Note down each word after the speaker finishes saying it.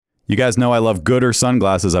You guys know I love Gooder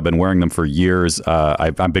sunglasses. I've been wearing them for years.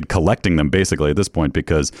 I've been collecting them basically at this point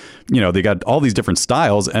because, they got all these different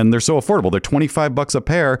styles and they're so affordable. They're $25 a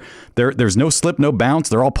pair. There's no slip, no bounce.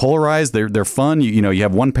 They're all polarized. They're fun. You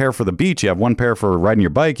have one pair for the beach. You have one pair for riding your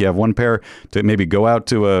bike. You have one pair to maybe go out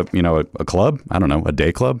to a club. I don't know, a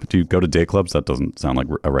day club. Do you go to day clubs? That doesn't sound like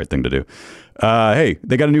a right thing to do. Hey,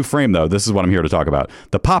 they got a new frame though. This is what I'm here to talk about.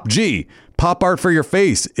 The Pop G. Pop art for your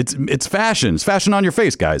face. It's fashion. It's fashion on your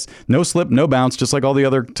face, guys. No slip, no bounce, just like all the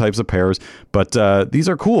other types of pairs. But these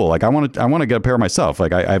are cool. Like I want to get a pair myself.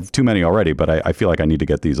 Like I have too many already, but I feel like I need to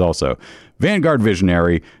get these also. Vanguard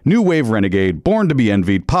Visionary, New Wave Renegade, Born to be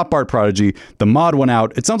Envied, Pop Art Prodigy. The mod went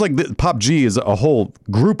out. It sounds like the Pop G is a whole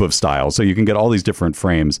group of styles, so you can get all these different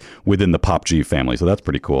frames within the Pop G family. So that's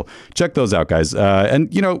pretty cool. Check those out, guys. And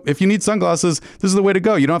if you need sunglasses, this is the way to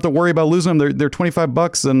go. You don't have to worry about losing them. They're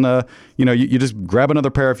 $25, and you just grab another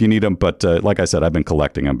pair if you need them. But like I said, I've been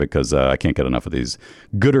collecting them because I can't get enough of these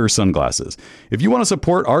Gooder sunglasses. If you want to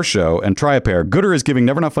support our show and try a pair, Gooder is giving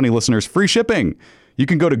Never Not Funny listeners free shipping. You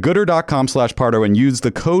can go to gooder.com/Pardo and use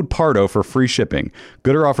the code Pardo for free shipping.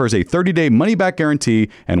 Gooder offers a 30-day money-back guarantee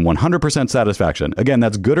and 100% satisfaction. Again,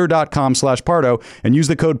 that's gooder.com/Pardo and use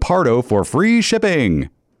the code Pardo for free shipping.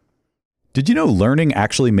 Did you know learning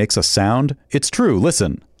actually makes a sound? It's true.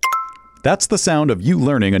 Listen. That's the sound of you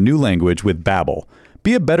learning a new language with Babbel.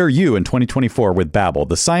 Be a better you in 2024 with Babbel,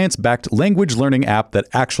 the science-backed language learning app that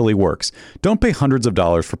actually works. Don't pay hundreds of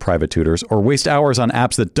dollars for private tutors or waste hours on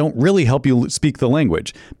apps that don't really help you speak the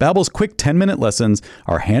language. Babbel's quick 10-minute lessons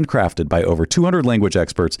are handcrafted by over 200 language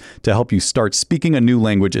experts to help you start speaking a new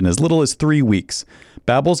language in as little as 3 weeks.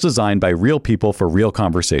 Babbel's designed by real people for real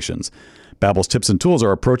conversations. Babbel's tips and tools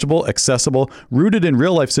are approachable, accessible, rooted in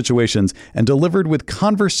real-life situations, and delivered with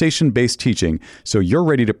conversation-based teaching, so you're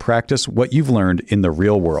ready to practice what you've learned in the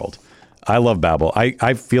real world. I love Babbel.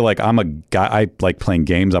 I feel like I'm a guy. I like playing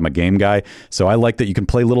games. I'm a game guy, so I like that you can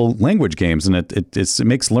play little language games, and it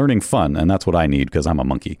makes learning fun, and that's what I need because I'm a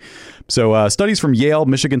monkey. So studies from Yale,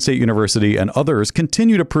 Michigan State University, and others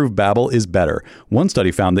continue to prove Babbel is better. One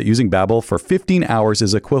study found that using Babbel for 15 hours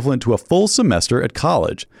is equivalent to a full semester at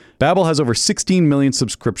college. Babbel has over 16 million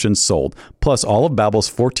subscriptions sold, plus all of Babbel's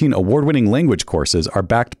 14 award-winning language courses are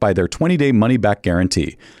backed by their 20-day money-back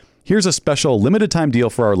guarantee. Here's a special limited-time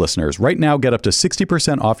deal for our listeners. Right now, get up to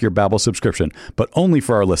 60% off your Babbel subscription, but only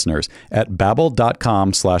for our listeners at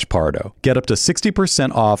babbel.com/Pardo. Get up to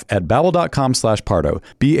 60% off at babbel.com/Pardo,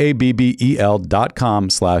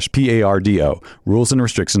 BABBEL.com/PARDO. Rules and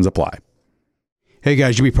restrictions apply. Hey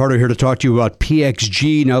guys, Jimmy Pardo here to talk to you about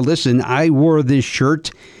PXG. Now listen, I wore this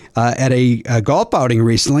shirt at a golf outing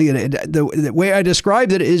recently, and the way I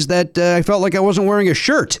described it is that I felt like I wasn't wearing a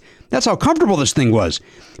shirt. That's how comfortable this thing was.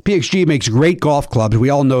 PXG makes great golf clubs. We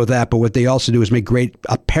all know that, but what they also do is make great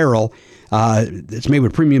apparel. It's made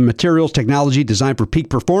with premium materials, technology designed for peak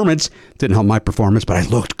performance. Didn't help my performance, but I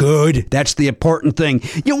looked good. That's the important thing.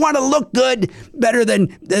 You want to look good better than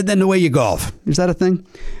the way you golf. Is that a thing?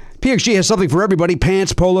 PXG has something for everybody.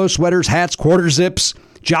 Pants, polos, sweaters, hats, quarter zips,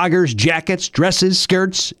 joggers, jackets, dresses,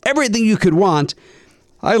 skirts, everything you could want.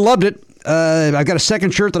 I loved it. I've got a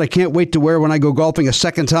second shirt that I can't wait to wear when I go golfing a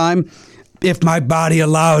second time, if my body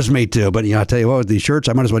allows me to. But, I'll tell you what, with these shirts,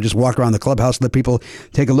 I might as well just walk around the clubhouse and let people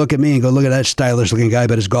take a look at me and go, look at that stylish-looking guy,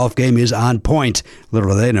 but his golf game is on point.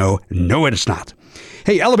 Little do they know, no, it's not.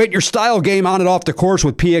 Hey, elevate your style game on and off the course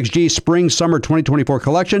with PXG Spring/Summer 2024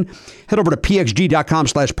 collection. Head over to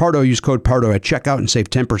pxg.com/Pardo. Use code Pardo at checkout and save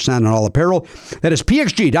 10% on all apparel. That is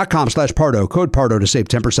pxg.com/Pardo. Code Pardo to save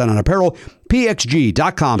 10% on apparel.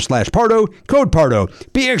 pxg.com/Pardo. Code Pardo.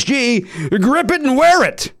 PXG, grip it and wear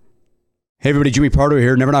it. Hey everybody, Jimmy Pardo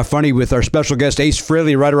here. Never Not Funny with our special guest Ace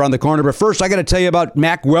Frehley right around the corner. But first, I got to tell you about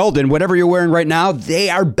Mack Weldon. Whatever you're wearing right now, they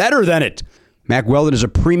are better than it. Mack Weldon is a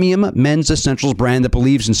premium men's essentials brand that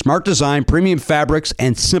believes in smart design, premium fabrics,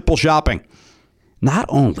 and simple shopping. Not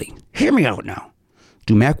only, hear me out now,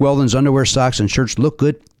 do Mack Weldon's underwear, socks, and shirts look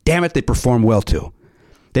good, damn it, they perform well too.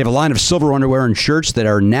 They have a line of silver underwear and shirts that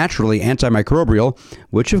are naturally antimicrobial,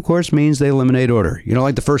 which of course means they eliminate odor. You don't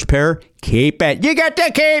like the first pair? Keep it. You got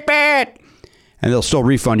to keep it. And they'll still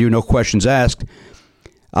refund you, no questions asked.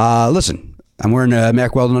 Listen, I'm wearing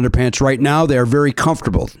Mack Weldon underpants right now. They are very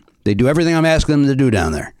comfortable. They do everything I'm asking them to do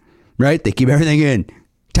down there, right? They keep everything in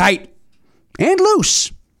tight and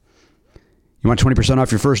loose. You want 20%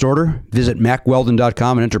 off your first order? Visit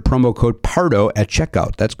MackWeldon.com and enter promo code Pardo at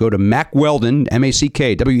checkout. That's go to MackWeldon,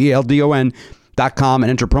 MackWeldon.com and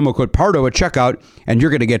enter promo code Pardo at checkout, and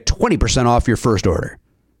you're going to get 20% off your first order.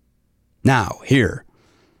 Now, here,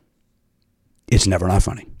 it's Never Not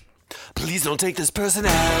Funny. Please don't take this person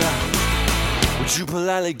out. Would you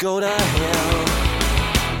politely go to hell?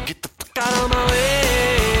 Get the fuck out of my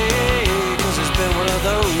way, 'cause it's been one of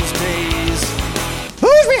those days.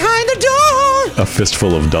 Who's behind the door? A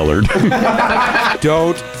fistful of dullard.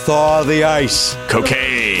 Don't thaw the ice.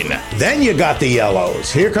 Cocaine. Then you got the yellows.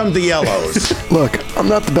 Here come the yellows. Look, I'm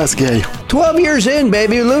not the best gay. 12 years in,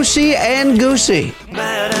 baby. Lucy and Goosey.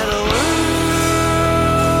 Mad at the world.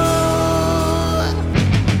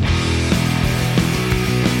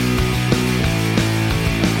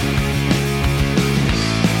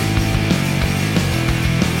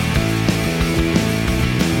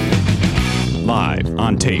 Live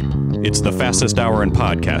on tape. It's the fastest hour in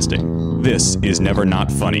podcasting. This is Never Not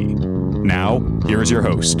Funny. Now, here's your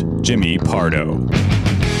host, Jimmy Pardo.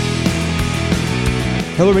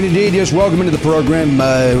 Hello, indeed. Yes, welcome into the program.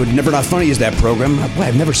 Never Not Funny is that program. Boy,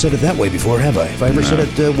 I've never said it that way before, have I? Have I ever said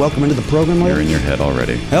it, welcome into the program? You're in your head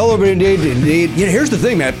already. Hello, indeed. You know, here's the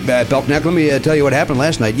thing, Matt Belknap. Let me tell you what happened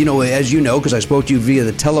last night. You know, as you know, because I spoke to you via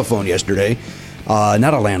the telephone yesterday,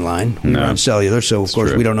 not a landline. We were on cellular, so of course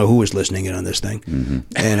true. we don't know who was listening in on this thing. Mm-hmm.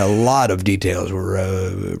 And a lot of details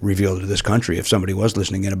were revealed to this country if somebody was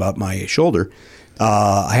listening in about my shoulder.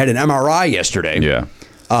 I had an MRI yesterday. Yeah.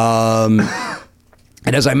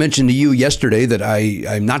 And as I mentioned to you yesterday that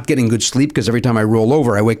I'm not getting good sleep because every time I roll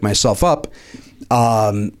over, I wake myself up.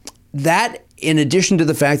 That, in addition to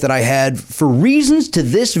the fact that I had, for reasons to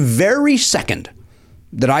this very second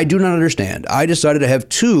that I do not understand, I decided to have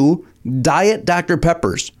 2 Diet Dr.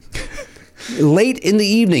 Peppers late in the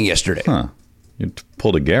evening yesterday. Huh. You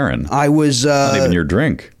pulled a Garen. I was... Not even your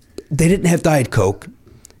drink. They didn't have Diet Coke.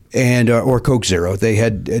 And or Coke Zero. They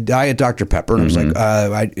had Diet Dr. Pepper, and I was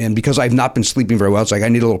like, and because I've not been sleeping very well, it's like I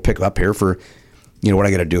need a little pickup here for, you know, what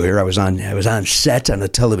I got to do here. I was on set on a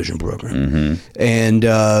television program, and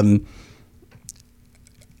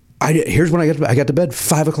here's when I got to bed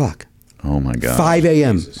 5 o'clock. Oh my God. 5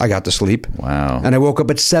 a.m. I got to sleep. Wow. And I woke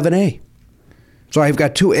up at 7 a. So I've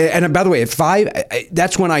got 2. And by the way, at 5,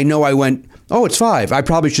 that's when I know I went. Oh, it's 5. I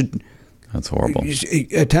probably should. That's horrible.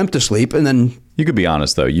 Attempt to sleep, and then. You could be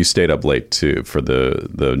honest, though. You stayed up late, too, for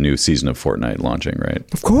the new season of Fortnite launching, right?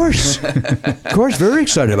 Of course. Of course. Very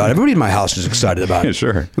excited about it. Everybody in my house is excited about it. Yeah,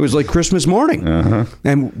 sure. It was like Christmas morning.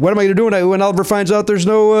 And what am I going to do when Oliver finds out there's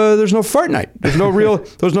no Fortnite? There's no real,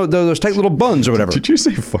 those tight little buns or whatever. Did you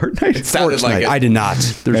say Fortnite? Sounded like it. I did not.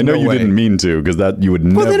 There's I know no you way. didn't mean to, because that you would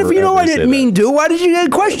never. Well, then if you know I didn't mean to, why did you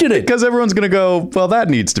question it? Because everyone's going to go, well, that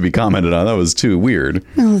needs to be commented on. That was too weird.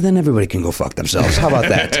 Well, then everybody can go fuck themselves. How about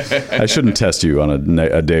that? I shouldn't test you on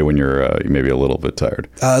a day when you're maybe a little bit tired.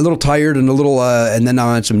 A little tired and a little, and then I'm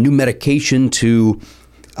on some new medication to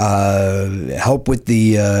help with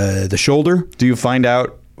the shoulder. Do you find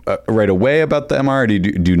out right away about the MRI, or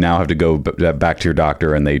do you now have to go back to your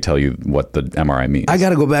doctor and they tell you what the MRI means? I got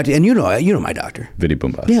to go back to, and you know my doctor, Vinny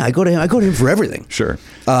Boombas. Yeah, I go to him for everything. Sure.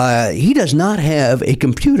 He does not have a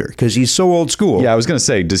computer because he's so old school. Yeah, I was going to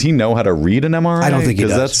say, does he know how to read an MRI? I don't think he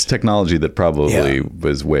does. Because that's technology that probably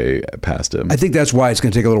was way past him. I think that's why it's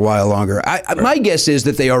going to take a little while longer. My guess is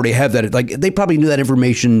that they already have that. Like they probably knew that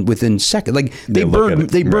information within seconds. Like they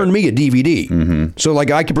burned me a DVD, so like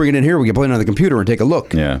I could bring it in here. We can play it on the computer and take a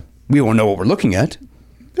look. Yeah. We won't know what we're looking at.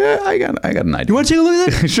 Yeah, I got an idea. You want to take a look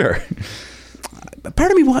at that? Sure.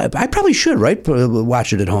 Part of me, I probably should, right?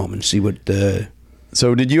 Watch it at home and see what.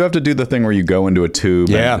 So did you have to do the thing where you go into a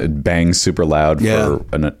tube and it bangs super loud for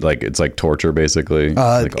it's like torture basically,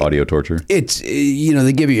 like audio torture? It's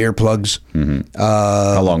they give you earplugs.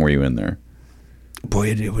 How long were you in there?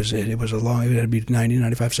 Boy, it was a long. It had to be 90,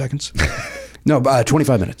 95 seconds. No,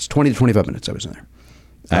 25 minutes. 20 to 25 minutes. I was in there.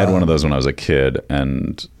 I had one of those when I was a kid,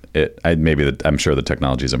 and I'm sure the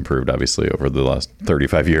technology's improved obviously over the last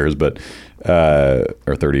 35 years, but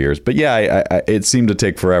or 30 years. But yeah, it seemed to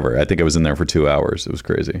take forever. I think I was in there for 2 hours. It was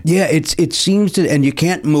crazy. Yeah, it seems to, and you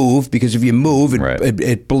can't move because if you move,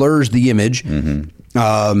 it blurs the image.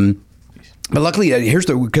 But luckily,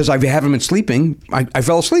 because I haven't been sleeping, I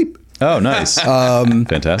fell asleep. Oh, nice.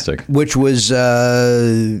 Fantastic. Which was, like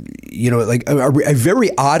a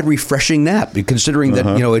very odd, refreshing nap, considering that,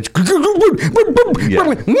 it's...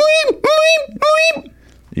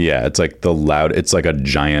 Yeah, it's like it's like a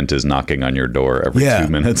giant is knocking on your door every 2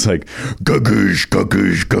 minutes, like, gugush,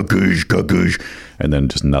 gugush, gugush, gugush, and then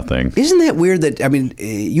just nothing. Isn't that weird that,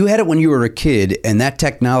 you had it when you were a kid, and that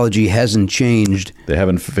technology hasn't changed. They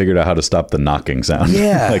haven't figured out how to stop the knocking sound.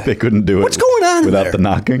 Yeah. Like they couldn't do it. What's going on on without there? the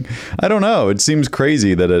knocking. I don't know. It seems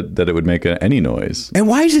crazy that it would make any noise. And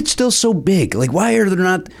why is it still so big? Like, why are there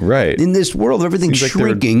not Right. in this world everything's Seems like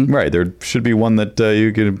shrinking? right. There should be one that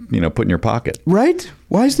you could put in your pocket. Right?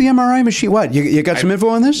 Why is the MRI machine? What? You got some info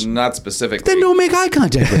on this? Not specifically. Then don't make eye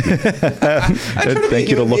contact with me. Thank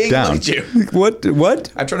you to look down. Look at you.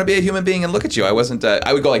 What? I'm trying to be a human being and look at you. I wasn't.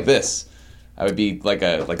 I would go like this. I would be like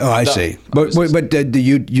a like. Oh, I see. But do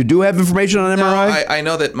you do have information on No, MRI? I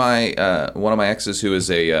know that my one of my exes, who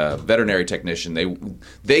is a veterinary technician,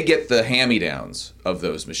 they get the hand-me-downs of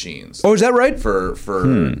those machines. Oh, is that right? For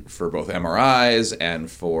both MRIs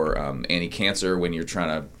and for anti-cancer when you're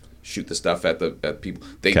trying to shoot the stuff at people.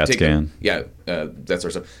 They CAT take scan. Them, that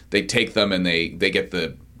sort of stuff. They take them and they get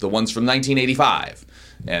the ones from 1985.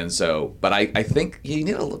 And so, but I think you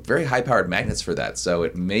need very high-powered magnets for that. So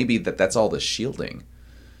it may be that's all the shielding.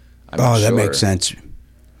 I'm not That sure. makes sense.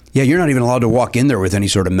 Yeah, you're not even allowed to walk in there with any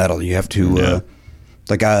sort of metal. You have to,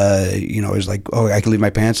 it's like, oh, I can leave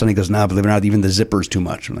my pants on. He goes, nah, believe it or not, even the zipper's too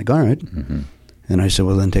much. I'm like, all right. Mm-hmm. And I said,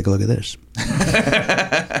 well, then take a look at this.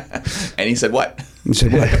 And he said, what? He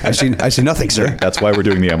said, what? I see nothing, sir. That's why we're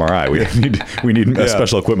doing the MRI. We need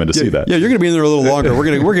special equipment to see that. Yeah, you're going to be in there a little longer. We're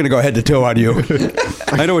going to go head to toe on you.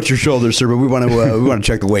 I know it's your shoulders, sir, but we want to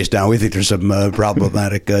check the waist down. We think there's some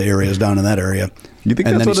problematic areas down in that area. You think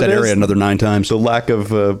and that's then what he said it is? area another 9 times. The lack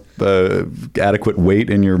of adequate weight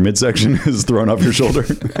in your midsection is thrown off your shoulder.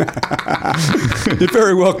 It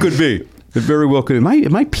very well could be. It very well could.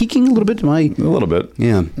 Am I peaking a little bit? A little bit.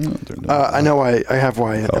 Yeah. I know why. I have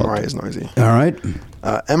why MRI is noisy. All right.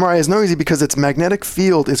 MRI is noisy because its magnetic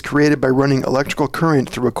field is created by running electrical current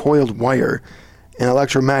through a coiled wire, an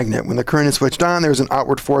electromagnet. When the current is switched on, there's an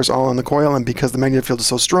outward force all on the coil, and because the magnetic field is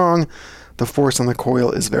so strong, the force on the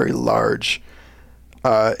coil is very large.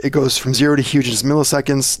 It goes from 0 to huge in just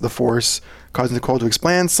milliseconds, the force, causing the coil to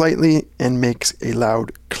expand slightly and makes a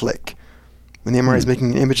loud click. When the MRI is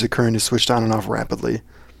making an image, the current is switched on and off rapidly.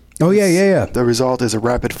 Oh, yeah. The result is a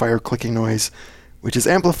rapid-fire clicking noise, which is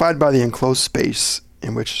amplified by the enclosed space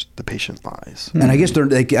in which the patient lies. And I guess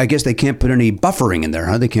they can't put any buffering in there,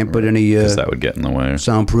 huh? They can't put any Because that would get in the way.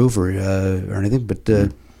 soundproof or anything. But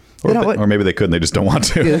Or maybe they could and they just don't want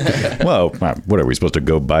to. Well, what are we supposed to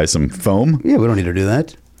go buy some foam? Yeah, we don't need to do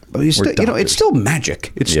that. But it's still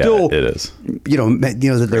magic. It's still it is.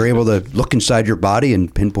 That they're able to look inside your body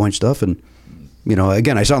and pinpoint stuff. And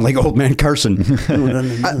again, I sound like old man Carson.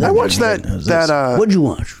 I watched that. What'd you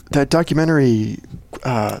watch? That documentary.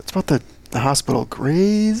 It's about the hospital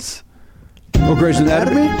Grey's. Oh, Grey's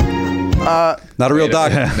Anatomy. Not a real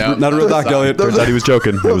doc. No. Not a real doc, Elliot. Turns out he was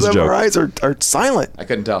joking. It was Those a joke. MRIs are silent. I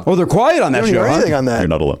couldn't tell. Oh, they're quiet on I that don't show. hear Huh? anything on that. You're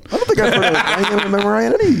not alone. I don't think I've heard of an MRI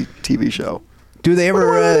in any TV show. Do they ever?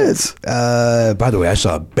 What it is. By the way, I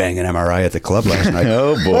saw a banging MRI at the club last night.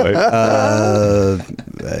 Oh, boy.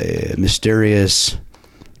 Mysterious.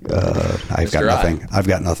 I've got Mr. nothing. I've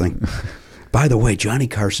got nothing. By the way, Johnny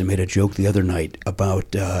Carson made a joke the other night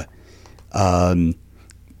about.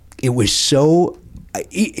 It was so.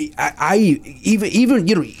 I even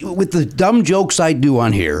with the dumb jokes I do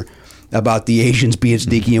on here about the Asians being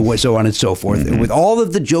sneaky and so on and so forth. Mm-hmm. With all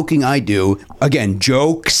of the joking I do, again,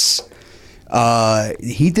 jokes.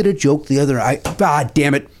 He did a joke the other night. God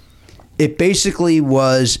damn it! It basically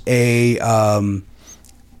was a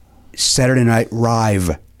Saturday Night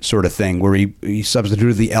Live sort of thing where he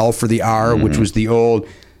substituted the L for the R, which was the old,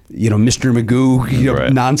 Mr. Magoo,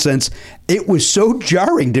 Right. nonsense. It was so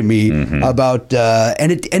jarring to me about,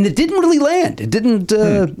 and it didn't really land. It didn't.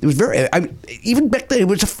 It was very. Even back then, it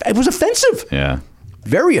was offensive. Yeah.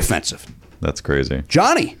 Very offensive. That's crazy.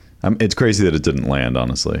 Johnny. It's crazy that it didn't land,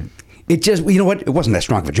 honestly. It just, you know what? It wasn't that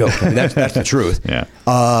strong of a joke. I mean, that's the truth. Yeah.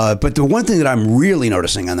 But the one thing that I'm really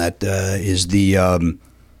noticing on that is the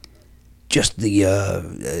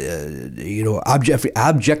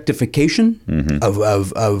objectification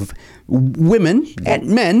of women and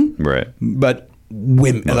men. Right. But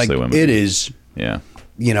women, Mostly women. it is. Yeah.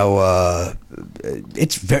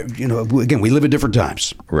 It's very. Again, we live at different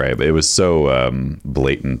times. Right, but it was so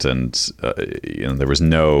blatant, and there was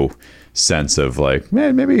no sense of like,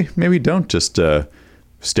 man, maybe don't just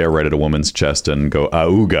stare right at a woman's chest and go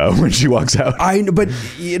auga when she walks out. But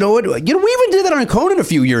you know what? We even did that on Conan a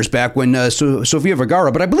few years back when Sofia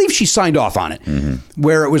Vergara, but I believe she signed off on it,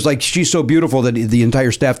 where it was like she's so beautiful that the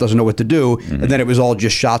entire staff doesn't know what to do, and then it was all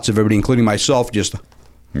just shots of everybody, including myself, just.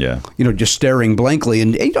 Yeah, just staring blankly,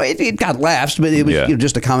 and it got laughs, but it was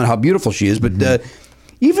just to comment how beautiful she is. But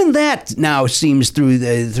even that now seems through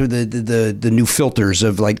the new filters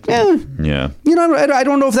of like, I don't know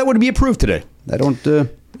if that would be approved today. I don't.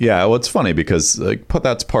 Yeah, well, it's funny because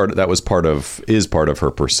that was part of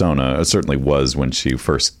her persona. It certainly was when she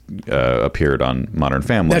first appeared on Modern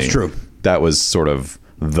Family. That's true. That was sort of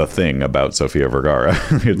the thing about Sofia Vergara.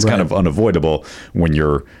 It's kind of unavoidable when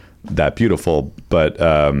you're that beautiful, but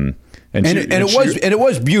it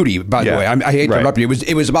was beauty. By the way, I hate to interrupt you.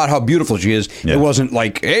 It was about how beautiful she is. Yeah. It wasn't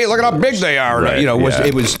like, hey, look at how big they are. Right.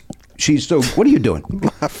 It was. She's so. What are you doing? I'm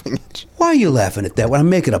laughing at you. Why are you laughing at that? Well, I'm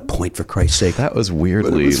making a point, for Christ's sake. That was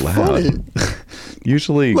weirdly loud.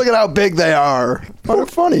 Usually, look at how big they are. They're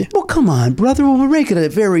funny. Well, come on, brother. We're making a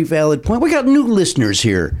very valid point. We got new listeners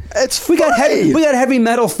here. We got heavy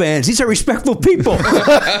metal fans. These are respectful people.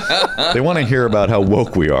 They want to hear about how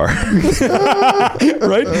woke we are.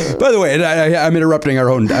 Right? By the way, I'm interrupting our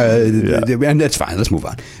own, and that's fine. Let's move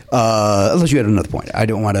on. Unless you had another point. I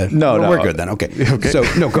don't want to. No, we're good then. Okay. So,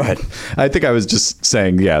 no, go ahead. I think I was just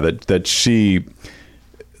saying, that she,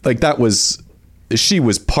 she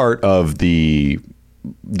was part of the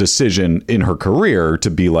decision in her career to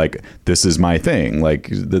be like, this is my thing. Like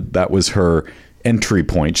that was her entry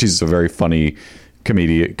point. She's a very funny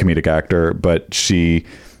comedic actor, but she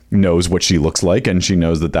knows what she looks like, and she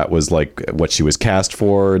knows that was like what she was cast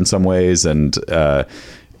for in some ways. And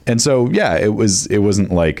so, it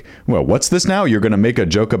wasn't like, well, what's this now? You're going to make a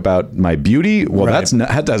joke about my beauty? Well,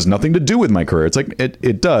 that has nothing to do with my career. It's like,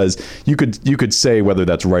 it does. You could say whether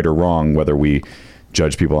that's right or wrong, whether we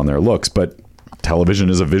judge people on their looks, but television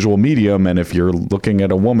is a visual medium, and if you're looking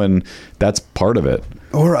at a woman, that's part of it.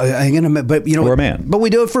 Or or a man. But we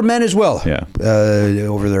do it for men as well. Yeah.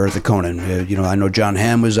 Over there at the Conan, I know John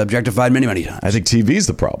Hamm was objectified many, many times. I think TV's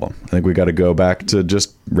the problem. I think we got to go back to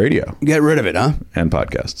just radio. Get rid of it, huh? And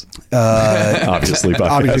podcasts. Obviously,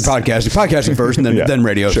 podcasting first, and then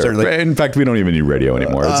radio. Sure. Certainly. In fact, we don't even need radio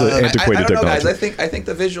anymore. It's an antiquated technology. Guys. I think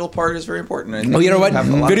the visual part is very important. You know what?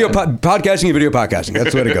 Podcasting and video podcasting.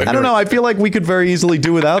 That's the way to go. I don't know. I feel like we could very easily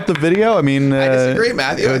do without the video. I mean, I disagree,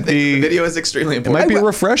 Matthew. I think the video is extremely important. It might be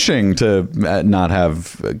refreshing to not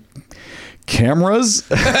have cameras.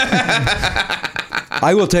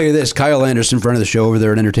 I will tell you this: Kyle Anderson, friend of the show over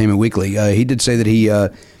there at Entertainment Weekly, he did say that he,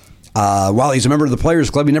 while he's a member of the Players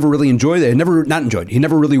Club, he never really enjoyed it. He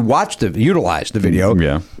never really utilized the video.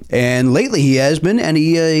 Yeah. And lately he has been, and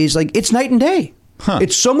he's like, it's night and day. Huh.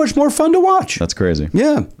 It's so much more fun to watch. That's crazy.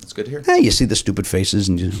 Yeah, that's good to hear. Hey, you see the stupid faces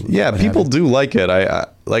and people do like it. I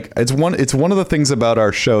like it's one of the things about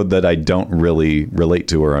our show that I don't really relate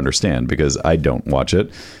to or understand, because I don't watch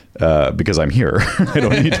it because I'm here. I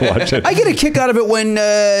don't need to watch it. I get a kick out of it when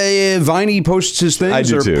Viney posts his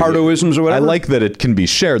things or Pardoisms or whatever. I like that it can be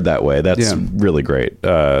shared that way. That's really great.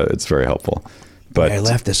 It's very helpful. But I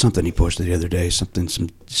laughed at something he posted the other day. Some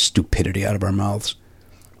stupidity out of our mouths.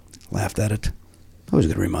 Laughed at it. Always a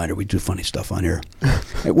good reminder, we do funny stuff on here.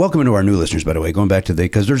 Hey, welcome to our new listeners, by the way, going back to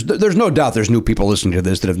because there's no doubt there's new people listening to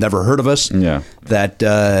this that have never heard of us, that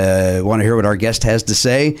want to hear what our guest has to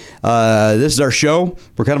say. This is our show.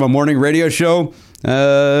 We're kind of a morning radio show. We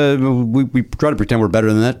try to pretend we're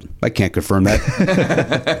better than that. I can't confirm that.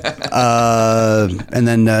 And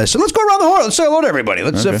then, so let's go around the horn. Let's say hello to everybody.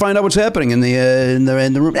 Let's find out what's happening in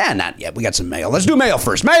the room. Not yet. We got some mail. Let's do mail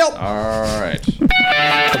first. Mail. All right.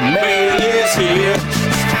 The mail is here.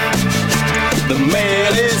 The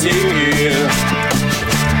mail is here.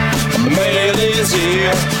 The mail is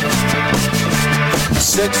here.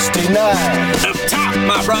 69 up top,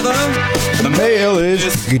 my brother. The mail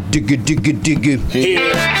is here.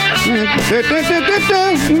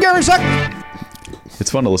 it's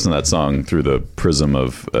fun to listen to that song through the prism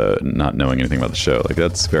of not knowing anything about the show. Like,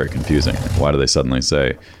 that's very confusing. Why do they suddenly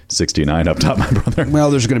say 69 up top, my brother? Well,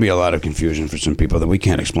 there's going to be a lot of confusion for some people that we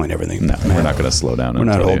can't explain everything. No, we're not going to slow down. We're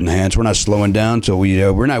not holding hands. We're not slowing down until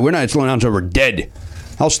we're not slowing down until we're dead.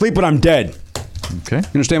 I'll sleep when I'm dead. Okay. You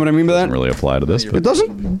understand what I mean by that? Doesn't really apply to this. It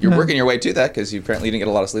doesn't? You're working your way to that because you apparently didn't get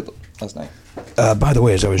a lot of sleep last night. By the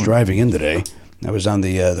way, as I was driving in today, I was on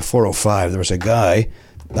the 405. There was a guy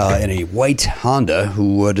in a white Honda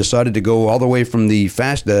who decided to go all the way from the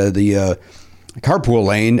carpool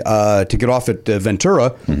lane to get off at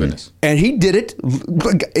Ventura. Oh, goodness. And he did it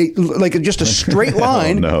like just a straight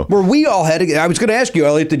line where we all had to. I was going to ask you,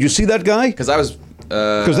 Elliot, did you see that guy? Because I was...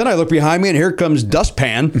 Because then I look behind me and here comes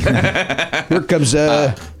Dustpan. Here comes...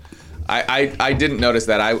 I didn't notice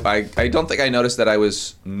that. I don't think I noticed that I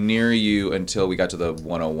was near you until we got to the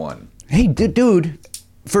 101. Hey, dude.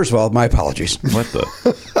 First of all, my apologies. What the?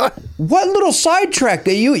 What little sidetrack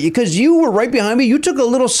that because you were right behind me. You took a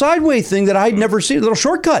little sideway thing that I'd never seen, a little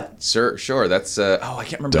shortcut. Sure. That's, I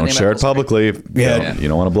can't remember Don't the name share it publicly. Yeah. You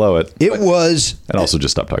don't want to blow it. It was... And also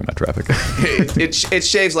just stop talking about traffic. it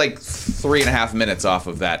shaves like 3.5 minutes off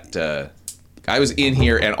of that I was in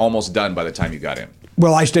here and almost done by the time you got in.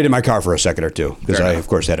 Well, I stayed in my car for a second or two because Fair I, enough. of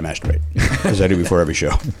course, had to masturbate, as I do before every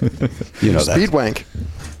show. You know that. Speed wank.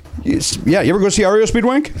 Yeah, you ever go see REO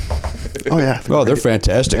Speedwank? Oh yeah. Oh, they're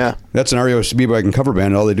fantastic. Yeah. That's an REO Speedwank cover band.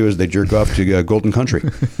 And all they do is they jerk off to Golden Country.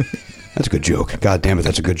 That's a good joke. God damn it,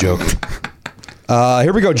 that's a good joke.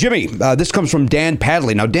 Here we go, Jimmy. This comes from Dan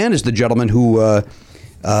Padley. Now, Dan is the gentleman who...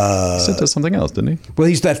 He sent us something else, didn't he? Well,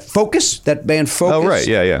 he's that Focus, that band Focus. Oh, right.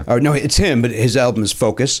 Yeah, yeah. Or, no, it's him, but his album is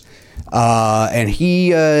Focus. And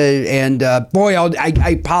he, Enrique,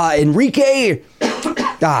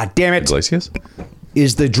 damn it, Iglesias?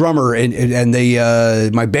 is the drummer and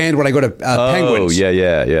the my band when I go to Penguins. Oh,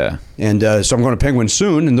 yeah. And so I'm going to Penguins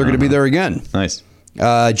soon, and they're going to be there again. Nice.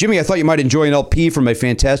 Jimmy, I thought you might enjoy an LP from a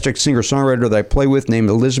fantastic singer-songwriter that I play with named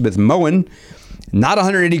Elizabeth Moen. Not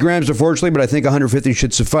 180 grams, unfortunately, but I think 150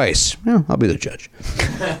 should suffice. Well, I'll be the judge.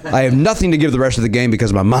 I have nothing to give the rest of the game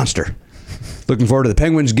because I'm a monster. Looking forward to the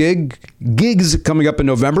Penguins gigs coming up in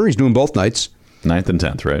November. He's doing both nights. 9th and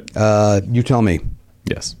 10th, right? You tell me.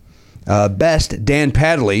 Yes. Best, Dan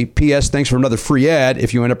Padley. P.S. Thanks for another free ad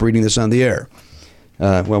if you end up reading this on the air.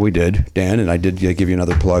 Well, we did, Dan, and I did give you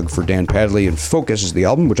another plug for Dan Padley, and Focus is the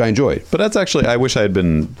album, which I enjoyed. But that's actually, I wish I had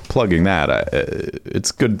been plugging that.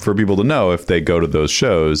 It's good for people to know if they go to those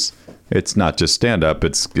shows, it's not just stand-up,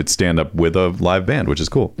 it's stand-up with a live band, which is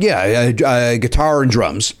cool. Yeah, guitar and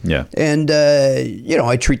drums. Yeah. And,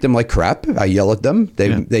 I treat them like crap. I yell at them.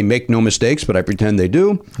 They make no mistakes, but I pretend they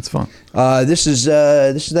do. That's fun. This is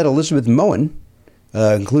that Elizabeth Moen.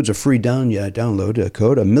 Includes a free download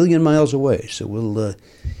code, A Million Miles Away. So we'll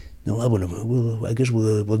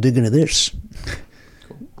dig into this.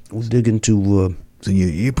 We'll dig into. So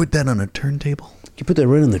you put that on a turntable? You put that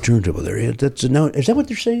right on the turntable there. Yeah, is that what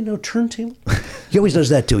they're saying? No turntable. He always does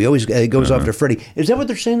that too. He always goes off to Freddie. Is that what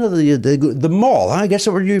they're saying? The mall? Huh? I guess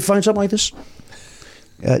that's where you find something like this.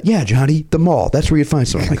 Yeah, Johnny, the mall. That's where you find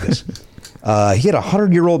something like this. He had a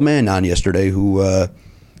 100-year-old man on yesterday who.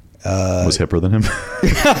 Was hipper than him?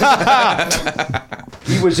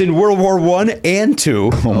 He was in World War I and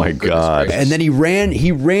II. Oh my God! gracious. And then he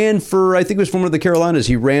ran for, I think it was from one of the Carolinas.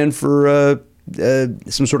 He ran for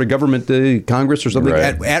some sort of government, Congress or something.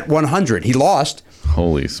 Right. At 100, he lost.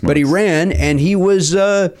 Holy smokes! But he ran, and he was.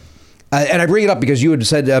 And I bring it up because you had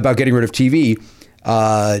said about getting rid of TV.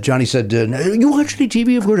 Johnny said, "You watch any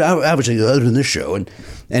TV?" Of course, obviously, other than this show.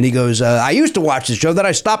 And he goes, "I used to watch this show. Then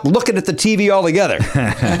I stopped looking at the TV altogether."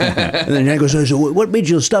 And then Johnny goes, "So what made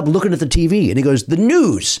you stop looking at the TV?" And he goes, "The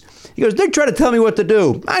news." He goes, "They're trying to tell me what to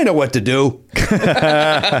do. I know what to do."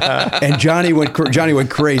 And Johnny went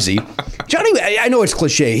crazy. Johnny, I know it's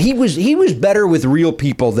cliche. He was better with real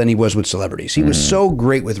people than he was with celebrities. He was so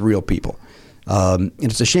great with real people. And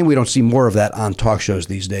it's a shame we don't see more of that on talk shows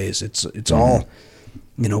these days. It's all,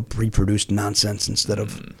 pre-produced nonsense instead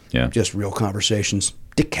of just real conversations.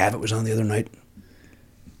 Dick Cavett was on the other night.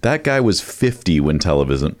 That guy was 50 when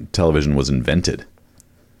television was invented.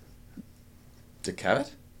 Dick Cavett?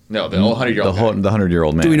 No, the old 100-year-old guy. The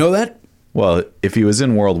 100-year-old man. Do we know that? Well, if he was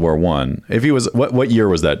in World War I, if he was, what year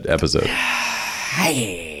was that episode? The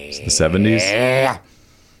 70s?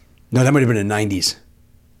 No, that might have been the 90s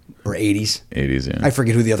or 80s. 80s, yeah. I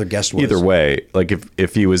forget who the other guest was. Either way, like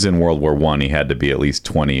if he was in World War I, he had to be at least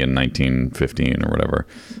 20 in 1915 or whatever.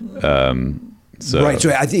 So Right. So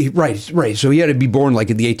I think right. So he had to be born like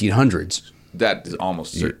in the 1800s. That is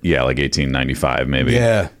almost certain. yeah, like 1895 maybe.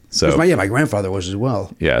 Yeah. So 'Cause my grandfather was as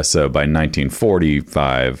well. yeah, so by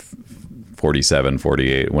 1945, 47,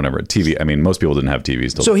 48, whenever TV. I mean, most people didn't have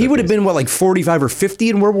TVs till. So the he would have 50s. been what, like 45 or 50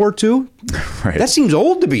 in World War II? Right. That seems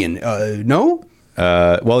old to be in. No.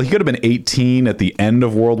 Well, he could have been 18 at the end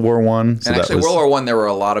of World War One. So And that actually, was, World War I, there were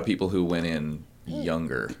a lot of people who went in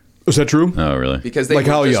younger Is that true? Oh, really? because they Like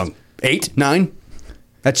were how just- young? 8, 9?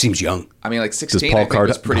 That seems young. I mean, like 16. Does Paul I think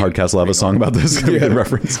was pretty, Hardcastle have a song about this? We can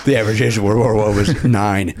reference. The average age of World War I was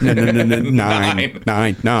 9. No,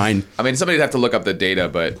 9. I mean, somebody'd have to look up the data,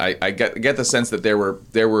 but I get the sense that there were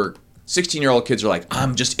 16-year-old kids who are like,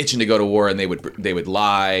 I'm just itching to go to war, and they would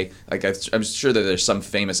lie. Like I'm sure that there's some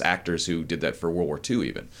famous actors who did that for World War II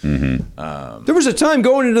even. Mm-hmm. There was a time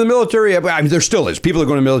going into the military. I mean, there still is. People are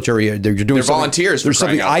going to the military. They're doing They're something- volunteers for There's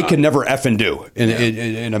something crying out I loud. could never effing do.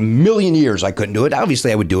 In a million years, I couldn't do it.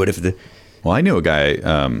 Obviously, I would do it if the. Well, I knew a guy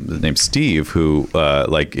named Steve who,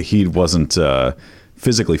 he wasn't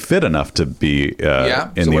physically fit enough to be in So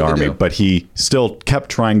the what'd they army, do? but he still kept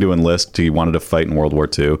trying to enlist. He wanted to fight in World War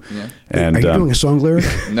II, And Are you doing a song lyric?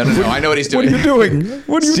 No. I know what he's What doing. are you doing?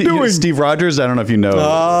 What are you doing? Steve Rogers, I don't know if you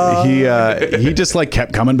know, he just like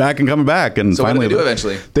kept coming back, and So finally what did they do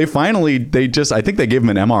eventually? I think they gave him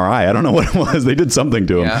an MRI. I don't know what it was. They did something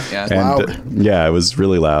to him. Yeah. And, Loud. yeah, it was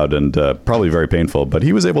really loud and probably very painful, but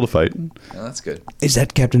he was able to fight. Oh, that's good. Is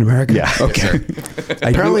that Captain America? Yeah. Okay.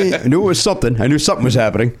 Apparently- I knew it was something. I knew something was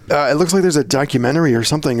happening. It looks like there's a documentary or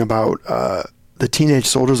something about the teenage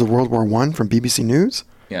soldiers of World War I from BBC News.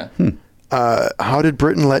 Yeah. How did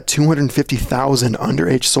Britain let 250,000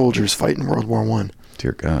 underage soldiers fight in World War I?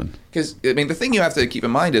 Dear God. Because, I mean, the thing you have to keep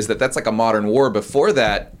in mind is that that's like a modern war. Before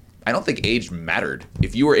that, I don't think age mattered.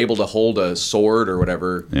 If you were able to hold a sword or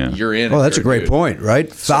whatever, you're in. Oh, that's a You're great point,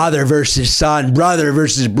 right? Father versus son, brother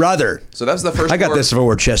versus brother. So that was the first I got war. this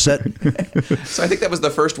for chess set. So I think that was the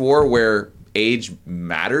first war where age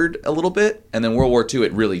mattered a little bit. And then World War II,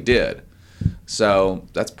 it really did. So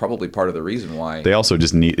that's probably part of the reason why. They also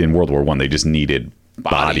just in World War I, they just needed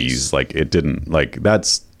bodies. Like it didn't, like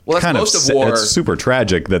that's kind of, most of war. It's super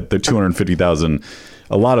tragic that the 250,000,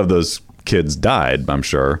 a lot of those kids died, I'm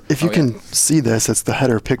sure. If you can see this, it's the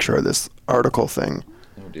header picture of this article thing.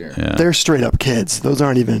 Oh, dear. Yeah. They're straight up kids. Those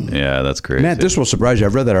aren't even. Yeah, that's crazy. Matt, this will surprise you.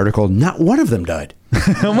 I've read that article. Not one of them died.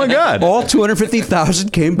 Oh my God. All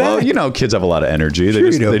 250,000 came back. Well, you know, kids have a lot of energy. Sure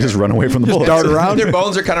you do. They just run away from the bullets. dart around. Their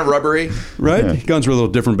bones are kind of rubbery. Right? Guns were a little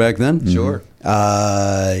different back then. Sure.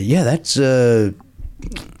 Yeah, that's. I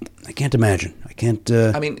can't imagine. I can't.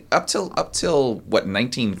 I mean, up till what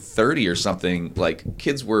 1930 or something, like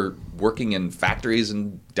kids were working in factories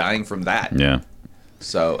and dying from that. Yeah.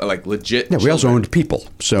 So like legit. Yeah, we also children. owned people.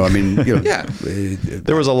 So I mean, you know, Yeah.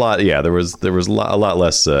 There was a lot. Yeah, there was a lot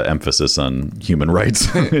less emphasis on human rights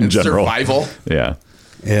in general. Survival. Yeah.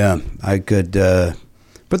 Yeah, I could.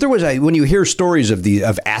 But there was when you hear stories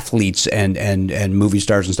of athletes and movie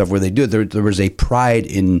stars and stuff where they do it, there was a pride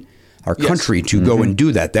in our country to go and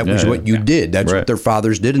do that. That was what you did. That's what their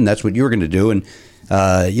fathers did, and that's what you were going to do. And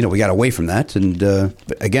you know, we got away from that. And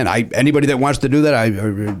again, anybody that wants to do that,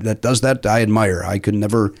 that does that, I admire. I could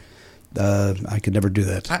never do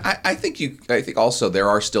that. I think also there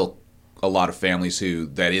are still a lot of families who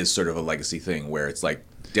that is sort of a legacy thing where it's like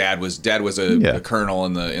dad was a colonel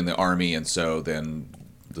in the army, and so then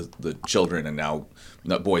the children and now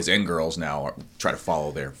the boys and girls now try to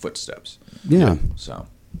follow their footsteps. Yeah. So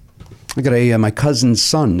I got my cousin's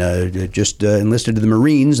son just enlisted in the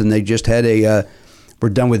Marines, and they just had we're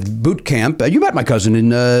done with boot camp. You met my cousin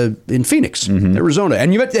in Phoenix, Arizona,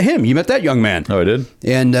 and you met him. You met that young man. Oh, I did?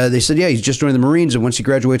 And they said, yeah, he's just joined the Marines, and once he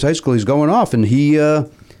graduates high school, he's going off. And he, you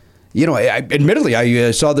know, admittedly,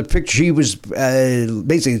 I saw the picture. She was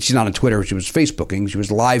basically, she's not on Twitter. She was Facebooking. She was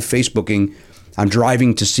live Facebooking. I'm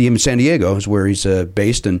driving to see him in San Diego, is where he's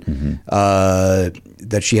based, and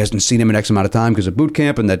that she hasn't seen him in X amount of time because of boot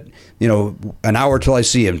camp, and that, you know, an hour till I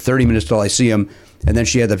see him, 30 minutes till I see him. And then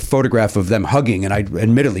she had the photograph of them hugging, and I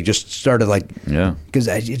admittedly just started like, because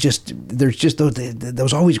there's just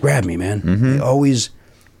those always grab me, man. They always,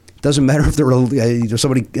 doesn't matter if they're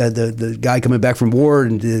somebody, the guy coming back from war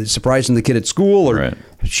and surprising the kid at school, or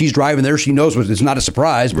she's driving there, she knows it's not a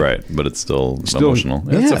surprise, Right, but it's still emotional.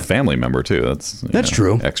 It's yeah. a family member too. That's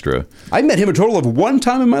true. Extra. I met him a total of one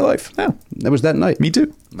time in my life. Yeah, that was that night. Me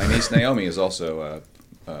too. my niece Naomi is also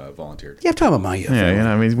volunteered. Yeah, I'm talking about my. Yeah, you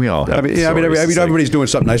know, I mean, we all have. Everybody's doing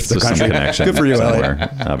something nice for the Some country. connection. Good for you, somewhere.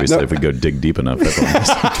 Elliot. Obviously, if we go dig deep enough, everyone's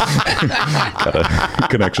got a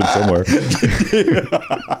connection somewhere.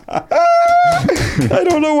 I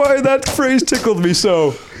don't know why that phrase tickled me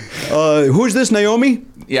so. Who's this, Naomi?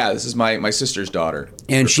 Yeah, this is my sister's daughter.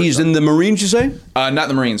 And she's in the Marines, you say? Not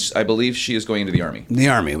the Marines. I believe she is going into the Army. The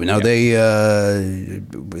Army. Now they,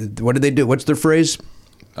 what do they do? What's their phrase?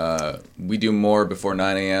 We do more before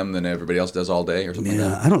 9 a.m. than everybody else does all day, or something like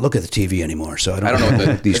that. I don't look at the TV anymore, so I I don't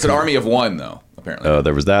know. these It's an army of one, though. Apparently.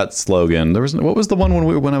 There was that slogan. What was the one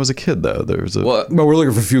when I was a kid though? There was a. Well, we're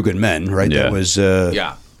looking for a few good men, right? Yeah. That was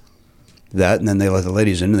yeah. that, and then they let the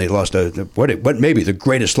ladies in, and they lost what may be the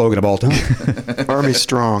greatest slogan of all time. Army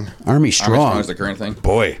strong. Army strong. Army strong is the current thing.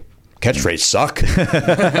 Boy, catchphrase suck.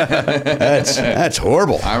 that's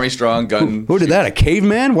horrible. Army strong, gun. Who did that? A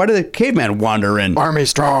caveman? Why did a caveman wander in? Army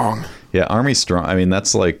strong. Yeah, Army strong. I mean,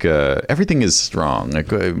 that's like everything is strong.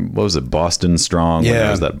 Like, what was it? Boston strong. When Yeah.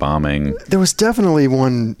 there was that bombing. There was definitely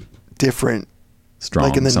one different, Strong.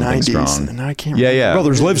 like in the something 90s. Strong. And I can't Yeah, remember. yeah. Well,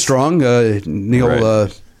 there's Live Strong, Neil.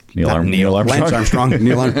 Right. Neil Armstrong. Lance Armstrong.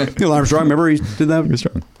 Neil Armstrong. Remember he did that? He was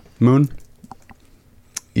strong. Moon.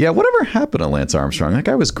 Yeah, whatever happened to Lance Armstrong? That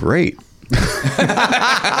guy was great. Do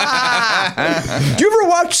you ever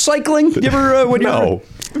watch cycling? You ever No.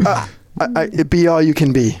 It be all you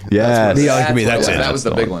can be. Yeah. Be all you can be. That's it. That was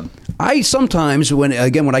the big one. I sometimes, when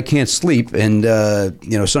I can't sleep and,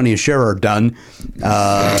 Sonny and Cher are done,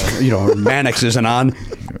 Mannix isn't on,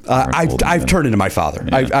 I've turned into my father.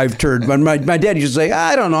 Yeah. I've turned, my dad used to say,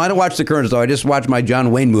 I don't know, I don't watch the current stuff, I just watch my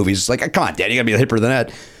John Wayne movies. It's like, come on, Dad, you gotta be hipper than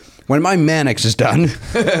that. When my Mannix is done,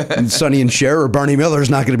 and Sonny and Cher or Barney Miller is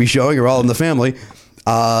not going to be showing, or All in the Family,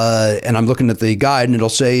 and I'm looking at the guide and it'll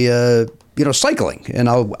say, cycling, and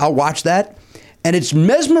I'll watch that, and it's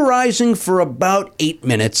mesmerizing for about 8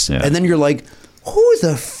 minutes, and then you're like, who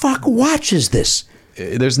the fuck watches this?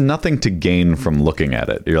 There's nothing to gain from looking at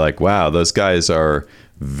it. You're like, wow, those guys are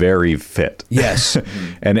very fit. Yes.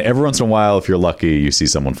 And every once in a while, if you're lucky, you see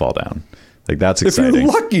someone fall down. Like, that's exciting.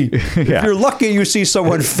 If you're lucky, you see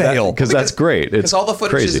someone fail. Because that's great. Because all the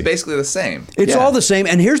footage crazy. is basically the same. It's all the same.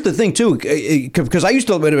 And here's the thing, too, because I used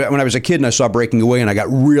to, when I was a kid and I saw Breaking Away and I got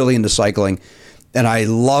really into cycling and I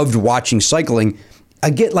loved watching cycling, I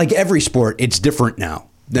get, like every sport, it's different now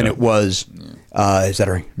than it was. Is that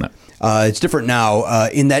right? No. It's different now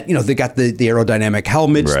in that, they got the aerodynamic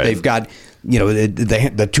helmets. Right. They've got,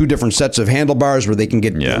 the two different sets of handlebars where they can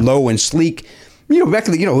get low and sleek. Back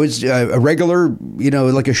in it was a regular,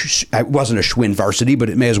 like it wasn't a Schwinn Varsity, but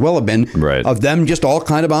it may as well have been. Right. Of them just all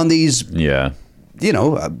kind of on these, Yeah.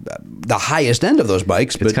 the highest end of those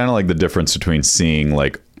bikes. It's kind of like the difference between seeing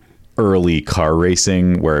like early car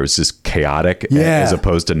racing where it was just chaotic as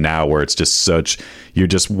opposed to now where it's just you're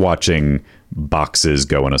just watching boxes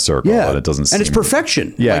go in a circle and it doesn't seem, and it's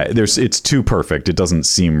perfection. Yeah, it's too perfect. It doesn't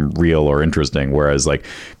seem real or interesting. Whereas like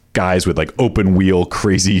guys with like open wheel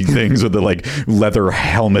crazy things with the like leather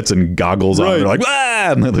helmets and goggles on, they're like,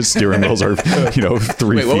 ah, and the steering wheels are 3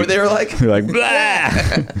 feet. What were they like? They're like,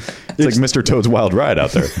 ah. It's like Mr. Toad's Wild Ride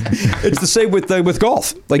out there. It's the same with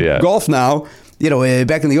golf. Like golf now.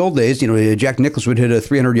 Back in the old days, Jack Nicklaus would hit a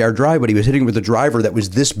 300-yard drive, but he was hitting with a driver that was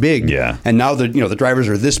this big. Yeah. And now the drivers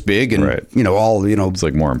are this big, and it's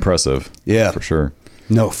like more impressive. Yeah, for sure.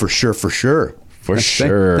 No, for sure. For sure.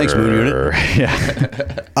 Thanks, Moon Unit. Yeah.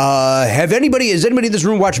 Has anybody in this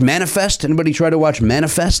room watched Manifest? Anybody try to watch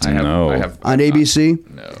Manifest? I know. I have on ABC?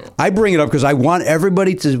 No. I bring it up because I want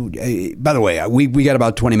everybody to. By the way, we got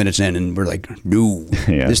about 20 minutes in, and we're like, no,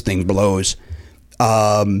 this thing blows.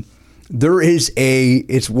 There is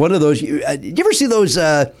it's one of those. You ever see those?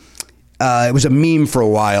 It was a meme for a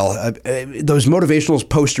while. Those motivational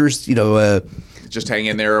posters, Just hang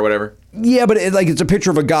in there or whatever. Yeah, but it's a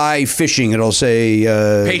picture of a guy fishing. It'll say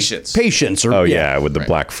patience. Or, with the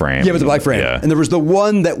black frame. Yeah, with the black frame. Yeah. And there was the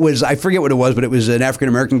one that was, I forget what it was, but it was an African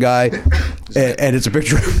American guy, and it's a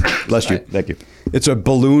picture. Bless you. Thank you. It's a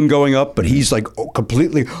balloon going up, but he's like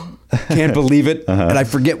completely can't believe it. And I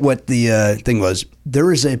forget what the thing was.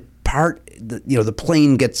 There is a part, the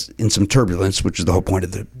plane gets in some turbulence, which is the whole point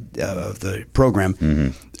of the program. Mm-hmm.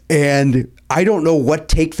 And I don't know what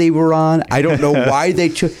take they were on. I don't know why they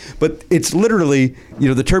took, but it's literally,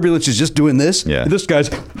 the turbulence is just doing this. Yeah. And this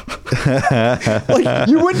guy's like,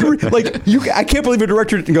 you wouldn't I can't believe a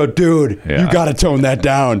director didn't go, dude, you got to tone that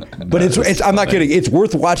down. But it's I'm not kidding. It's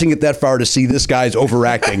worth watching it that far to see this guy's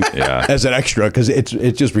overacting as an extra because it's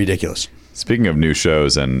just ridiculous. Speaking of new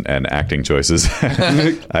shows and acting choices,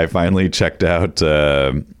 I finally checked out,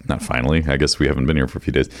 not finally, I guess we haven't been here for a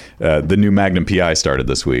few days, the new Magnum P.I. started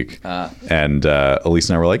this week. And Elise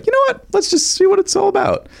and I were like, you know what? Let's just see what it's all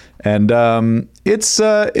about. And it's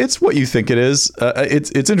what you think it is.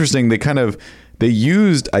 It's interesting. They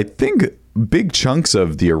used, I think, big chunks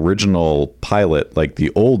of the original pilot, like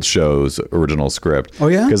the old show's original script. Oh,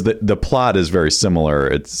 yeah? Because the plot is very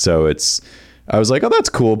similar. I was like, oh, that's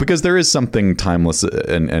cool, because there is something timeless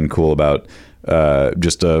and cool about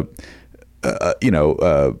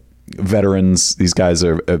veterans. These guys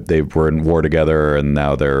they were in war together, and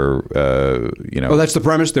now they're Oh, that's the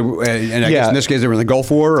premise. And I guess in this case they were in the Gulf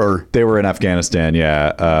War, or they were in Afghanistan.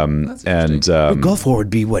 Yeah, the Gulf War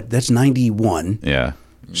would be what? That's 91. Yeah.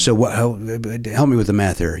 So what? Help me with the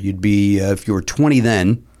math here. You'd be if you were 20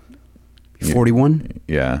 then, 41.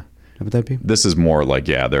 Yeah. How would that be? This is more like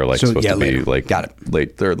they're like supposed to be like got it.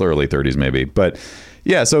 late early 30s maybe, but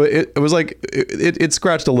yeah. So it was like it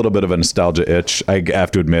scratched a little bit of a nostalgia itch. I have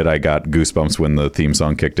to admit I got goosebumps when the theme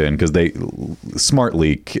song kicked in because they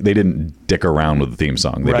didn't dick around with the theme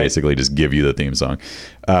song. They basically just give you the theme song,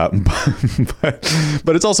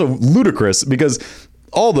 but it's also ludicrous because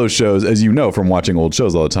all those shows, as you know from watching old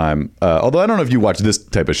shows all the time, although I don't know if you watch this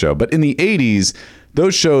type of show, but in the 80s,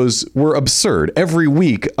 those shows were absurd. Every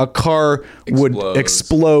week, a car would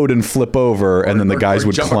explode and flip over, and then the guys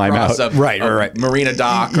would climb out. Right. Marina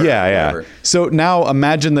dock. Yeah. So now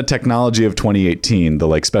imagine the technology of 2018, the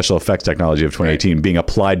like special effects technology of 2018 being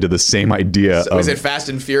applied to the same idea. So is it Fast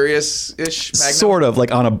and Furious-ish? Magnum? Sort of,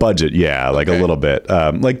 like on a budget, like a little bit.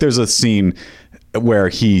 Like there's a scene where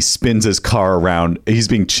he spins his car around. He's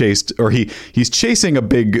being chased, or he's chasing a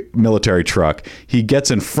big military truck. He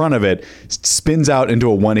gets in front of it, spins out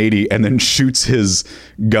into a 180, and then shoots his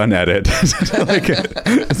gun at it.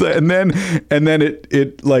 and then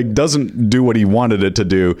it like doesn't do what he wanted it to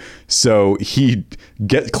do. So he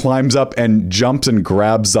climbs up and jumps and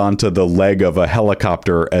grabs onto the leg of a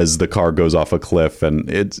helicopter as the car goes off a cliff, and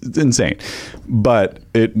it's insane. But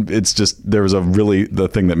it's just, there was the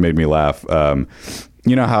thing that made me laugh.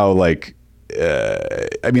 You know how like,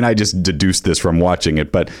 I mean, I just deduced this from watching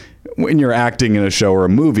it, but when you're acting in a show or a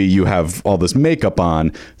movie, you have all this makeup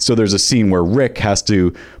on. So there's a scene where Rick has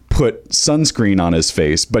to put sunscreen on his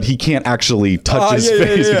face, but he can't actually touch his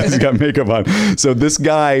face because he's got makeup on. So this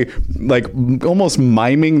guy, like almost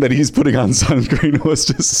miming that he's putting on sunscreen, was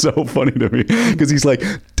just so funny to me, because he's like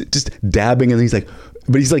just dabbing, and he's like,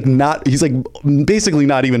 but he's like basically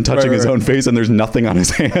not even touching his own face, and there's nothing on his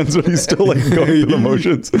hands, but he's still like going through the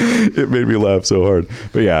motions. It made me laugh so hard.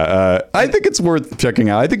 But yeah, I think it's worth checking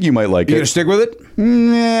out. I think you might like it. You gonna stick with it?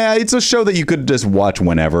 Yeah, it's a show that you could just watch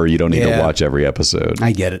whenever. You don't need to watch every episode.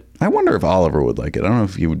 I get it. I wonder if Oliver would like it. I don't know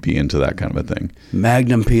if he would be into that kind of a thing.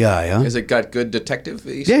 Magnum PI, huh? Has it got good detective?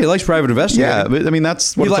 Yeah, he likes private investigating. Yeah, but I mean,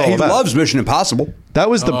 that's what it's all about. He loves Mission Impossible. That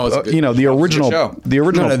was the the original No,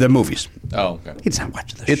 the movies. Oh, okay. He's not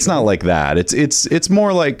watching the show. It's not like that. It's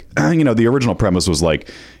more like, the original premise was like,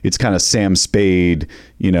 it's kind of Sam Spade,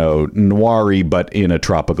 noir-y, but in a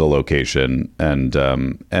tropical location,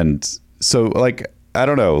 and so like, I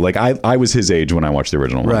don't know. Like I was his age when I watched the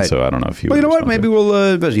original one, so I don't know if he. Well, you know what? Maybe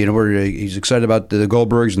we'll visit. He's excited about the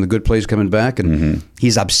Goldbergs and the Good Place coming back, and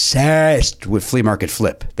he's obsessed with Flea Market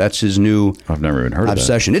Flip. That's his new. I've never even heard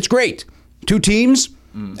obsession. of that. It's great. 2 teams.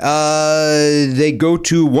 They go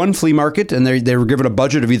to one flea market, and they were given a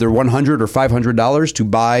budget of either $100 or $500 to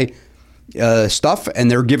buy stuff, and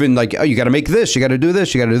they're given like, oh, you got to make this, you got to do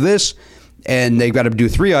this, you got to do this, and they've got to do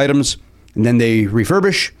 3 items, and then they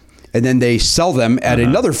refurbish. And then they sell them at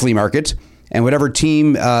another flea market, and whatever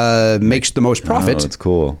team makes the most profit that's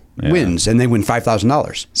cool. wins, and they win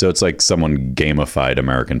 $5,000. So it's like someone gamified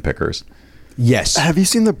American Pickers. Yes. Have you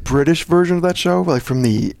seen the British version of that show? Like from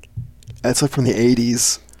the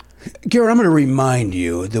 80s. Garrett, I'm going to remind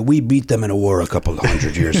you that we beat them in a war a couple of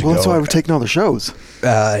 100 years ago. Well, that's why we're taking all the shows.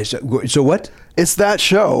 So what? It's that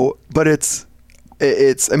show, but it's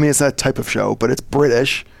that type of show, but it's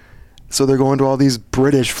British. So they're going to all these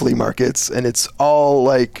British flea markets, and it's all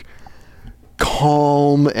like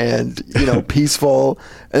calm and peaceful.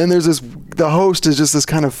 And then there's the host is just this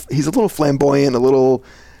kind of, he's a little flamboyant,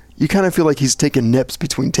 you kind of feel like he's taking nips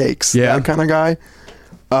between takes. Yeah, that kind of guy.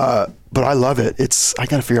 But I love it. I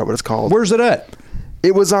got to figure out what it's called. Where's it at?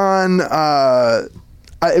 It was on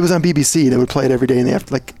BBC. They would play it every day, and they have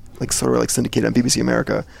to like sort of like syndicated on BBC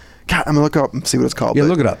America. God, I'm gonna look up and see what it's called. Yeah,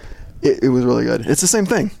 look it up. It was really good. It's the same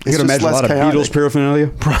thing. You can imagine a lot of Beatles paraphernalia.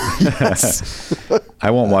 Yes. I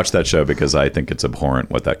won't watch that show because I think it's abhorrent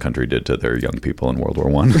what that country did to their young people in World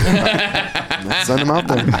War I. Send them out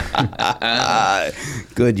there.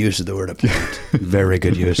 Good use of the word abhorrent. Very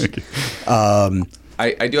good use.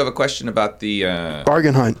 I do have a question about the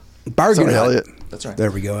bargain hunt. Bargain hunt. Elliot. That's right. There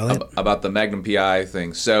we go, Elliot. About the Magnum PI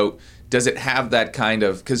thing. So does it have that kind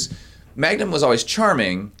of, because Magnum was always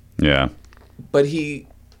charming. Yeah. But he's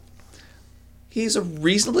a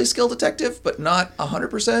reasonably skilled detective, but not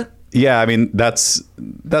 100%. Yeah, I mean that's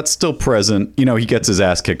still present. He gets his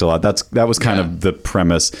ass kicked a lot. That was kind of the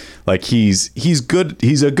premise. Like he's good.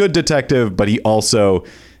 He's a good detective, but he also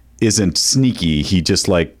isn't sneaky. He just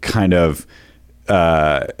like kind of.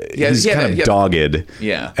 He's kind of dogged.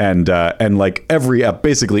 Yeah. And like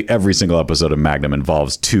basically every single episode of Magnum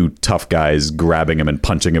involves 2 tough guys grabbing him and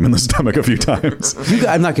punching him in the stomach a few times.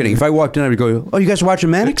 I'm not kidding. If I walked in, I would go, "Oh, you guys watching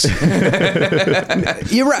Mannix?"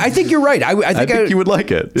 You're right. I think you're right. I think you would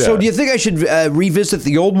like it. Yeah. So do you think I should revisit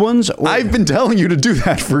the old ones? I've been telling you to do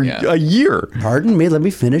that for a year. Pardon me. Let me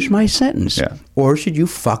finish my sentence. Yeah. Or should you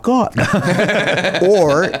fuck off?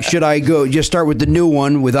 Or should I just start with the new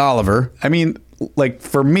one with Oliver? I mean, like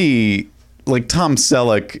for me, like Tom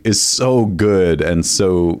Selleck is so good and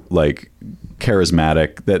so like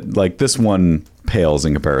charismatic that like this one pales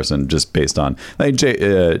in comparison just based on like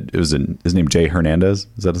his name Jay Hernandez,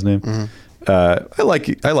 is that his name? I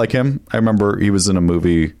like him. I remember he was in a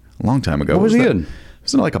movie a long time ago. What was he in? It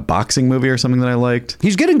was in like a boxing movie or something that I liked.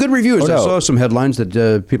 He's getting good reviews. Oh, no. I saw some headlines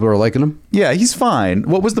that people are liking him. Yeah, he's fine.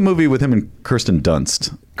 What was the movie with him and Kirsten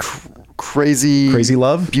Dunst? Crazy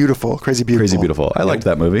Love? Beautiful. Crazy Beautiful. Crazy Beautiful. I liked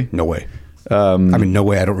that movie. No way. No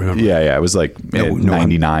way. I don't remember. Yeah. It was like No,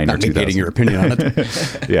 99 I'm or 2000. negating your opinion on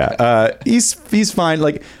it. Yeah. He's fine.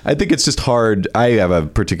 Like, I think it's just hard. I have a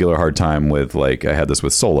particular hard time with, like, I had this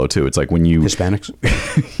with Solo too. It's like when you Hispanics.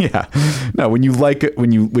 yeah. No, when you like it,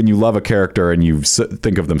 when you love a character and you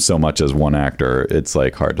think of them so much as one actor, it's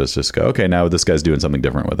like hard to just go, okay, now this guy's doing something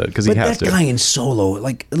different with it because he But has that to. guy in Solo,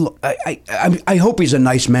 like, look, I hope he's a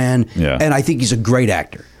nice man, Yeah. and I think he's a great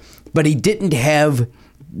actor. But he didn't have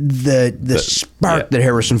the spark that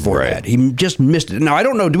Harrison Ford Right. had. He just missed it. Now, I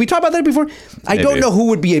don't know. Did we talk about that before? I don't Maybe. know who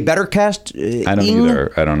would be a better cast. I don't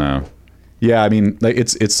either. I don't know. Yeah, I mean, like,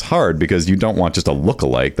 it's hard because you don't want just a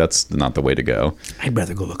look-alike. That's not the way to go. I'd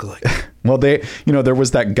rather go look alike. Well, there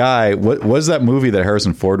was that guy. What was that movie that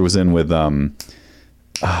Harrison Ford was in with?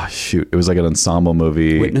 Shoot, it was like an ensemble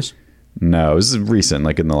movie. Witness? No, this is recent,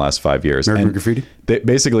 like in the last 5 years. American Graffiti?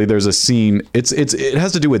 Basically, there's a scene. It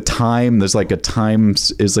has to do with time. There's like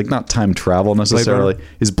is like not time travel necessarily.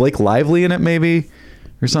 Is Blake Lively in it maybe,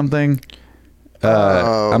 or something?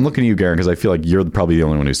 I'm looking at you, Garen, because I feel like you're probably the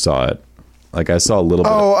only one who saw it. Like I saw a little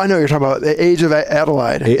bit. Oh, I know what you're talking about. The Age of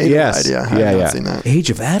Adelaide. Yes. Yeah. I have not seen that. Age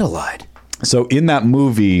of Adelaide. So in that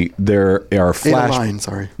movie, there are Adeline,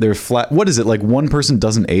 sorry. There's what is it like? One person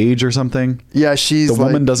doesn't age or something. Yeah, she's the like,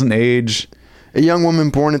 woman doesn't age. A young woman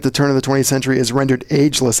born at the turn of the 20th century is rendered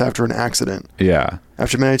ageless after an accident. Yeah.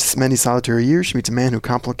 After many solitary years, she meets a man who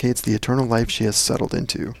complicates the eternal life she has settled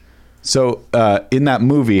into. So in that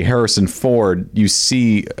movie, Harrison Ford, you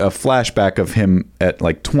see a flashback of him at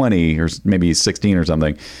like 20 or maybe 16 or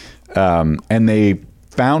something, and they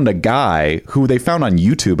found a guy who they found on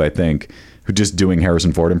YouTube, I think, who just doing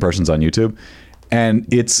Harrison Ford impressions on YouTube.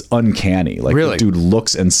 And it's uncanny. Like, really? The dude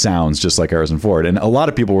looks and sounds just like Harrison Ford. And a lot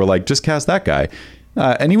of people were like, just cast that guy.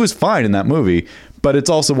 And he was fine in that movie. But it's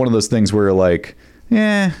also one of those things where you're like,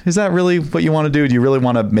 is that really what you want to do? Do you really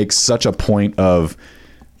want to make such a point of,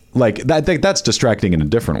 like, that? I think that's distracting in a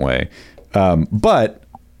different way. But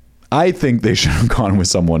I think they should have gone with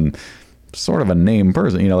someone sort of a name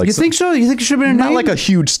person, like You think so? You think it should have been a not name? like a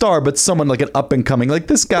huge star, but someone like an up and coming, like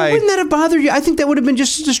this guy. Wouldn't that have bothered you? I think that would have been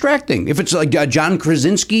just as distracting. If it's like John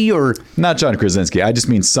Krasinski or Not John Krasinski. I just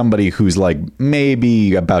mean somebody who's like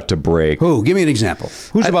maybe about to break. who? Give me an example.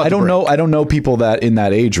 Who's about? I don't to break? know. I don't know people that in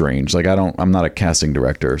that age range. Like I'm not a casting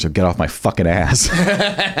director, so get off my fucking ass.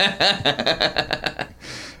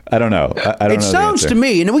 I don't know. I don't know. It sounds to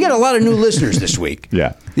me, and we got a lot of new listeners this week.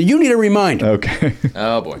 Yeah. that you need a reminder Okay.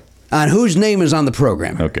 Oh boy. on whose name is on the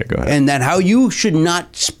program. Okay, go ahead. And that how you should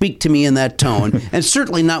not speak to me in that tone, and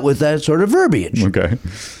certainly not with that sort of verbiage. Okay.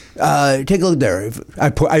 Take a look there. I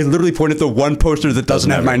literally pointed at the one poster that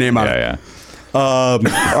doesn't have my name on it. Yeah. All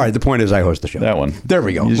right, the point is I host the show. That one. There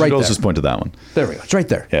we go. You should Right also there. just point to that one. There we go. It's right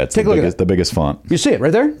there. Yeah, it's Take a look at the biggest font. it. You see it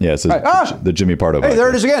right there? Yeah, it says All right. the Jimmy Pardo. Hey, there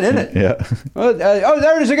it icon. is again, isn't it? Yeah. Oh,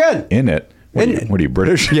 there it is again. In it. What, In it. what are you,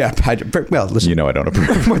 British? Yeah. Well, listen. You know I don't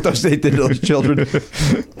approve. What they did to those children.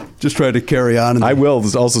 Just trying to carry on. And I will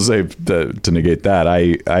also say to negate that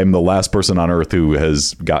I'm the last person on earth who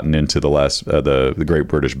has gotten into the Great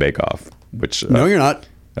British Bake Off. Which no, you're not.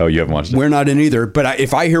 Oh, you haven't watched it? We're not in either. But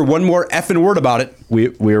if I hear one more effing word about it, We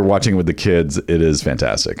are watching it with the kids. It is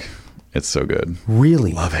fantastic. It's so good.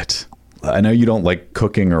 really, Love it. I know you don't like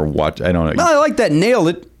cooking or watch. I don't know. Well, I like that. Nailed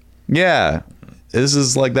it. Yeah, this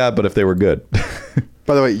is like that, but if they were good.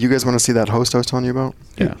 By the way, you guys want to see that host I was telling you about?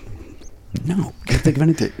 Yeah. No, can't think of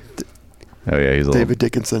anything. Oh yeah, he's a David little,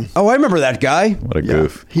 Dickinson. Oh, I remember that guy. what a Yeah.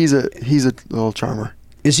 goof. He's a little charmer.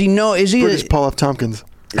 Is he? No, is he? British Paul F. Tompkins.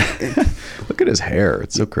 Look at his hair.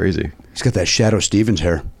 It's so crazy. He's got that Shadow Stevens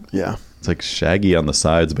hair. Yeah. It's like shaggy on the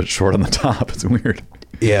sides, but short on the top. It's weird.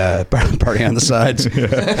 Yeah, party on the sides,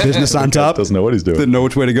 business on top. Doesn't know what he's doing. Didn't know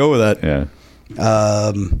which way to go with that. Yeah.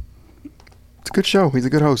 It's a good show. He's a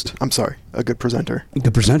good host. I'm sorry, a good presenter.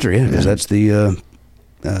 The presenter, yeah, because that's the.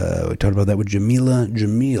 We talked about that with Jamila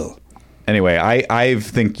Jamil. Anyway, I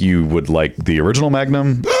think you would like the original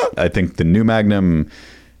Magnum. I think the new Magnum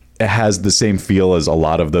has the same feel as a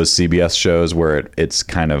lot of those CBS shows where it's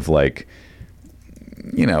kind of like,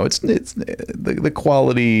 it's the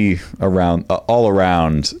quality around all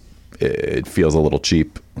around. It feels a little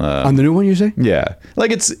cheap. On the new one, you say? Yeah,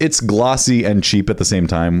 like it's glossy and cheap at the same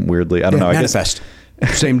time. Weirdly, I don't know. I guess Manifest.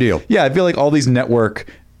 Same deal. yeah, I feel like all these network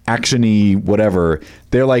actiony whatever,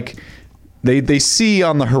 they're like they see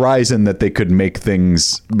on the horizon that they could make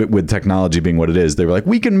things, with technology being what it is. They were like,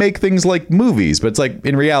 we can make things like movies, but it's like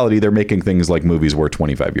in reality they're making things like movies were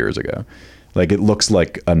 25 years ago. Like it looks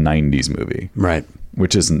like a 90s movie, Right.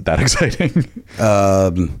 which isn't that exciting.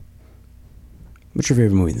 What's your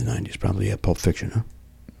favorite movie in the 90s? Probably Pulp Fiction, huh?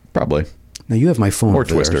 Probably. Now, you have my phone Or over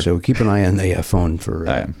there, Twister. so keep an eye on the phone for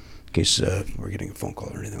I am. in case we're getting a phone call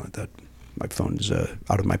or anything like that. My phone is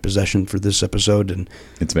out of my possession for this episode, and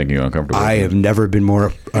It's making you uncomfortable. I have never been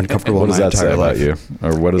more uncomfortable What in does my that say entire about life. you?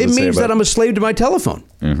 Or what does it, It say means about that I'm a slave to my telephone.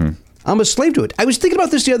 Mm-hmm. I'm a slave to it. I was thinking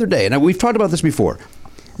about this the other day, and we've talked about this before.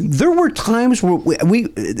 There were times where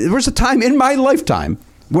there was a time in my lifetime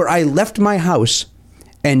where I left my house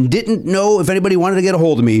and didn't know if anybody wanted to get a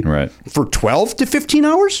hold of me Right. for 12 to 15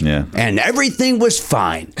 hours. Yeah. And everything was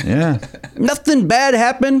fine. Yeah. Nothing bad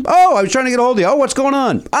happened. Oh, I was trying to get a hold of you. Oh, what's going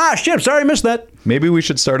on? Ah, shit, sorry I missed that. Maybe we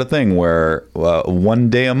should start a thing where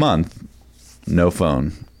one day a month, no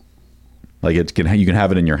phone. Like you can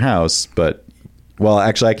have it in your house, but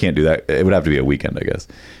actually I can't do that. It would have to be a weekend, I guess,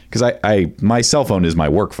 because my cell phone is my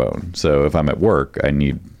work phone. So if I'm at work, I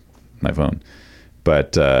need my phone.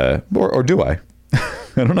 But or do I?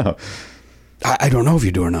 I don't know. I don't know if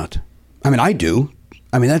you do or not. I mean, I do.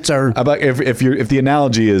 I mean, that's our. About if the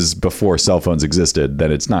analogy is before cell phones existed,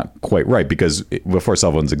 then it's not quite right, because before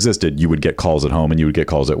cell phones existed, you would get calls at home and you would get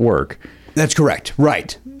calls at work. That's correct.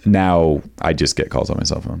 Right. Now I just get calls on my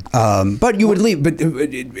cell phone. But you would leave.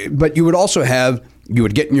 But you would also have. You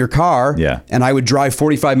would get in your car. Yeah. And I would drive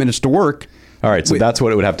 45 minutes to work. All right, so that's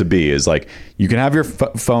what it would have to be, is like you can have your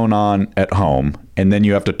phone on at home, and then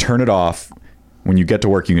you have to turn it off. When you get to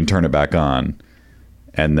work, you can turn it back on,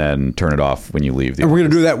 and then turn it off when you leave. And we're going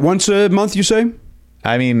to do that once a month, you say?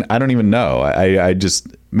 I mean, I don't even know. I just,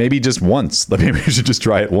 maybe just once. Maybe we should just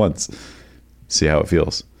try it once. See how it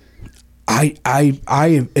feels. I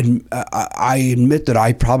admit that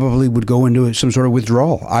I probably would go into some sort of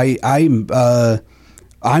withdrawal.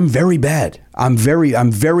 I'm very bad. I'm very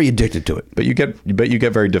addicted to it. But you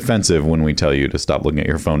get very defensive when we tell you to stop looking at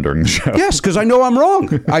your phone during the show. Yes, because I know I'm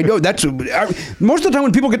wrong. I know most of the time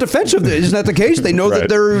when people get defensive, isn't that the case? They know Right.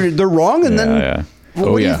 that they're wrong, and then Yeah.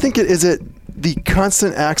 Well, what do you think is it the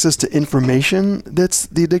constant access to information that's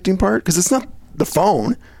the addicting part? Because it's not the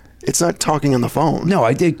phone. It's not talking on the phone. no,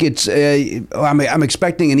 I think it's. I'm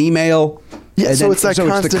expecting an email. Yeah, and so then- it's that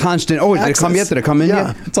it's the constant. Oh, did it come yet? Did it come in Yeah.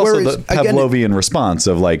 yet? It's also Whereas, the again, Pavlovian response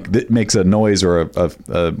of like, it makes a noise or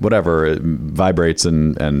a whatever, it vibrates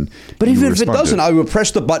and But you even if it respond to doesn't, I will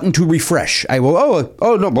press the button to refresh. I will.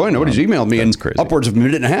 Oh no, boy, nobody's emailed me in that's crazy. upwards of a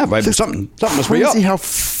minute and a half. Something must be up. Crazy how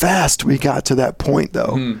fast we got to that point,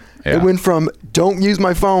 though. Yeah. It went from "don't use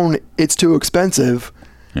my phone; it's too expensive"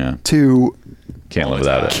 Yeah. to Can't live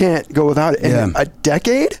without it. "can't go without it." In Yeah. a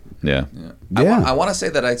decade? Yeah. Yeah. I want to say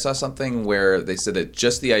that I saw something where they said that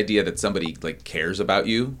just the idea that somebody like cares about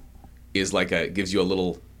you is like gives you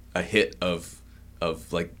a hit of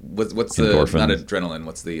like what's the Endorphins. not adrenaline,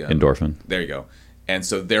 what's the Endorphin. There you go. And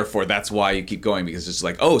so therefore that's why you keep going, because it's just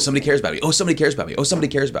like, oh, somebody cares about me. Oh, somebody cares about me. Oh, somebody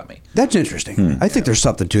cares about me. That's interesting. I think there's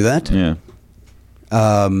something to that. Yeah.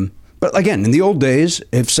 But again, in the old days,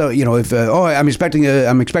 if I'm expecting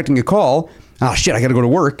a call. Oh shit, I got to go to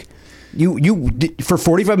work. You for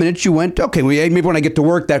 45 minutes you went, okay, well, maybe when I get to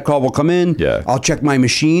work that call will come in. Yeah. I'll check my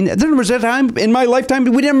machine. There was a time in my lifetime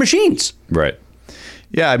we didn't have machines. Right.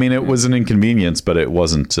 Yeah, I mean, it was an inconvenience, but it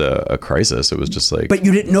wasn't a crisis. It was just like... But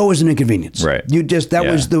you didn't know it was an inconvenience. Right. That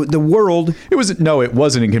Yeah. was the world. It was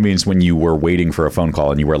an inconvenience when you were waiting for a phone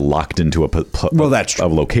call and you were locked into Well, that's true. a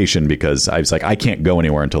location, because I was like, I can't go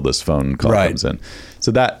anywhere until this phone call Right. comes in.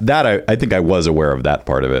 So that I think I was aware of that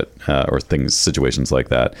part of it, or situations like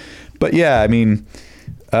that. But yeah, I mean,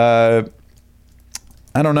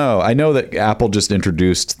 I don't know. I know that Apple just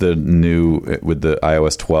introduced with the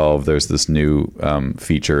iOS 12. There's this new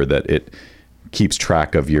feature that it keeps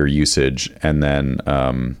track of your usage, and then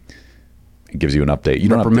it gives you an update. You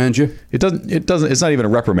don't Reprimand you? It doesn't. It's not even a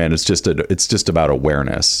reprimand. It's just about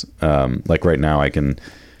awareness. Like right now, I can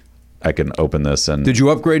open this and. Did you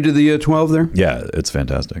upgrade to the 12 there? Yeah, it's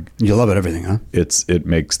fantastic. You love it, everything, huh? It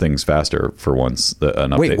makes things faster for once.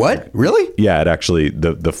 An update. Wait, what? Really? Yeah, it actually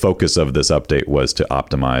the focus of this update was to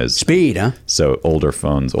optimize Speed, huh? so older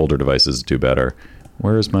devices do better.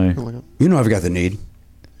 Where is my? You know I've got the need.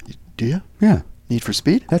 Do you? Yeah, Need for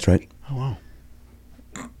Speed? that's right. Oh, wow.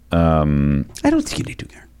 I don't think you need to,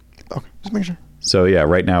 Garen. Okay, just make sure. So yeah,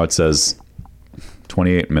 right now it says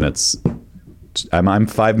 28 minutes. I'm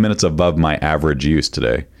 5 minutes above my average use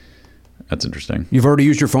today. That's interesting. You've already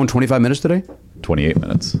used your phone 25 minutes today? 28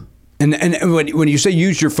 minutes. And when you say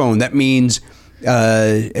use your phone, that means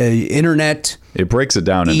internet. It breaks it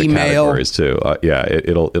down into Email. categories too.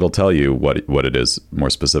 It'll tell you what it is more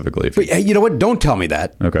specifically. If But you know what? Don't tell me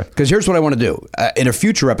that. Okay. Because here's what I want to do. In a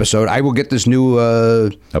future episode, I will get this new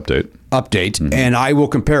update, and I will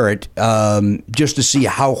compare it just to see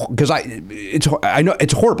how. Because I know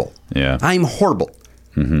it's horrible. Yeah. I'm horrible.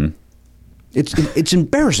 Mm-hmm. It's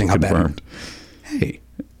embarrassing how Confirmed. bad. Hey.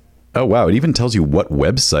 Oh wow! It even tells you what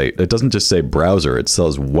website. It doesn't just say browser. It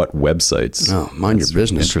tells what websites. Oh, mind your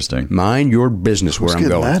business. Interesting. Mind your business where Who's I'm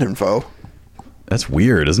getting going. that info? That's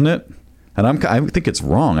weird, isn't it? And I think it's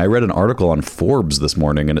wrong. I read an article on Forbes this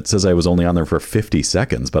morning, and it says I was only on there for 50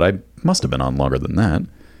 seconds, but I must have been on longer than that.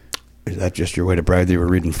 Is that just your way to brag that you were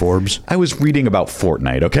reading Forbes? I was reading about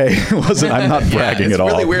Fortnite. Okay, it wasn't. I'm not bragging it's at all.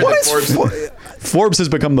 really weird that Forbes has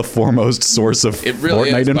become the foremost source of It really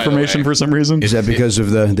Fortnite is, by the information way. for some reason. Is that because of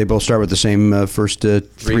they both start with the same first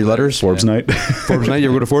three letters? Forbes Night? Forbes night. You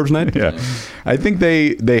ever go to Forbes night? Yeah, I think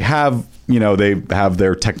they have they have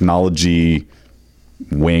their technology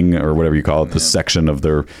wing or whatever you call it, the section of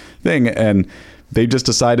their thing, and they just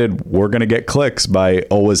decided we're going to get clicks by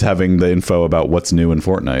always having the info about what's new in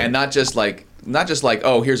Fortnite. And not just like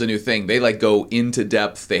oh, here's a new thing. They like go into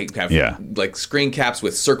depth. They have like screen caps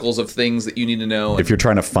with circles of things that you need to know. If you're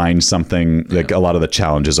trying to find something, like a lot of the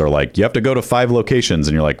challenges are like you have to go to 5 locations,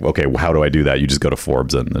 and you're like, okay, how do I do that? You just go to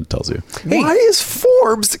Forbes and it tells you. Why is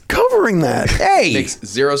Forbes covering that? Hey, makes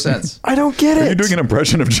zero sense. I don't get it. Are you doing an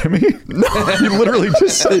impression of Jimmy? No, you literally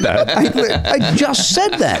just said that. I just said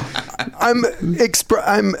that.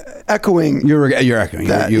 I'm echoing. You're echoing.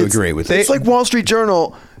 that. You It's- agree with It's it. like Wall Street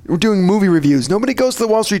Journal. We're doing movie reviews. Nobody goes to the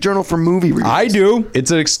Wall Street Journal for movie reviews. I do. It's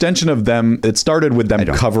an extension of them. It started with them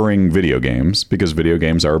covering video games because video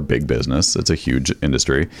games are a big business. It's a huge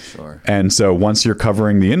industry. Sure. And so once you're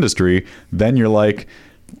covering the industry, then you're like,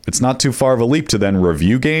 it's not too far of a leap to then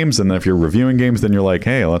review games. And then if you're reviewing games, then you're like,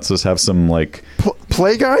 hey, let's just have some like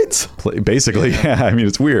Play guides? basically. Yeah. I mean,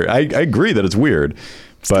 it's weird. I agree that it's weird,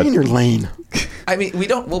 Stay but in your lane. I mean, we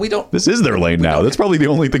don't. this is their lane now. That's probably the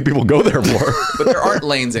only thing people go there for. But there aren't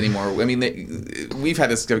lanes anymore. I mean, we've had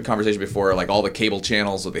this conversation before. Like all the cable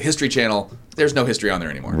channels or the History Channel, there's no history on there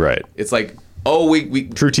anymore. Right. It's like, oh, we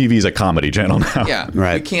True TV is a comedy channel now. yeah,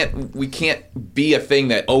 Right. We can't be a thing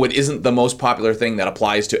that it isn't the most popular thing that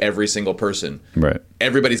applies to every single person. Right.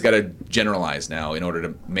 Everybody's got to generalize now in order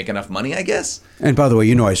to make enough money, I guess. And by the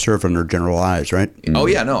way, I served under General Eyes, right? Oh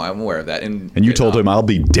yeah, no, I'm aware of that. And you told him, I'll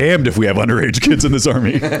be damned if we have underage kids in this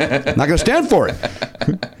army. Not going to stand for it.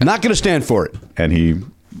 Not going to stand for it. And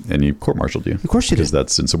he court-martialed you. Of course he because did.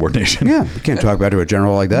 that's insubordination. Yeah, you can't talk about to a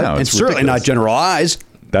general like that. No, and it's certainly ridiculous. not General Eyes.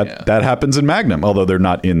 That happens in Magnum, although they're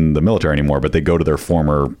not in the military anymore, but they go to their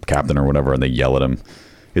former captain or whatever and they yell at him.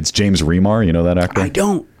 It's James Remar, you know that actor? I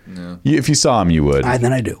don't. If you saw him, you would.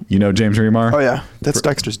 Then I do. You know James Remar? Oh, yeah. That's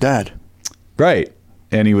Dexter's dad. Right.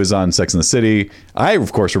 And he was on Sex and the City. I,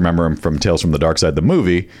 of course, remember him from Tales from the Dark Side, the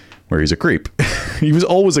movie, where he's a creep. He was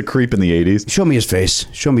always a creep in the 80s. Show me his face.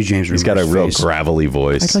 Show me James. He's got a real face. gravelly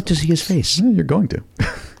voice. I'd like to see his face. Yeah, you're going to.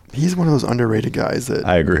 He's one of those underrated guys that...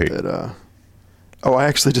 I agree. I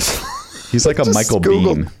actually just... He's like a just Michael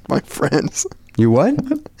Googled Biehn. my friends. You what?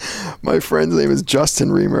 My friend's name is Justin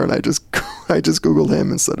Reamer, and I just Googled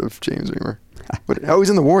him instead of James Reamer. But he's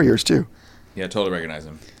in the Warriors, too. Yeah, totally recognize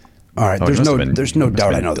him. All right. Oh, he There's must no. have been- There's no must have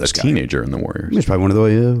doubt I been know this a guy. teenager in the Warriors. He's probably one of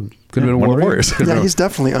the. Could have been a one of the warrior. Warriors. Yeah, he's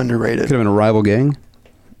definitely underrated. Could have been a rival gang.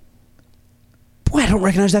 Boy, I don't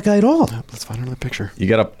recognize that guy at all. Let's find another picture. You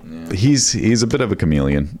gotta. He's a bit of a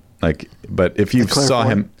chameleon. Like, but if you saw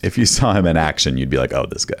him in action, you'd be like, oh,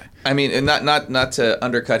 this guy. I mean, and not to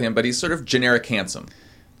undercut him, but he's sort of generic handsome.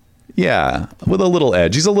 Yeah, with a little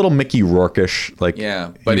edge. He's a little Mickey Rourke-ish. Like,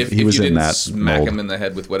 Yeah, but if he you was in didn't that smack mold. him in the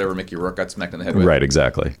head with whatever Mickey Rourke got smacked in the head with, Right,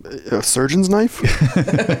 exactly. A surgeon's knife?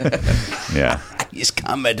 Yeah, He's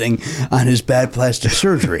commenting on his bad plastic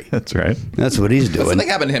surgery. that's right. That's what he's doing. something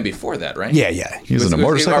happened to him before that, right? Yeah, yeah. He was in a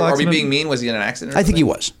motorcycle Are we accident? being mean? Was he in an accident? Or I think he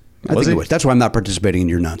something? was. I Was think he he? was. That's why I'm not participating in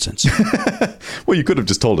your nonsense. Well, you could have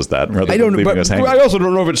just told us that rather I than don't. leaving But us hanging. I also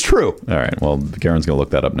don't know if it's true. All right. Well, Karen's gonna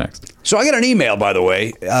look that up next. So I got an email, by the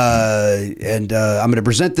way, and I'm going to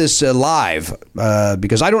present this live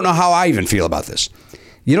because I don't know how I even feel about this.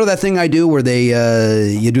 You know that thing I do where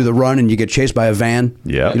you do the run and you get chased by a van?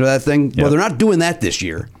 Yeah. You know that thing? Yeah. Well, they're not doing that this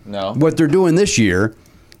year. No. What they're doing this year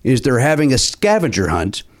is they're having a scavenger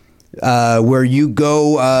hunt where you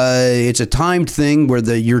go. It's a timed thing where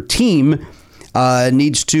your team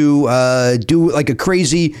needs to do like a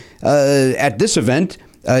crazy at this event.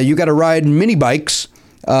 You got to ride mini bikes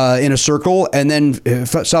in a circle and then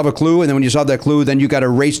solve a clue. And then when you solve that clue, then you got to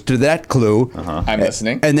race to that clue. I'm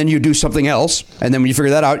listening. And then you do something else. And then when you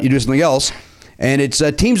figure that out, you do something else. and it's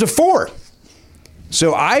teams of 4.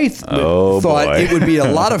 So I thought boy. it would be a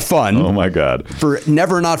lot of fun. Oh my God! For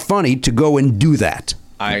Never Not Funny to go and do that.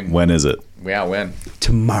 When is it? Yeah, when?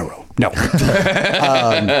 Tomorrow. No.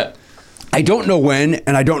 I don't know when,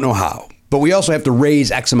 and I don't know how. But we also have to raise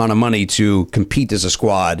X amount of money to compete as a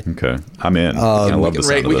squad. Okay, I'm in. I love the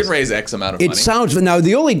sound of We this. can raise X amount of money. It sounds now.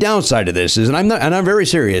 The only downside of this is, and I'm very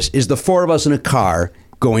serious, is the 4 of us in a car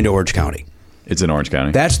going to Orange County. It's in Orange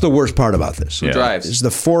County. That's the worst part about this. Yeah. drives? It's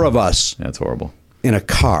the 4 of us That's horrible. in a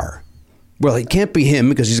car. Well, it can't be him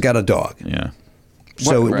because he's got a dog. Yeah.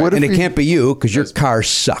 So, what and if it we- can't be you because your car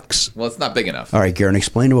sucks. Well, it's not big enough. All right, Garen,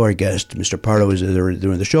 explain to our guest, Mr. Pardo is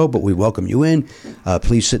doing the show, but we welcome you in.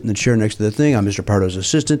 Please sit in the chair next to the thing. I'm Mr. Pardo's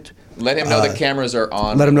assistant. Let him know the cameras are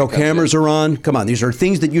on. Let him know when he comes cameras in. are on. Come on, these are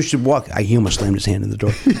things that you should walk. He almost slammed his hand in the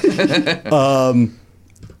door.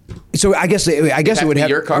 So I guess it would be have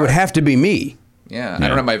your car. it would have to be me. Yeah, I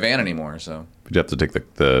don't have my van anymore, so. You'd have to take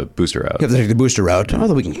the booster out. You have to take the booster route.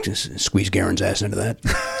 Although we can just squeeze Garen's ass into that,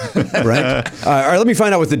 right? All right, let me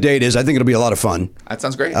find out what the date is. I think it'll be a lot of fun. That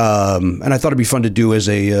sounds great. And I thought it'd be fun to do as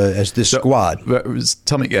this squad. But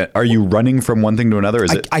tell me, are you running from one thing to another?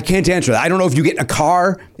 Is it? I can't answer that. I don't know if you get in a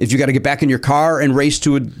car, if you got to get back in your car and race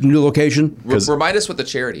to a new location. Remind us what the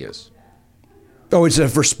charity is. Oh, it's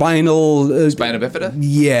for spinal. Spina bifida?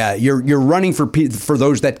 Yeah, you're running for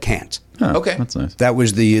those that can't. Huh, Okay. That's nice. That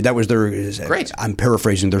was their Great. I'm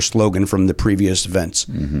paraphrasing their slogan from the previous events.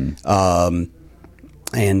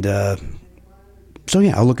 So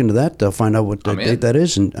yeah, I'll look into that. I'll find out what I'm in. date that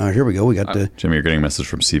is. And here we go. We got the. Jimmy, you're getting a message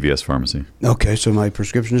from CVS Pharmacy. Okay, so my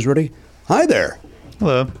prescription is ready. Hi there,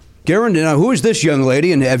 Hello. Garen. Who is this young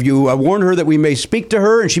lady? And have you warned her that we may speak to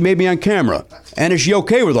her and she may be on camera? And is she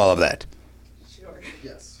okay with all of that? Sure.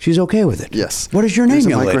 Yes. She's okay with it. Yes. What is your name, There's a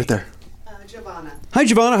young mic lady? right there. Giovanna. Hi,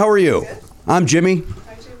 Giovanna. How are you? Good. I'm Jimmy.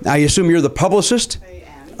 Hi, Jim. I assume you're the publicist? I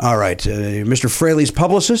am. All right. Mr. Frehley's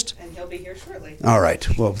publicist? And he'll be here shortly. All right.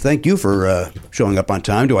 Well, thank you for showing up on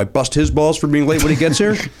time. Do I bust his balls for being late when he gets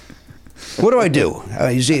here? What do I do?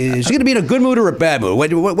 Is he going to be in a good mood or a bad mood?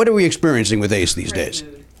 What are we experiencing with Ace these Great days?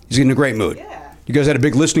 mood. He's in a great mood. Yeah. You guys had a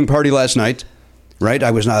big listening party last night, right?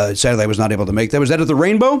 Sadly, I was not able to make that. Was that at the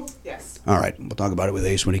Rainbow? Yes. All right. We'll talk about it with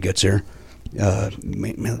Ace when he gets here.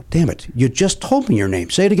 Damn it. You just told me your name.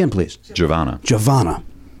 Say it again, please. Giovanna. Giovanna.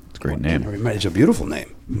 It's a great name. It's a beautiful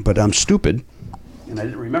name, but I'm stupid, and I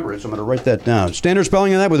didn't remember it, so I'm going to write that down. Standard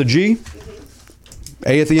spelling of that with a G?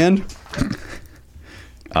 A at the end?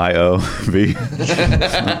 I-O-V.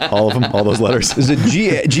 All of them? All those letters? Is it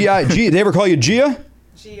G-I-G? They ever call you Gia?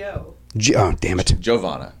 G.O. Oh, damn it.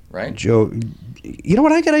 Giovanna, right? Joe. You know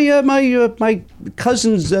what? I got my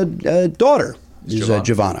cousin's daughter is Giovanna.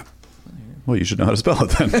 Giovanna. Well, you should know how to spell it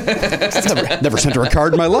then. Never sent her a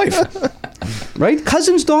card in my life. Right?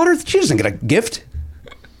 Cousin's daughter? She doesn't get a gift.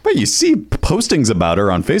 But you see postings about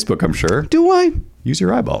her on Facebook, I'm sure. Do I? Use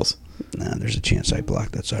your eyeballs. Nah, there's a chance I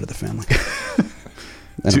blocked that side of the family.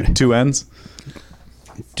 Two N's?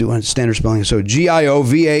 Do standard spelling. So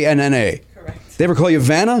Giovanna. Correct. They ever call you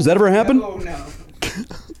Vanna? Does that ever happen? Oh, no.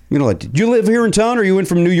 You know, did you live here in town, or are you in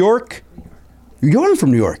from New York? You're in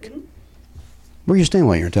from New York. Where are you staying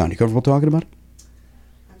while you're in town? You comfortable talking about it?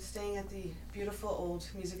 I'm staying at the beautiful old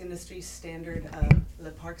music industry standard Le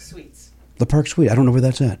Park Suites. The Park Suite. I don't know where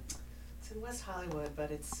that's at. It's in West Hollywood,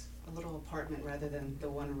 but it's a little apartment rather than the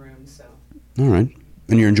one room, so All right.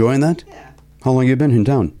 And you're enjoying that? yeah, How long have you been in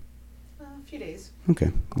town? a few days.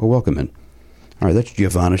 Okay. Well, welcome in. All right, that's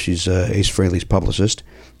Giovanna. She's Ace Frehley's publicist.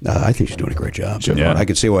 I think she's doing a great job. So Yeah. I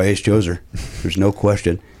could see why Ace chose her. There's no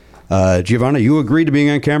question. Giovanna, you agreed to being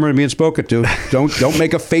on camera and being spoken to. Don't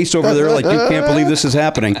make a face over there like you can't believe this is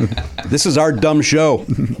happening. This is our dumb show.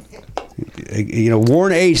 You know,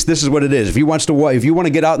 warn Ace. This is what it is. If he want to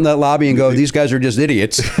get out in that lobby and go, these guys are just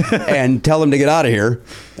idiots, and tell him to get out of here.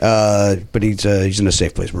 But he's in a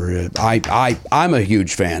safe place. I'm a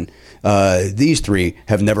huge fan. These three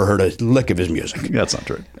have never heard a lick of his music. That's not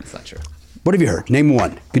true. That's not true. What have you heard? Name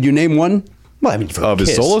one. Could you name one? Well, I mean, you've heard Of his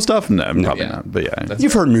Kiss. solo stuff? No, probably Yeah. not. But yeah.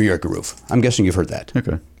 You've heard New York Groove. I'm guessing you've heard that.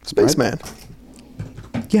 Okay. Spaceman.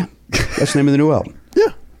 Yeah, that's the name of the new album. Yeah.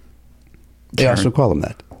 They also call him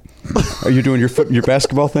that. Are you doing your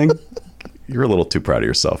basketball thing? You're a little too proud of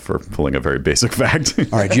yourself for pulling a very basic fact.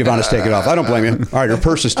 All right, Giovanna's take it off. I don't blame you. All right, her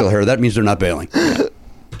purse is still here. That means they're not bailing.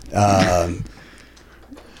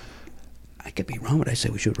 I could be wrong when I say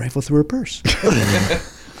we should rifle through her purse.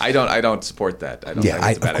 I don't support that. I don't think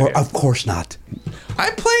it's a bad idea. Of course not.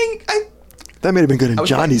 I'm playing. That may have been good in was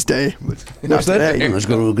Johnny's day. But not What's that? today. We're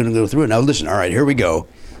going to go through it. Now, listen. All right, here we go.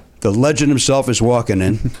 The legend himself is walking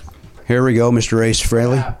in. Here we go, Mr. Ace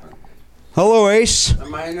Frehley. Hello, Ace.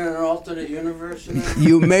 Am I in an alternate universe now?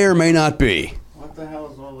 You may or may not be. What the hell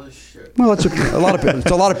is all this shit? Well, it's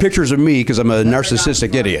a lot of pictures of me because I'm a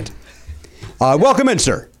narcissistic idiot. Welcome in,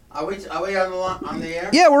 sir. Are we on the air?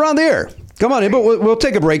 Yeah, we're on the air. Come on in, but we'll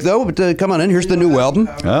take a break though. But come on in. Here's the new album.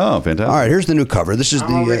 Oh, fantastic! All right, here's the new cover. This is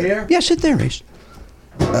over here? Yeah, sit there, Ace.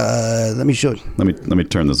 Let me show you. Let me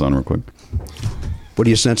turn this on real quick. What are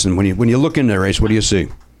you sensing when you look in there, Ace? What do you see?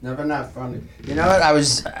 Never not funny. You know what?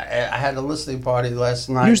 I had a listening party last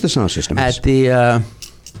night. Use the sound system. At the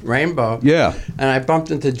Rainbow. Yeah. And I bumped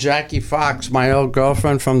into Jackie Fox, my old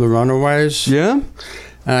girlfriend from the Runaways. Yeah.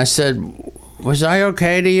 And I said, was I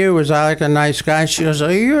okay to you? Was I like a nice guy? She goes, oh,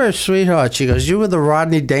 you're a sweetheart. She goes, you were the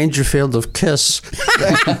Rodney Dangerfield of Kiss. So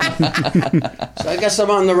I guess I'm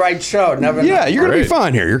on the right show. Never. Yeah, you're going to be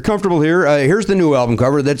fine here. You're comfortable here. Here's the new album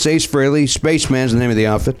cover. That's Ace Frehley. Spaceman's the name of the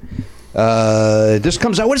outfit. This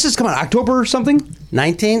comes out. What does this come out? October or something?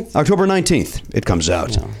 19th? October 19th. It comes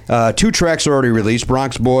out. Yeah. 2 tracks are already released: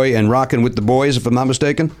 Bronx Boy and Rockin' with the Boys, if I'm not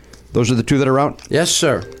mistaken. Those are the 2 that are out. Yes,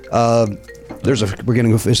 sir. We're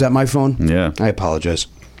getting. Is that my phone? Yeah. I apologize.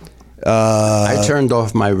 I turned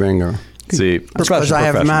off my ringer. See, because I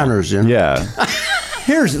have manners. You know? Yeah.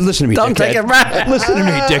 Listen to me, Don't dickhead. take it back. Listen to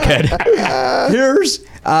me, dickhead. Here's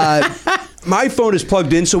my phone is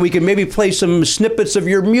plugged in, so we can maybe play some snippets of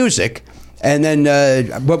your music, and then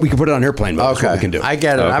we can put it on airplane mode. That's what we can do. I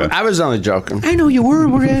get it. Okay. I was only joking. I know you were.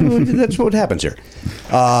 That's what happens here.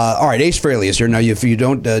 All right, Ace Frehley is here. Now, if you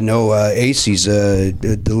don't know Ace, he's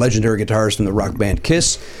the legendary guitarist from the rock band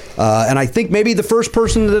Kiss. And I think maybe the first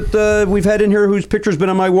person that we've had in here whose picture's been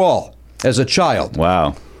on my wall as a child.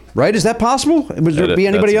 Wow. Right? Is that possible? Would there be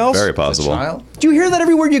anybody That's else? Very possible. Do you hear that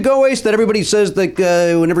everywhere you go, Ace? That everybody says that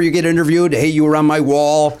whenever you get interviewed, hey, you were on my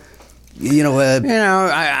wall.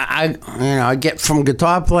 I get from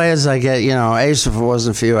guitar players. I get, Ace. If it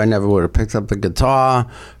wasn't for you, I never would have picked up the guitar.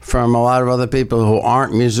 From a lot of other people who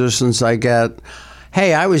aren't musicians, I get,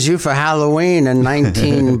 hey, I was you for Halloween in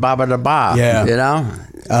 19 ba ba da ba. Yeah.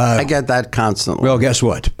 I get that constantly. Well, guess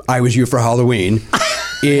what? I was you for Halloween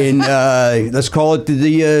in let's call it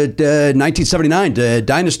the 1979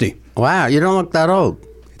 Dynasty. Wow, you don't look that old.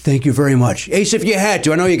 Thank you very much. Ace, if you had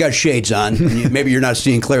to, I know you got shades on. Maybe you're not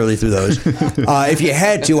seeing clearly through those. If you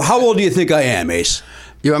had to, how old do you think I am, Ace?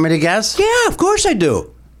 You want me to guess? Yeah, of course I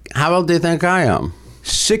do. How old do you think I am?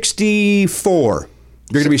 64.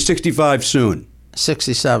 You're going to be 65 soon.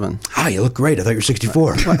 67. Ah, you look great. I thought you were 64.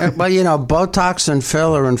 Well, Botox and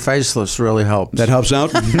filler and facelifts really helps. That helps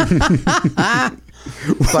out?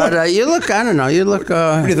 But you look, I don't know, you look...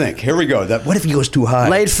 what do you think? Here we go. What if he goes too high?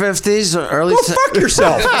 Late 50s, early... Go fuck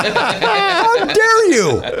yourself. How dare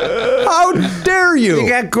you? How dare you? You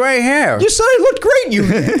got gray hair. You said I looked great. You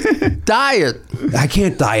Dye it. I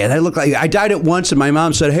can't dye it. I dyed it once, and my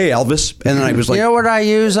mom said, hey, Elvis. And then I was like... You know what I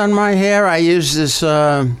use on my hair? I use this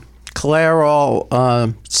Clairol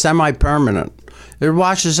semi-permanent. It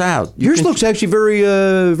washes out. Yours looks actually very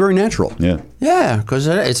very natural. Yeah. Yeah, because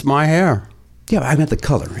it's my hair. Yeah, I meant the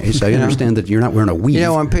color. Ace. I understand that you're not wearing a weave.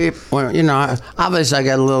 When people, obviously I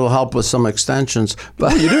get a little help with some extensions.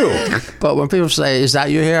 But you do. But when people say, is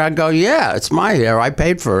that your hair? I go, yeah, it's my hair. I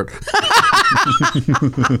paid for it.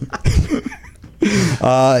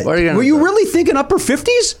 What are you gonna were you do? really thinking upper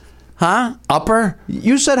 50s? Huh? Upper?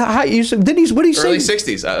 You said high. You said, what did he say? Early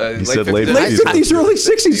 60s. He said late Late 50s. 50s, early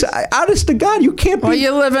 60s. Honest to God, you can't be. Well,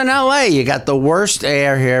 you live in L.A. You got the worst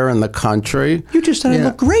air here in the country. You just said I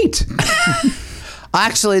look great.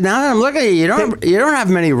 Actually, now that I'm looking at you, you don't have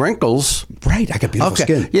many wrinkles. Right, I got beautiful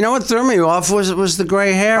skin. You know what threw me off was the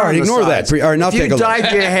gray hair. All right, on the ignore sides. that. All right, now if take you a look.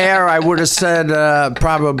 dyed your hair, I would have said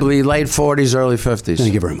probably late 40s, early 50s.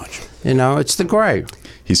 Thank you very much. It's the gray.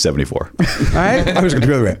 He's 74. Right? I was going to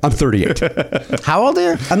go the other way. I'm 38. How old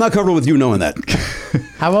are you? I'm not comfortable with you knowing that.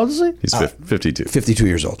 How old is he? He's 52. 52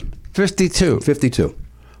 years old. 52. 52.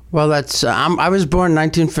 Well, that's I was born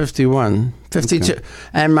 1951, 52,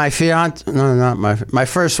 and my fiance, no, not my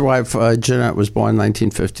first wife, Jeanette, was born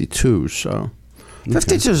 1952. So,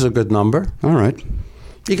 52 is a good number. All right.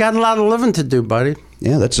 You got a lot of living to do, buddy.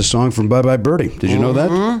 Yeah, that's a song from Bye Bye Birdie. Did you know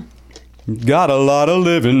that? Got a lot of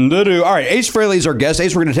living to do. All right, Ace Frehley's our guest.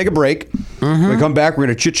 Ace, we're going to take a break. When we come back, we're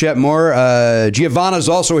going to chit-chat more. Giovanna's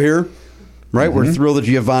also here. Right? We're thrilled that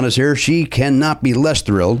Giovanna's here. She cannot be less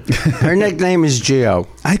thrilled. Her nickname is Gio.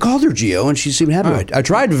 I called her Gio, and she seemed happy. I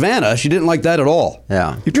tried Vanna. She didn't like that at all.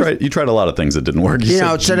 Yeah. You tried a lot of things that didn't work.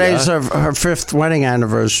 Today's her fifth wedding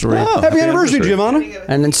anniversary. Oh, happy anniversary, Giovanna.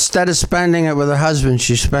 And instead of spending it with her husband,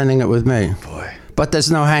 she's spending it with me. Boy. But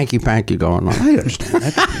there's no hanky-panky going on. I understand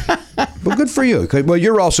that. Well, good for you. Well,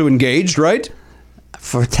 you're also engaged, right?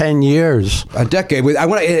 for 10 years. A decade.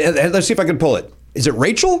 Let's see if I can pull it. Is it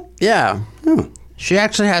Rachel? Yeah. She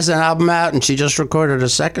actually has an album out, and she just recorded a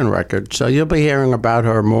second record. So you'll be hearing about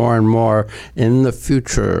her more and more in the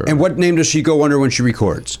future. And what name does she go under when she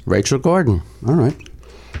records? Rachel Gordon. All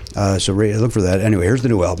right. So look for that. Anyway, here's the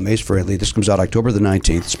new album, Ace Frehley. This comes out October the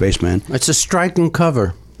 19th, Spaceman. It's a striking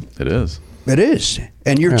cover. It is. It is.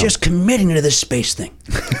 And you're just committing to this space thing.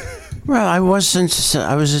 Well, I was since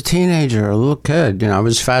I was a teenager, a little kid. I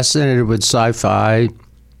was fascinated with sci-fi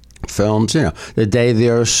films. The Day the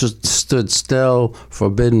Earth Stood Still,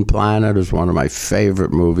 Forbidden Planet is one of my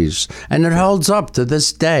favorite movies, and it holds up to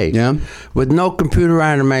this day. Yeah. With no computer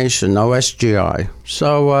animation, no SGI.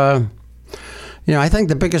 So, I think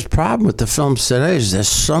the biggest problem with the films today is there's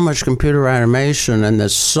so much computer animation, and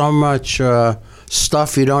there's so much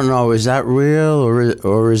stuff you don't know, is that real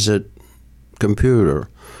or is it computer?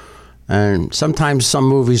 And sometimes some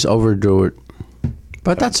movies overdo it.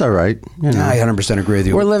 But that's all right. I 100% agree with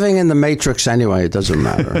you. We're living in the Matrix anyway. It doesn't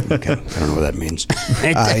matter. Okay. I don't know what that means.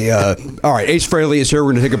 All right. Ace Frehley is here.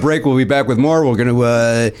 We're going to take a break. We'll be back with more. We're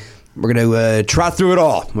going to trot through it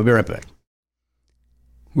all. We'll be right back.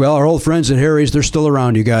 Well, our old friends at Harry's, they're still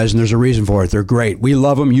around, you guys, and there's a reason for it. They're great. We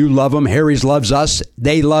love them. You love them. Harry's loves us.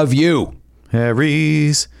 They love you.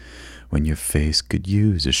 Harry's, when your face could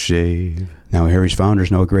use a shave. Now, Harry's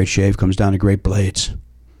founders know a great shave comes down to great blades.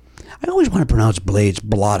 I always want to pronounce Blades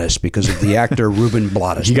Blottis because of the actor Ruben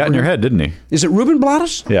Blottis. He got in your head, didn't he? Is it Ruben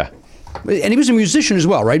Blottis? Yeah. And he was a musician as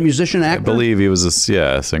well, right? Musician, actor? I believe he was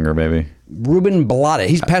a singer, maybe. Ruben Blottis.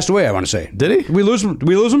 He's passed away, I want to say. Did he? Did we lose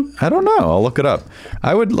him? I don't know. I'll look it up.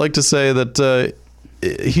 I would like to say that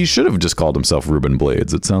he should have just called himself Ruben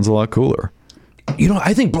Blades. It sounds a lot cooler.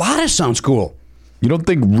 I think Blottis sounds cool. You don't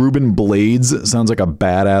think Ruben Blades sounds like a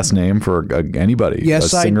badass name for anybody?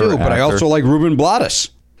 Yes, I do, but I also like Ruben Blottis.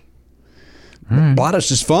 Right.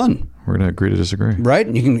 Blottis is fun. We're going to agree to disagree. Right?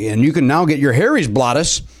 And you can now get your Harry's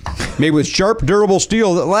Blottis made with sharp, durable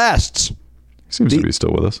steel that lasts. Seems to be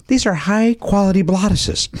still with us. These are high-quality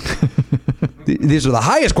Blottises. These are the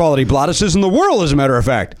highest quality Blottises in the world, as a matter of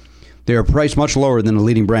fact. They are priced much lower than the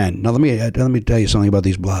leading brand. Now, let me tell you something about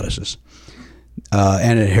these Blottises.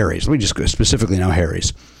 And at Harry's. Let me just go specifically now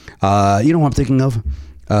Harry's. You know what I'm thinking of?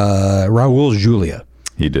 Raul Julia.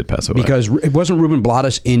 He did pass away. Because it wasn't Ruben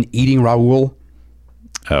Blottis in Eating Raoul?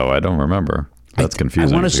 Oh, I don't remember. That's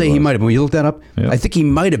confusing. I want to say he might have been. Will you look that up? Yep. I think he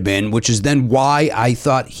might have been, which is then why I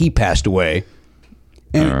thought he passed away.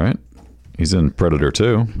 All right. He's in Predator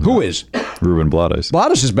 2. Who is? Ruben Blottis.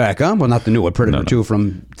 Blottis is back, huh? Well, not the new one. Predator 2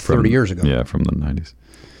 from 30 years ago. Yeah, from the 90s.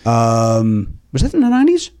 Was that in the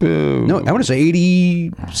 90s? Boo. No, I want to say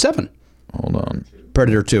 87. Hold on.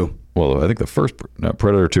 Predator 2. Well, I think the first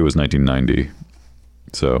Predator 2 was 1990.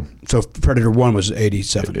 So Predator 1 was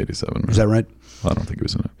 87. 87. Is that right? I don't think he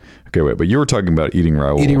was in it. Okay, wait, but you were talking about Eating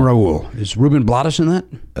Raoul. Eating Raoul. Is Ruben Blottis in that?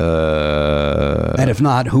 And if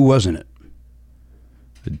not, who was in it?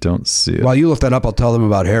 I don't see it. While you look that up, I'll tell them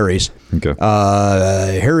about Harry's. Okay.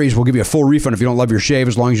 Harry's will give you a full refund if you don't love your shave,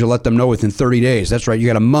 as long as you let them know within 30 days. That's right. You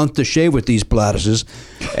got a month to shave with these Blottises.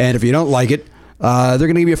 And if you don't like it, they're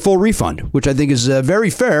going to give you a full refund, which I think is a very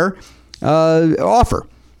fair offer.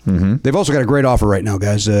 Mm-hmm. They've also got a great offer right now,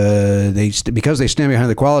 guys. Because they stand behind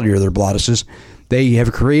the quality of their Blottises, they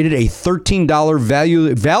have created a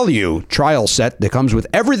 $13 value trial set that comes with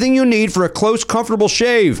everything you need for a close, comfortable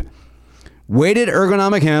shave. Weighted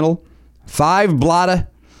ergonomic handle, 5 Blotta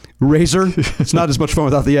razor. It's not as much fun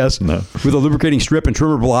without the S. No. With a lubricating strip and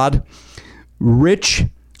trimmer blot. Rich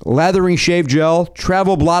lathering shave gel,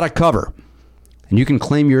 travel Blotta cover. And you can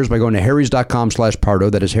claim yours by going to harrys.com/Pardo.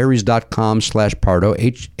 That is harrys.com/Pardo,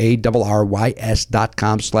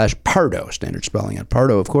 HARRYS.com/Pardo. Standard spelling on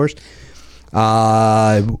Pardo, of course.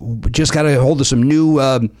 Just got a hold of some new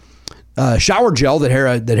shower gel that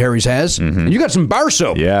Harry's has. Mm-hmm. And you got some bar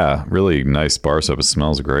soap. Yeah, really nice bar soap. It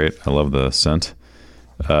smells great. I love the scent.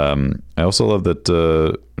 I also love that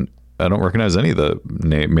I don't recognize any of the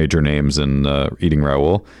major names in Eating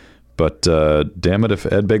Raoul. But damn it if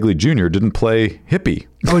Ed Begley Jr. didn't play Hippie.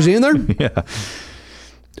 Oh, is he in there? Yeah.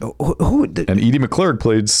 And Edie McClurg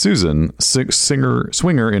played Susan,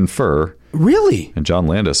 swinger in Fur. Really? And John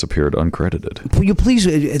Landis appeared uncredited. Will you please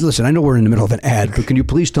listen? I know we're in the middle of an ad, but can you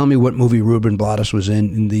please tell me what movie Ruben Blottis was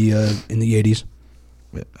in the 80s?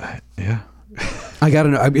 Yeah. I gotta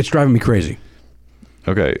know. It's driving me crazy.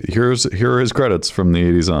 Okay, here are his credits from the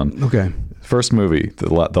 80s on. Okay. First movie,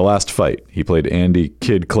 The Last Fight. He played Andy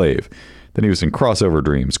Kid Clave. Then he was in Crossover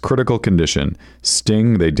Dreams, Critical Condition,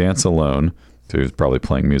 Sting, They Dance Alone. So he was probably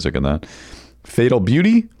playing music in that. Fatal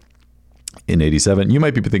Beauty, in 87. You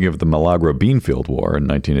might be thinking of the Milagro Beanfield War in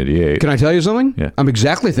 1988. Can I tell you something? Yeah. I'm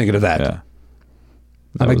exactly thinking of that. Yeah.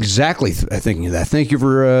 I'm exactly thinking of that. Thank you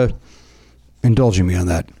for indulging me on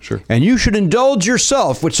that. Sure. And you should indulge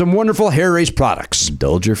yourself with some wonderful Hair Race products.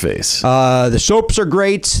 Indulge your face. The soaps are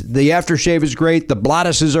great. The aftershave is great. The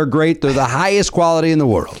blottises are great. They're the highest quality in the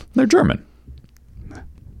world. They're German.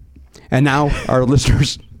 And now our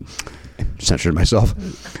listeners, censored myself,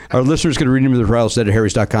 our listeners can redeem their trial set at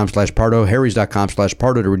harrys.com/Pardo,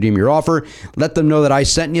 harrys.com/Pardo to redeem your offer. Let them know that I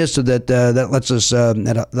sent you so that that lets us,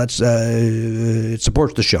 it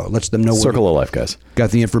supports the show. It lets them know. Circle of Life, guys.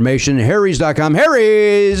 Got the information. harrys.com.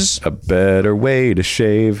 Harrys! A better way to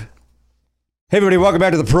shave. Hey everybody, welcome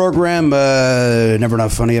back to the program. Never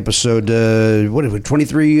Not Funny episode. What is it?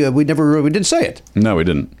 23. We didn't say it. No, we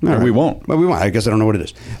didn't. All right. We won't. Well, we won't. I guess I don't know what it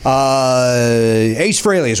is. Ace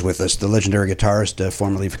Frehley is with us, the legendary guitarist,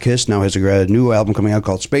 formerly of Kiss. Now has a new album coming out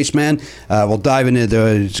called Spaceman. We'll dive into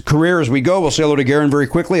his career as we go. We'll say hello to Garen very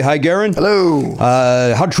quickly. Hi, Garen. Hello.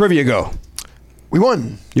 How'd trivia go? We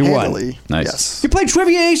won. You handily. won. Nice. Yes. You play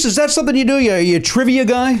trivia, Ace? Is that something you do? You a trivia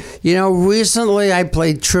guy? You know, recently I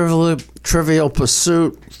played Trivial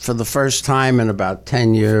Pursuit for the first time in about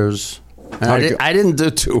 10 years. And I didn't do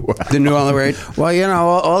too well. Didn't do all the right? Well, you know,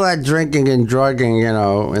 all that drinking and drugging, you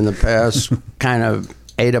know, in the past kind of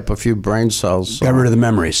ate up a few brain cells. So. Got rid of the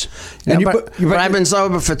memories. Yeah, And but I've been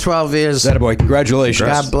sober for 12 years. That boy, congratulations.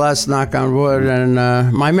 God bless, knock on wood, and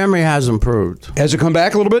my memory has improved. Has it come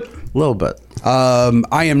back a little bit? A little bit.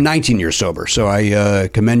 I am 19 years sober, so I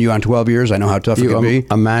commend you on 12 years. I know how tough it can be.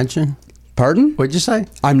 Imagine? Pardon? What'd you say?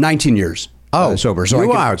 I'm 19 years sober, so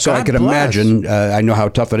you I are. can, so I God can bless. imagine. I know how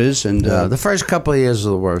tough it is, and The first couple of years are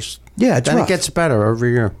the worst. yeah, it's Then rough. it gets better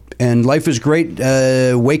every year. And life is great.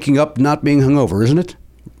 Waking up, not being hungover, isn't it?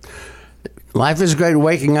 Life is great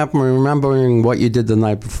waking up and remembering what you did the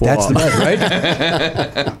night before. That's the best,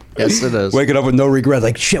 right? Yes, it is. Waking up with no regret,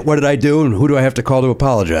 like shit. What did I do, and who do I have to call to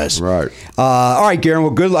apologize? Right. All right, Garen.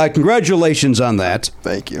 Well, good. Congratulations on that.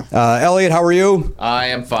 Thank you. Elliot, how are you? I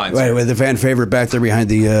am fine. Right, Sir. with the fan favorite back there behind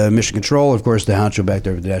the mission control, of course, the honcho back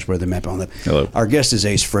there with the dashboard, the map on that. Hello. Our guest is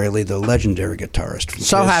Ace Frehley, the legendary guitarist. From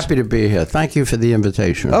So Kiss. happy to be here. Thank you for the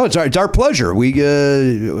invitation. Oh, it's our pleasure. We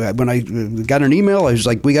when I got an email, I was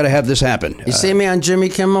like, we got to have this happen. You see me on Jimmy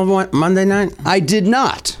Kimmel Monday night? I did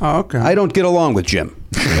not. Oh, okay. I don't get along with Jim.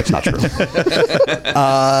 That's not true.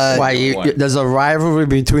 Why? There's a rivalry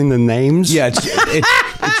between the names? Yeah,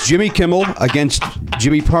 it's Jimmy Kimmel against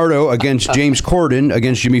Jimmy Pardo against James Corden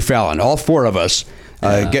against Jimmy Fallon. All four of us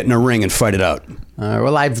get in a ring and fight it out.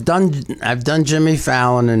 Well, I've done Jimmy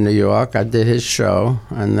Fallon in New York. I did his show,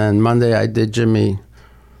 and then Monday I did Jimmy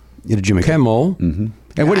You did Jimmy Kimmel. Mm-hmm.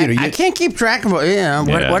 And what do you do? I can't keep track of it. Yeah.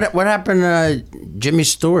 What happened to Jimmy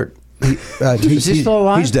Stewart? Is he still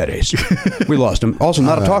alive? He's dead, Ace. We lost him. Also,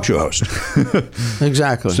 not a talk show host.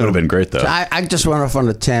 Exactly. Would have been great, though. So I just went off on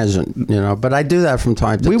a tangent, you know, but I do that from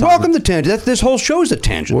time to time. We welcome the tangent. This whole show is a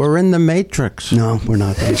tangent. We're in the Matrix. No, we're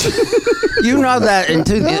not. You know that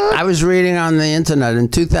I was reading on the internet in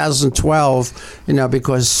 2012, you know,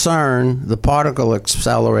 because CERN, the particle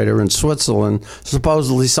accelerator in Switzerland,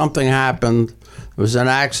 supposedly something happened. It was an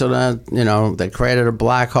accident, you know, they created a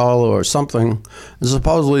black hole or something. And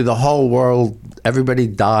supposedly the whole world, everybody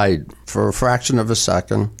died for a fraction of a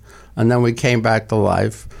second. And then we came back to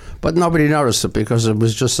life. But nobody noticed it because it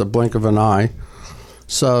was just a blink of an eye.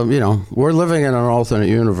 So, you know, we're living in an alternate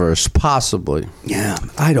universe, possibly. Yeah,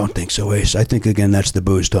 I don't think so, Ace. I think, again, that's the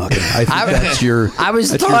booze talking. I think that's your I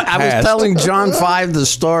was past. telling John 5 the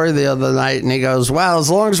story the other night, and he goes, well, as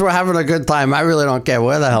long as we're having a good time, I really don't care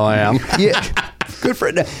where the hell I am. Yeah, good for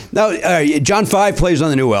it. Now, John 5 plays on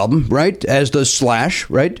the new album, right? As does Slash,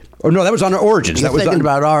 right? Or no, that was on Origins. You're That was thinking on,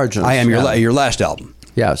 about Origins. I am yeah. your last album.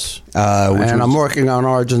 Yes. Which and I'm was- working on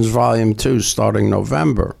Origins Volume 2 starting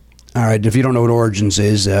November. All right. If you don't know what Origins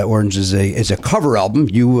is a cover album.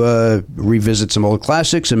 You revisit some old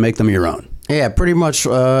classics and make them your own. Yeah, pretty much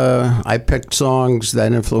I picked songs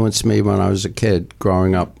that influenced me when I was a kid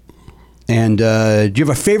growing up. And do you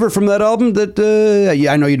have a favorite from that album? That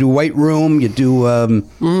I know you do White Room. You do.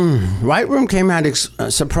 White Room came out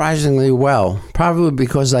surprisingly well, probably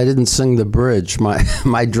because I didn't sing the bridge.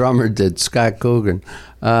 My drummer did, Scott Coogan.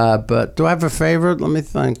 But do I have a favorite? Let me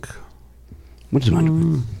think. What's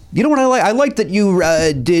one? You know what I like? I like that you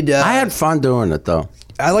did. I had fun doing it, though.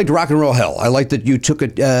 I liked Rock and Roll Hell. I like that you took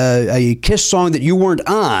a Kiss song that you weren't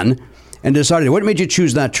on and decided. What made you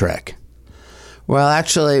choose that track? Well,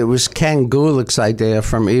 actually, it was Ken Gulick's idea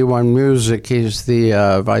from E1 Music. He's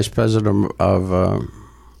the vice president of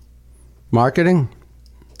marketing.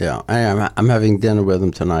 Yeah, I'm having dinner with him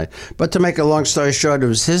tonight. But to make a long story short, it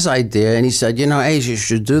was his idea, and he said, Ace, you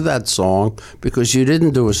should do that song because you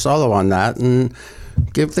didn't do a solo on that, and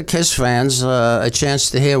give the Kiss fans a chance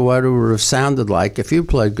to hear what it would have sounded like if you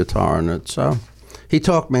played guitar on it. So he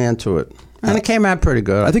talked me into it, and it came out pretty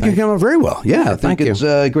good. I think it came out very well. Yeah, I think thank it's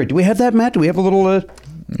great. Do we have that, Matt? Do we have a little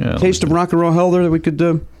taste of rock and roll hell there that we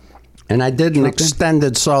could... And I did an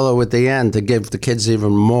extended solo at the end to give the kids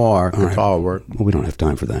even more guitar work. Well, we don't have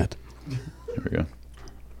time for that. Here we go.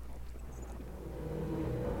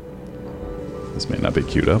 This may not be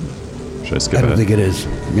queued up. Should I skip it? I don't think it is.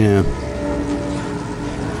 Yeah.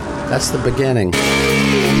 That's the beginning.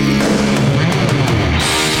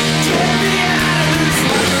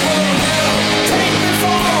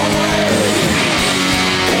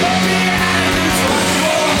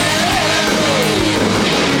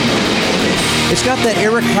 It's got that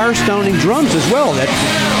Eric Carr-sounding drums as well, that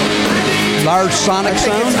large sonic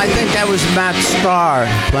sound. I think that was Matt Starr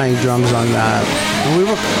playing drums on that.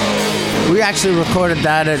 And we actually recorded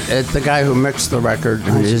that at the guy who mixed the record.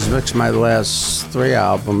 He's mixed my last 3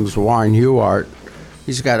 albums, Warren Huart.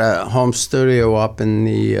 He's got a home studio up in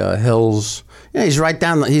the hills. Yeah, he's right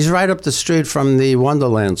up the street from the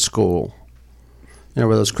Wonderland School. Where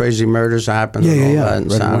those crazy murders happen. Yeah.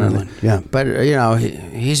 Yeah. But,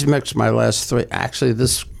 he's mixed my last 3. Actually,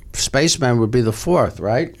 this Spaceman would be the 4th,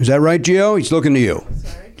 right? Is that right, Gio? He's looking to you.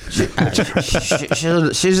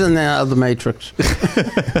 She's in the other Matrix.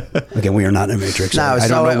 Again, we are not in the Matrix. No, I don't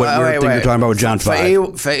know what weird thing you're talking about with John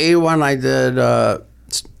 5. For E1, I did...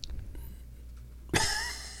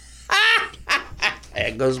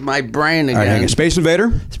 there goes my brain again. All right, hang on. Space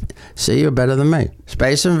Invader? See, you're better than me.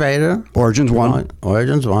 Space Invader. Origins 1.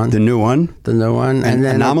 Origins 1. The new one. And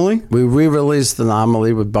then Anomaly? We re-released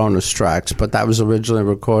Anomaly with bonus tracks, but that was originally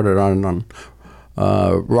recorded on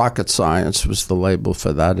Rocket Science was the label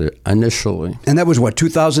for that initially. And that was what,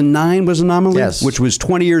 2009 was Anomaly? Yes. Which was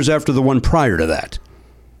 20 years after the one prior to that,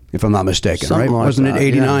 if I'm not mistaken, Something right? like Wasn't that, it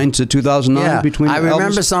 89 to 2009 Yeah. between the I remember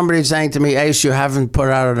albums? somebody saying to me, Ace, you haven't put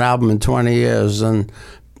out an album in 20 years. And,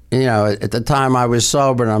 at the time I was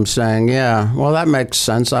sober, and I'm saying, yeah, well, that makes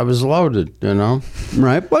sense. I was loaded,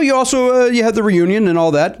 Right. Well, you also you had the reunion and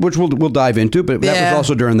all that, which we'll dive into, but that was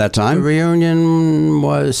also during that The time. reunion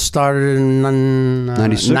was started in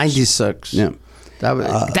 96. Yeah.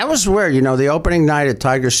 That was weird. The opening night at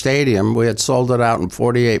Tiger Stadium, we had sold it out in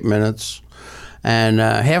 48 minutes. And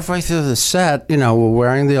halfway through the set, we're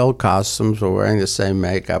wearing the old costumes, we're wearing the same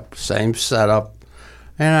makeup, same setup.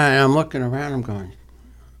 And I'm looking around, I'm going,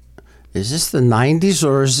 is this the 90s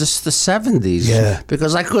or is this the 70s? Yeah.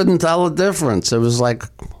 Because I couldn't tell the difference. It was like,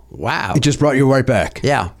 wow. It just brought you right back.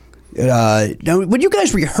 Yeah. Now, when you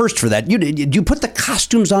guys rehearsed for that, did you put the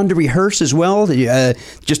costumes on to rehearse as well,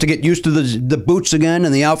 just to get used to the boots again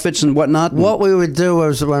and the outfits and whatnot? What we would do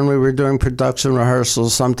was when we were doing production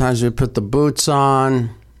rehearsals, sometimes we'd put the boots on,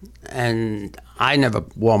 and I never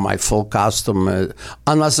wore my full costume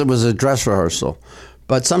unless it was a dress rehearsal.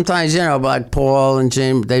 But sometimes, like Paul and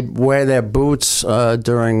Jim, they'd wear their boots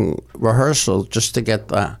during rehearsal just to get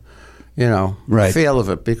the, Right. feel of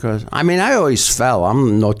it. Because, I always fell.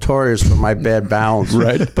 I'm notorious for my bad balance.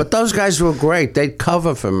 Right. But those guys were great. They'd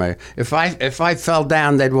cover for me. If I fell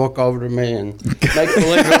down, they'd walk over to me and make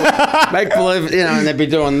believe, and they'd be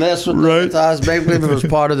doing this with the guitars, make believe it was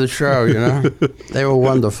part of the show, They were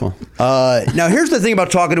wonderful. Now, here's the thing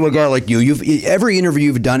about talking to a guy like you. Every interview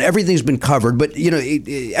you've done, everything's been covered, but,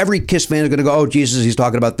 every Kiss fan is going to go, oh, Jesus, he's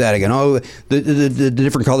talking about that again. Oh, the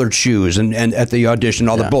different colored shoes and at the audition,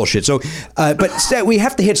 all the bullshit. So, but we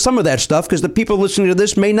have to hit some of that stuff because the people listening to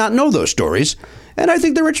this may not know those stories. And I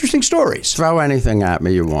think they're interesting stories. Throw anything at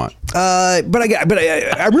me you want. But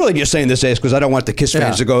I'm really just saying this, Ace, because I don't want the Kiss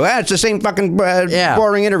fans to go, it's the same fucking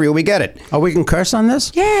boring interview. We get it. Oh, we can curse on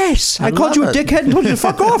this? Yes. I called you a dickhead and told you to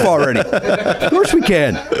fuck off already. Of course we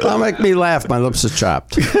can. Don't make me laugh. My lips are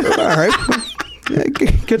chopped. All right.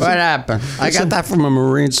 What happened? I got that from a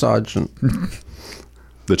Marine sergeant.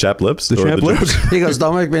 The chapped lips? The chapped lips? He goes,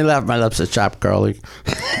 don't make me laugh. My lips are chopped, Curly.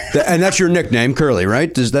 And that's your nickname, Curly,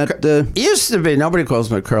 right? Is that... Used to be. Nobody calls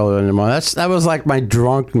me Curly anymore. That was like my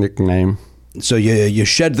drunk nickname. So you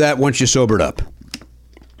shed that once you sobered up?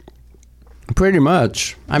 Pretty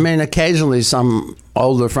much. Occasionally some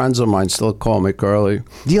older friends of mine still call me Curly.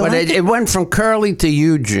 But it went from Curly to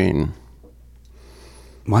Eugene.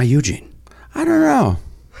 Why Eugene? I don't know.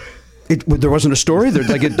 There wasn't a story?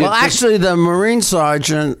 Well, actually, the Marine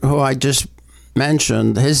sergeant who I just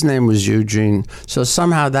mentioned, his name was Eugene. So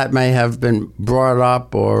somehow that may have been brought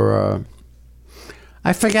up or...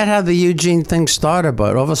 I forget how the Eugene thing started,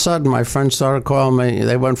 but all of a sudden my friends started calling me...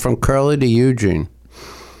 They went from Curly to Eugene.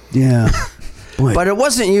 Yeah. Boy, But it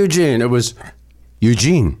wasn't Eugene. It was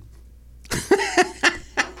Eugene.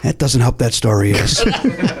 that doesn't help that story is.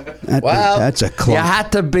 That's a You club.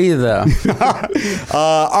 had to be there.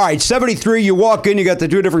 All right, 73, you walk in, you got the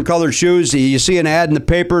two different colored shoes. You see an ad in the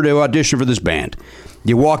paper to audition for this band.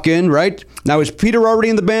 You walk in, right? Now, is Peter already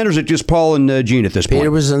in the band, or is it just Paul and Gene at this point? Peter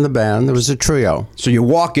was in the band. There was a trio. So you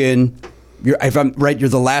walk in. If I'm right, you're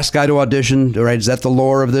the last guy to audition, right? Is that the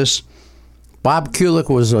lore of this? Bob Kulick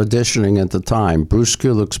was auditioning at the time, Bruce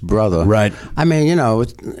Kulick's brother. Right. I mean, you know,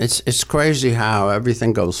 it's crazy how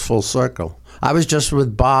everything goes full circle. I was just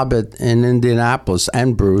with Bob in Indianapolis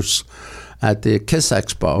and Bruce at the Kiss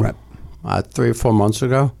Expo 3 or 4 months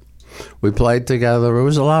ago. We played together. It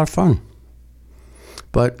was a lot of fun.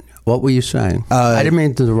 But what were you saying? I didn't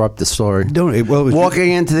mean to interrupt the story.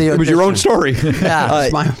 Walking into the audition. It was your own story. Yeah,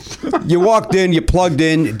 it's my... You walked in, you plugged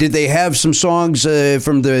in. Did they have some songs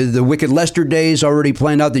from the Wicked Lester days already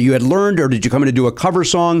planned out that you had learned, or did you come in to do a cover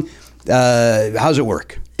song? How's it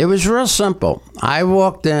work? It was real simple. I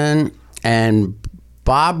walked in, and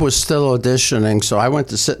Bob was still auditioning, so I went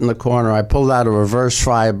to sit in the corner. I pulled out a reverse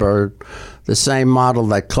Firebird, the same model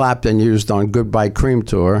that Clapton used on Goodbye Cream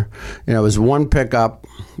Tour. You know, it was one pickup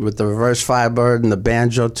with the reverse Firebird and the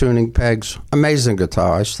banjo tuning pegs. Amazing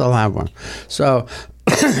guitar. I still have one. So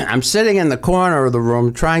I'm sitting in the corner of the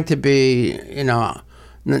room trying to be, you know,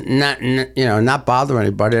 not bother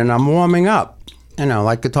anybody, and I'm warming up. You know,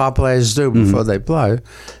 like guitar players do before they play.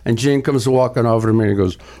 And Gene comes walking over to me and he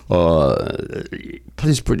goes,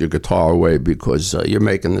 please put your guitar away because you're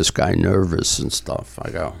making this guy nervous and stuff.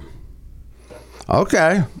 I go,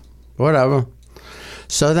 okay, whatever.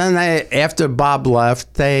 So then after Bob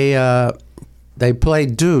left, they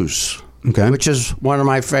played Deuce, which is one of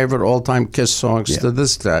my favorite all-time Kiss songs to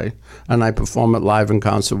this day. And I perform it live in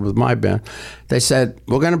concert with my band. They said,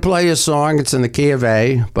 we're going to play your song. It's in the key of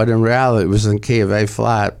A, but in reality, it was in key of A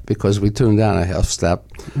flat because we tuned down a half step.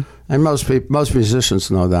 And most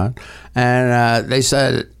musicians know that. And they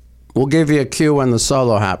said, we'll give you a cue when the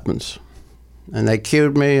solo happens. And they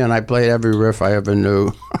cued me, and I played every riff I ever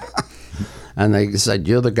knew. And they said,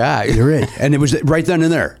 you're the guy. You're it. And it was right then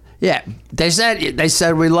and there. Yeah. They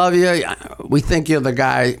said, we love you. We think you're the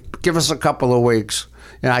guy. Give us a couple of weeks.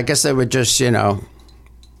 You know, I guess they were just, you know,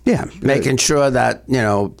 making sure that, you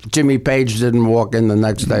know, Jimmy Page didn't walk in the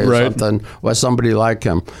next day or something, or somebody like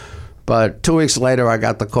him. But 2 weeks later, I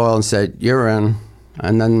got the call and said, you're in.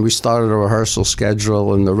 And then we started a rehearsal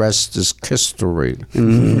schedule, and the rest is history.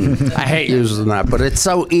 I hate using that, but it's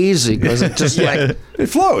so easy because it just like... It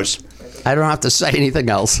flows. I don't have to say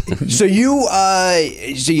anything else. So you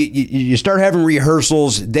start having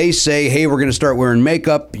rehearsals. They say, hey, we're going to start wearing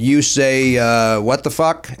makeup. You say, what the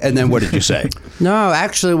fuck? And then what did you say? No,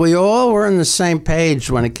 actually, we all were on the same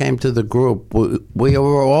page when it came to the group. We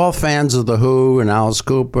were all fans of The Who and Alice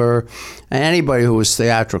Cooper and anybody who was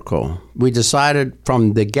theatrical. We decided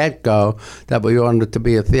from the get-go that we wanted to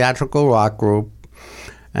be a theatrical rock group,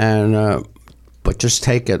 and but just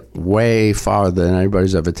take it way farther than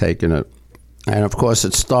anybody's ever taken it. And of course,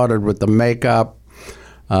 it started with the makeup.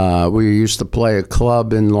 We used to play a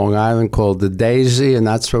club in Long Island called the Daisy, and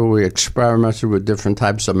that's where we experimented with different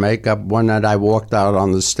types of makeup. One night I walked out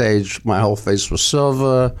on the stage, my whole face was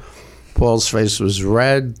silver, Paul's face was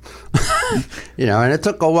red, you know, and it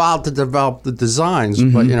took a while to develop the designs,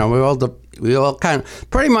 but, you know, we all kind of,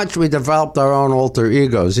 pretty much we developed our own alter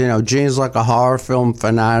egos. You know, Gene's like a horror film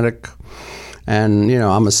fanatic. And, you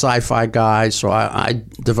know, I'm a sci-fi guy, so I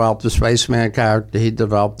developed the spaceman character. He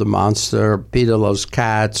developed the monster. Peter loves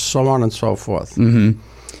cats, so on and so forth. Mm-hmm.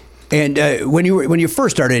 And when you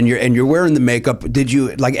first started and you're wearing the makeup, did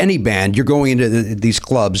you, like any band, you're going into these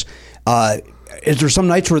clubs, is there some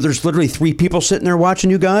nights where there's literally 3 people sitting there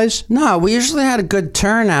watching you guys? No, we usually had a good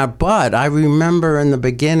turnout, but I remember in the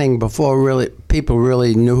beginning, before people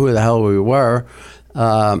really knew who the hell we were,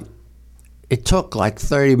 it took like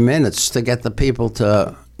 30 minutes to get the people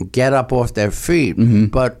to get up off their feet. Mm-hmm.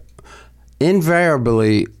 But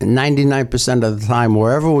invariably, 99% of the time,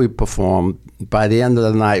 wherever we performed, by the end of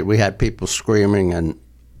the night, we had people screaming and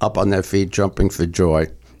up on their feet, jumping for joy.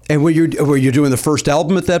 And were you doing the first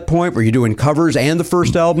album at that point? Were you doing covers and the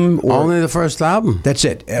first album? Or? Only the first album. That's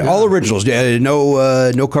it. Yeah. All originals.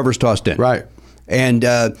 No covers tossed in. Right. And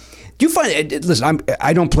do you find? Listen,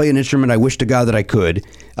 I don't play an instrument. I wish to God that I could.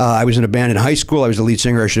 I was in a band in high school. I was the lead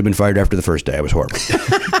singer. I should have been fired after the first day. I was horrible.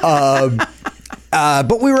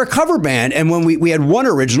 But we were a cover band, and when we had one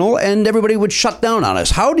original, and everybody would shut down on us.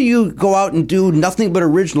 How do you go out and do nothing but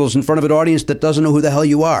originals in front of an audience that doesn't know who the hell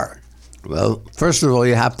you are? Well, first of all,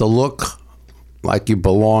 you have to look like you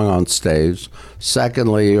belong on stage.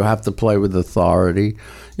 Secondly, you have to play with authority.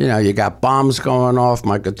 You know, you got bombs going off,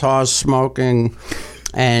 my guitar's smoking,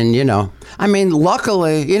 and, you know, I mean,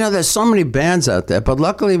 luckily, you know, there's so many bands out there, but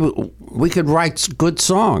luckily we could write good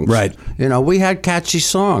songs. Right. You know, we had catchy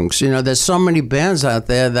songs. You know, there's so many bands out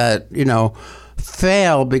there that, you know,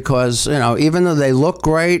 fail because, you know, even though they look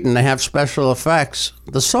great and they have special effects,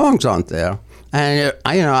 the songs aren't there. And,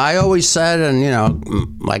 you know, I always said, and, you know,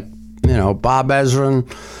 like, you know, Bob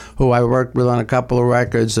Ezrin, who I worked with on a couple of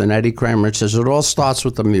records, and Eddie Kramer says it all starts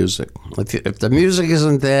with the music. If the music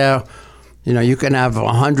isn't there, you know, you can have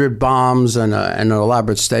 100 bombs and an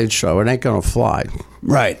elaborate stage show. It ain't gonna fly.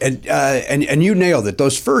 Right, and you nailed it.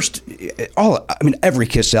 Those first, every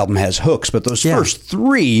Kiss album has hooks, but those first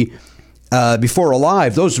three, Before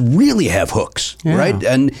Alive, those really have hooks, right?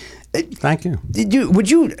 And thank you. Would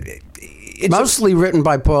you? Mostly written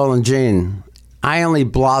by Paul and Gene. I only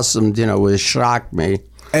blossomed, you know, with Shock Me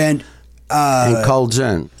and Cold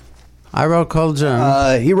Gin. I wrote Cold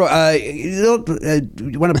Gin. He wrote.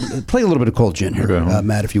 You want to play a little bit of Cold Gin here, Okay.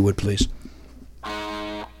 Matt, if you would, please.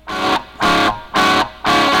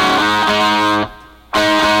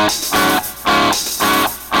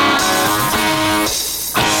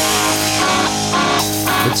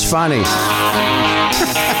 It's funny.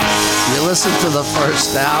 You listen to the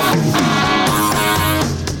first album.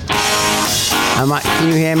 Can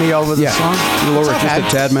you hear me over the song? You lower it just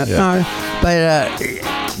a tad, Matt. No, but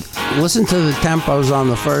listen to the tempos on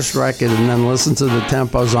the first record and then listen to the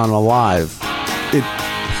tempos on Alive.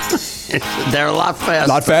 They're a lot faster. A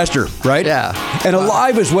lot faster, right? Yeah. And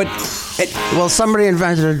Alive is what... Well, somebody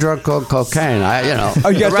invented a drug called cocaine.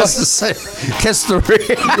 The rest is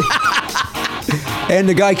history. And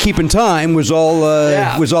the guy keeping time was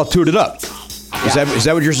all tooted up. Is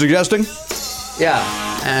that what you're suggesting? Yeah.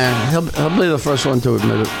 And he'll be the first one to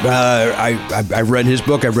admit it. I've read his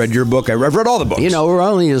book. I've read your book. I've read all the books. You know, we're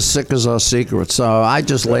only as sick as our secrets. So I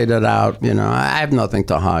just laid it out. You know, I have nothing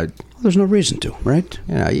to hide. There's no reason to, right?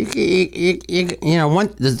 You know, you know,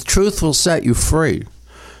 the truth will set you free.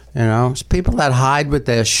 You know, it's people that hide with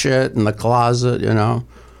their shit in the closet. You know,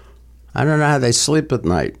 I don't know how they sleep at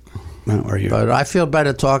night. But I feel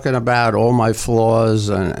better talking about all my flaws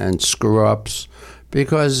and screw ups.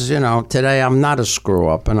 Because, you know, today I'm not a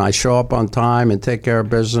screw-up, and I show up on time and take care of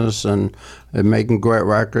business and making great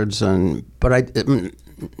records. But, you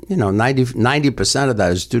know, 90% of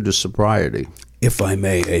that is due to sobriety. If I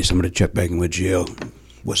may, Ace, I'm going to check back in with Gio.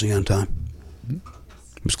 Was he on time? He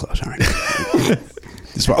was close, all right.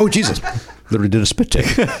 Oh, Jesus. Literally did a spit take.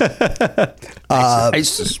 I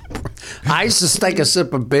used to take a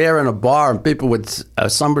sip of beer in a bar, and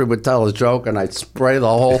somebody would tell a joke, and I'd spray the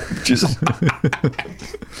whole. Jesus.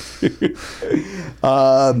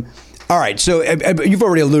 All right, so you've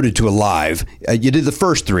already alluded to Alive. You did the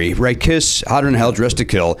first three, right? Kiss, Hotter Than Hell, Dressed to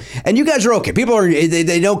Kill, and you guys are okay. People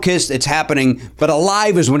they know Kiss, it's happening, but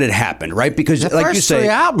Alive is when it happened, right? Because the like first you say, three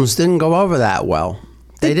albums didn't go over that well.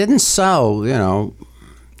 They didn't sell, you know,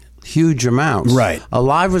 huge amounts. Right.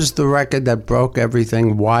 Alive was the record that broke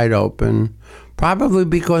everything wide open, probably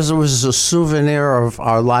because it was a souvenir of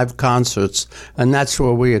our live concerts, and that's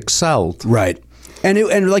where we excelled. Right.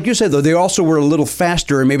 And like you said, though, they also were a little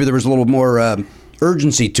faster, and maybe there was a little more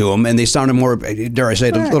urgency to them, and they sounded more, dare I say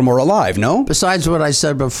it, a little more alive, no? Besides what I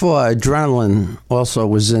said before, adrenaline also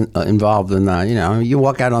was involved in that. You know, you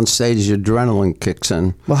walk out on stage, your adrenaline kicks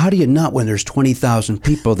in. Well, how do you not when there's 20,000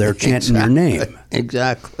 people there chanting your name?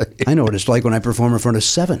 Exactly. I know what it's like when I perform in front of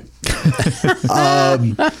 7.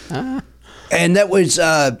 And that was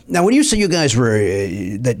now. When you say you guys were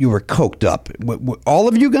that you were coked up, all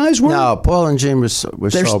of you guys were. No, Paul and Gene were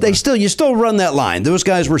sober. You still run that line. Those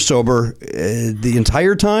guys were sober the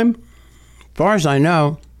entire time. As far as I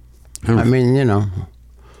know, I mean, you know.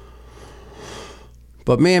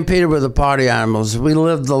 But me and Peter were the party animals. We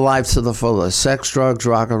lived the life to the fullest. Sex, drugs,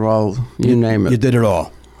 rock and roll, you name it. You did it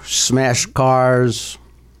all. Smashed cars.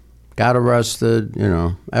 Got arrested, you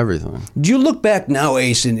know, everything. Do you look back now,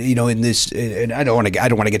 Ace, and you know, in this? And I don't want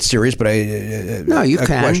to get serious, but no, you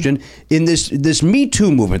can. Question in this Me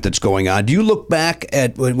Too movement that's going on. Do you look back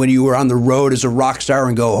at when you were on the road as a rock star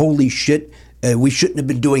and go, "Holy shit, we shouldn't have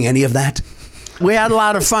been doing any of that"? We had a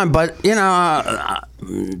lot of fun, but you know,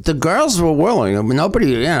 the girls were willing. I mean,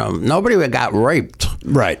 nobody got raped.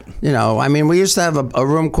 Right. You know, I mean, we used to have a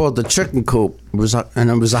room called the Chicken Coop. It was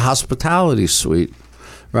a hospitality suite.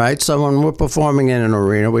 Right, so when we're performing in an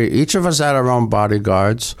arena, each of us had our own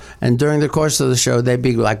bodyguards, and during the course of the show, they'd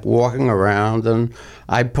be like walking around, and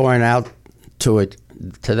I'd point out to it,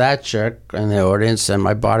 to that chick in the audience, and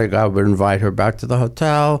my bodyguard would invite her back to the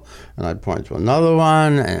hotel, and I'd point to another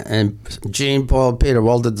one, and Gene, Paul, Peter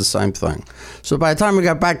all did the same thing. So by the time we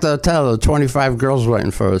got back to the hotel, there were 25 girls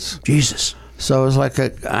waiting for us. Jesus. So it was like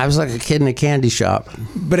I was like a kid in a candy shop.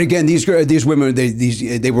 But again, these women,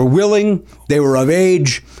 they were willing, they were of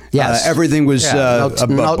age. Yes. Everything was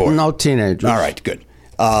above board. No teenagers. All right, good.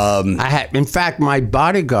 In fact, my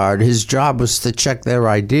bodyguard, his job was to check their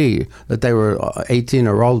ID, that they were 18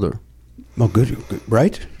 or older. Well, good,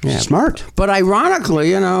 right? Yeah. Smart. But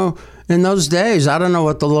ironically, in those days, I don't know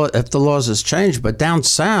if the laws has changed, but down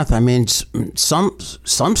south, I mean, some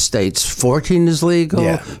states, 14 is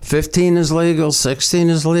legal, 15 is legal, 16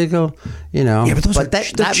 is legal. Yeah, but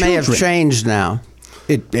that may have changed now.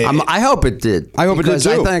 I hope it did. I hope it did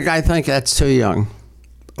too. I think that's too young.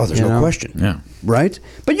 Oh, there's no question. Yeah. Right?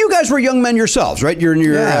 But you guys were young men yourselves, right? You're in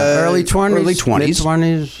your early 20s. Early 20s.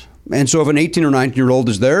 Mid-20s. And so if an 18 or 19-year-old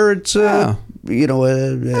is there, it's,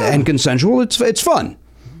 and consensual, it's fun.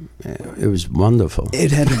 Yeah, it was wonderful.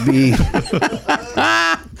 It had to be.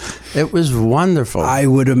 It was wonderful. I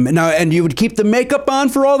would have. Now, and you would keep the makeup on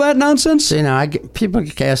for all that nonsense? See, now, people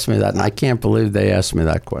ask me that, and I can't believe they asked me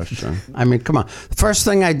that question. I mean, come on. The first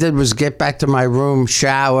thing I did was get back to my room,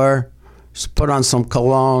 shower, put on some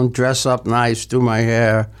cologne, dress up nice, do my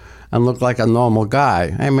hair, and look like a normal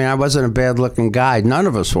guy. I mean, I wasn't a bad-looking guy. None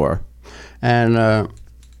of us were. And, I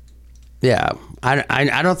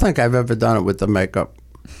don't think I've ever done it with the makeup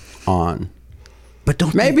on.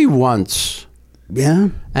 But maybe once. Yeah.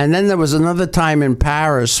 And then there was another time in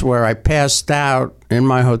Paris where I passed out in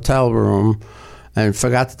my hotel room and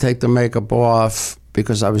forgot to take the makeup off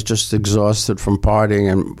because I was just exhausted from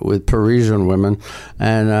partying and with Parisian women.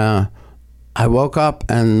 And I woke up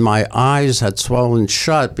and my eyes had swollen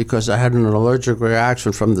shut because I had an allergic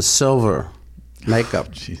reaction from the silver makeup.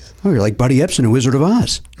 Jeez. Oh, you're like Buddy Epson in Wizard of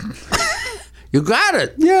Oz. You got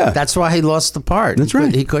it. Yeah. That's why he lost the part. That's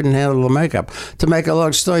right. He couldn't handle the makeup. To make a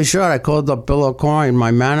long story short, I called up Bill O'Coin, my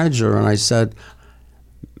manager, and I said,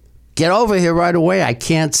 get over here right away. I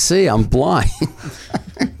can't see. I'm blind.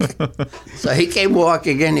 So he came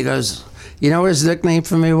walking in. He goes, you know what his nickname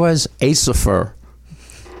for me was? Acifer.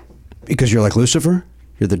 Because you're like Lucifer?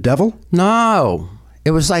 You're the devil? No.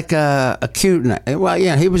 It was like a cute name. Well,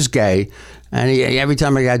 yeah, he was gay. And every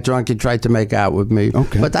time I got drunk, he tried to make out with me.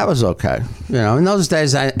 Okay. But that was okay. In those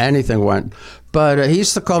days, anything went. But he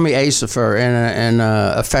used to call me Acifer in an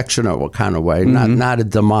affectionate kind of way, not a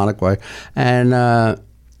demonic way. And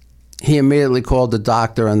he immediately called the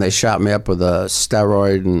doctor, and they shot me up with a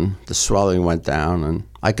steroid, and the swelling went down, and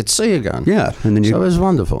I could see again. Yeah. And then so it was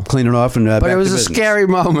wonderful. Clean it off and but back it was to a business. scary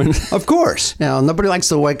moment. Of course. Nobody likes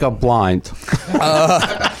to wake up blind.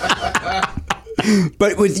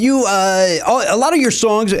 But with you, a lot of your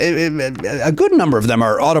songs, a good number of them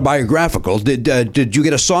are autobiographical. Did you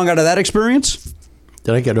get a song out of that experience?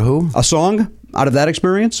 Did I get a who? A song out of that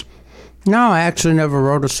experience? No, I actually never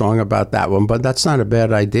wrote a song about that one, but that's not a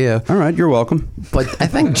bad idea. All right, you're welcome. But I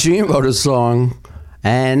think Gene wrote a song,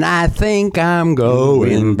 and I think I'm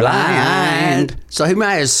going blind. So he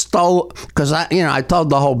may have stole, because I told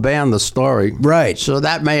the whole band the story. Right. So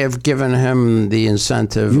that may have given him the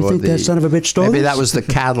incentive. You think that son of a bitch stole Maybe this? that was the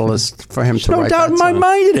catalyst for him to No write doubt that in my song.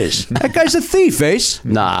 mind it is. That guy's a thief, Ace.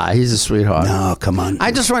 Nah, he's a sweetheart. No, come on.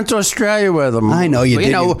 I just went to Australia with him. I know you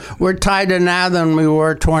did. We're tighter now than we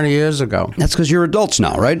were 20 years ago. That's because you're adults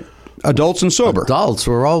now, right? Adults and sober. Adults,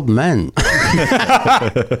 we're old men.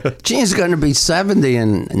 Gene's going to be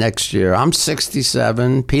 70 next year. I'm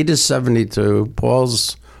 67. Peter's 72.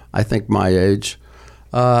 Paul's, I think, my age.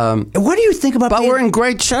 What do you think about? But we're in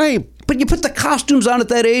great shape. But you put the costumes on at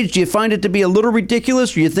that age. Do you find it to be a little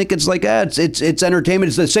ridiculous, or you think it's like it's entertainment?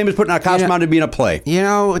 It's the same as putting a costume on to be in a play.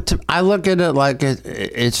 I look at it like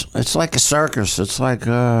it's like a circus. It's like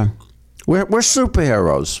we're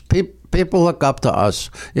superheroes. People look up to us.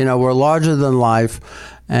 We're larger than life.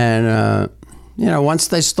 And, once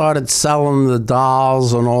they started selling the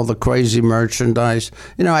dolls and all the crazy merchandise,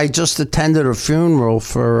 I just attended a funeral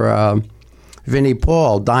for Vinnie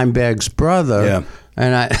Paul, Dimebag's brother. Yeah.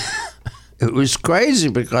 And it was crazy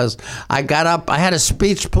because I got up, I had a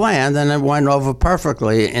speech planned, and it went over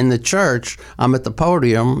perfectly in the church. I'm at the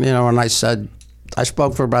podium, and I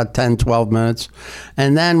spoke for about 10, 12 minutes.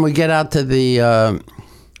 And then we get out to the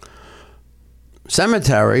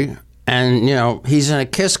cemetery, and he's in a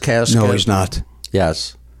kiss casket. No, he's not.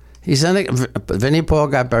 Yes, he's in Vinnie Paul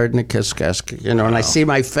got buried in a kiss casket. And I see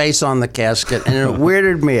my face on the casket, and it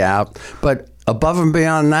weirded me out. But above and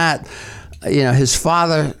beyond that, his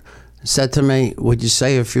father said to me, "Would you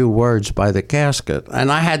say a few words by the casket?"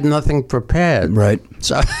 And I had nothing prepared. Right.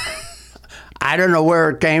 So I don't know where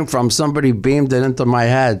it came from. Somebody beamed it into my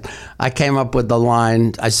head. I came up with the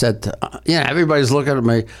line. I said, everybody's looking at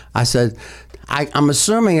me. I said, I'm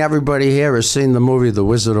assuming everybody here has seen the movie The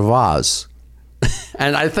Wizard of Oz.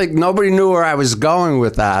 And I think nobody knew where I was going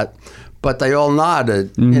with that, but they all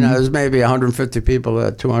nodded. Mm-hmm. There's maybe 150 people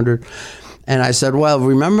there, 200. And I said, well,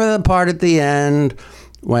 remember the part at the end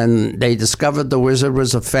when they discovered the wizard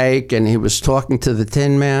was a fake and he was talking to the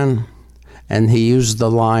Tin Man? And he used the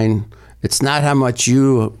line, it's not how much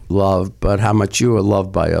you love, but how much you are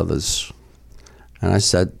loved by others. And I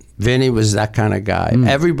said, Vinny was that kind of guy.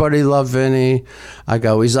 Everybody loved Vinny. I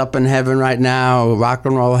go, he's up in heaven right now, rock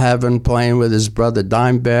and roll heaven, playing with his brother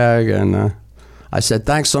Dimebag. And I said,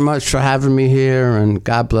 thanks so much for having me here, and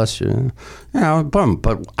God bless you. Boom.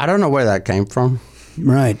 But I don't know where that came from.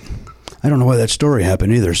 Right. I don't know why that story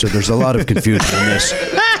happened either, so there's a lot of confusion in this.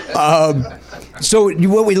 So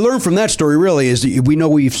what we learned from that story really is that we know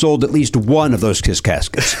we've sold at least one of those Kiss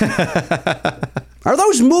caskets. Are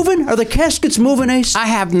those moving? Are the caskets moving, Ace? I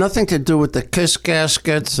have nothing to do with the Kiss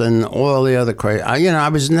caskets and all the other crazy.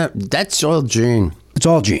 That's all Gene. It's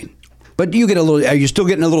all Gene. But you get a little. Are you still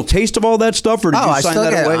getting a little taste of all that stuff, or did you sign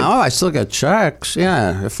that away? I still get checks.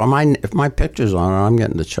 Yeah, if my picture's on it, I'm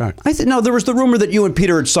getting the check. No, there was the rumor that you and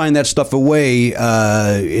Peter had signed that stuff away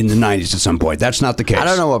in the '90s at some point. That's not the case. I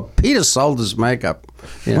don't know what Peter sold his makeup.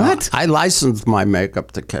 What? I licensed my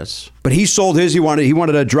makeup to Kiss. But he sold his. He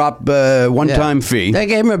wanted a drop one-time fee. They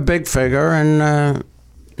gave him a big figure, and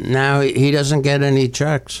now he doesn't get any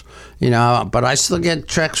checks. But I still get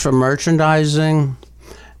checks for merchandising.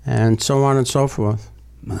 And so on and so forth.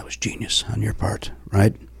 Well, that was genius on your part,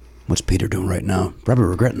 right? What's Peter doing right now? Probably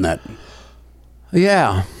regretting that.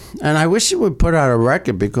 Yeah, and I wish he would put out a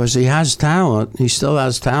record because he has talent. He still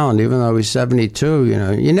has talent, even though he's 72.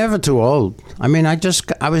 You're never too old. I mean, I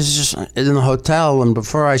was just in the hotel, and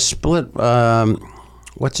before I split,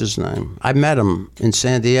 what's his name? I met him in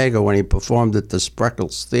San Diego when he performed at the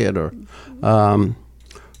Spreckles Theater.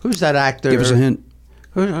 Who's that actor? Give us a hint.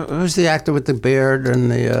 Who's the actor with the beard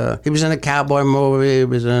and he was in a cowboy movie. He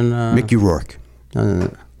was in Mickey Rourke.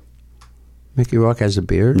 Mickey Rourke has a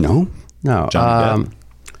beard? No. Johnny Depp.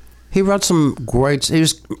 He wrote some great. He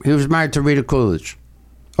was married to Rita Coolidge.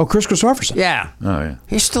 Oh, Chris Christopherson. Yeah. Oh yeah.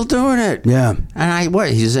 He's still doing it. Yeah. And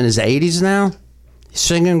he's in his 80s now. He's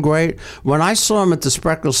singing great. When I saw him at the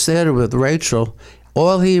Spreckles Theater with Rachel,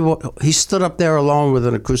 he stood up there alone with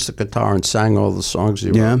an acoustic guitar and sang all the songs he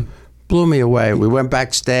wrote. Yeah. Blew me away. We went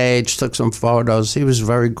backstage, took some photos. He was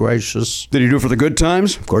very gracious. Did he do it for the good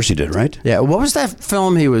times? Of course he did, right? Yeah. What was that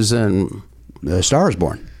film he was in? Star is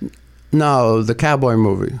Born. No, the cowboy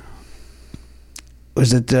movie.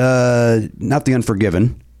 Was it not The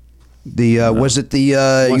Unforgiven? Was it the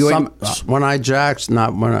One-Eyed Jacks?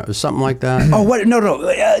 Not something like that. Oh, what? No.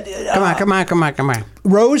 Come on.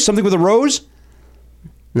 Rose? Something with a rose?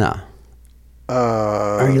 No.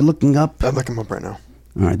 Are you looking up? I'm looking him up right now.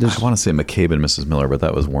 All right, I want to say McCabe and Mrs. Miller, but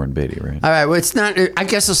that was Warren Beatty, right? All right, well, it's not. I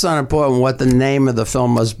guess it's not important what the name of the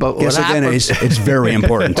film was, but yes, again, it's very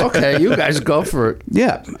important. Okay, you guys go for it.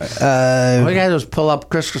 Yeah. All you guys just pull up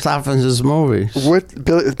Chris Christopherson's movies. What?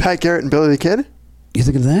 Pat Garrett and Billy the Kid? You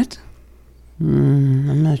think of that?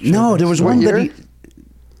 I'm not sure. No, there was one year? that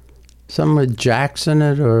some with Jax in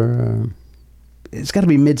it, or it's got to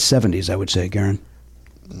be mid-70s, I would say, Garen.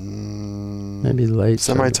 Maybe late.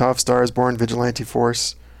 Semi-Tough, Star is Born, Vigilante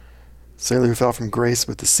Force, Sailor Who Fell from Grace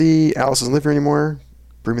with the Sea, Alice Doesn't Live Here Anymore,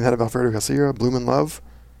 Bring Me the Head of Alfredo Garcia, Bloom in Love,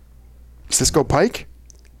 Cisco Pike?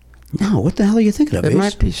 No, what the hell are you thinking of? It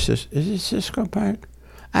might be. Is it Cisco Pike?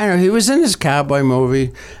 I don't know. He was in his cowboy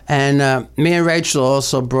movie, and me and Rachel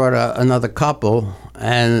also brought another couple,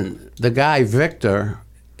 and the guy, Victor,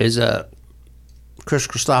 is a Chris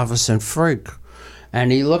Christopherson freak,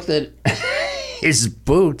 and he looked at his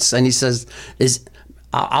boots, and he says,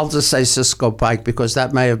 I'll just say Cisco Pike because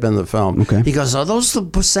that may have been the film. Okay. He goes, are those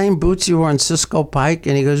the same boots you wore in Cisco Pike?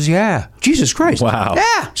 And he goes, yeah. Jesus Christ. Wow.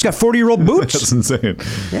 Yeah. He's got 40-year-old boots. That's insane.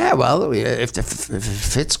 Yeah, well, if it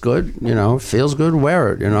fits good, feels good,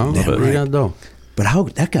 wear it, Yeah, what are you going to do?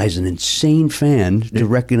 But that guy's an insane fan to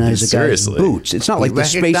recognize a guy's Seriously. boots. It's not like the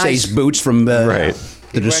Space recognized- Ace boots from the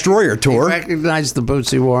Destroyer tour. He recognized the boots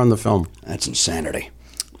he wore on the film. That's insanity.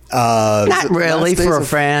 Not really last days for a of-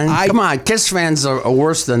 fan. Come on, Kiss fans are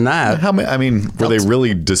worse than that. How many? I mean, were they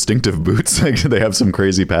really distinctive boots? Like, did they have some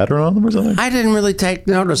crazy pattern on them or something? I didn't really take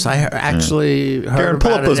notice. I actually heard Karen,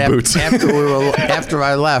 pull about up those it boots. after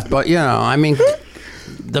I left. But I mean,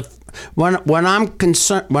 when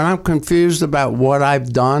I'm confused about what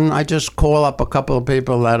I've done, I just call up a couple of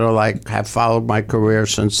people that are have followed my career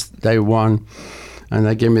since day one, and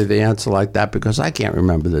they give me the answer like that because I can't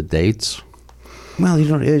remember the dates. Well,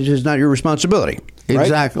 it's not your responsibility. Right?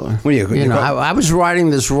 Exactly. Well, I was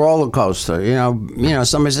riding this roller coaster.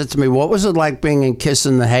 Somebody said to me, "What was it like being in Kiss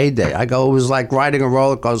in the heyday?" I go, "It was like riding a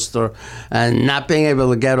roller coaster and not being able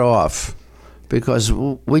to get off." Because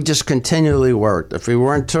we just continually worked. If we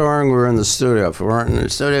weren't touring, we were in the studio. If we weren't in the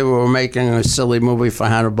studio, we were making a silly movie for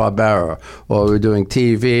Hanna-Barbera, or we were doing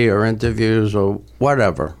TV or interviews or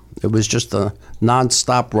whatever. It was just a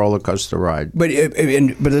non-stop roller coaster ride. But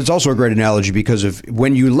it's also a great analogy because of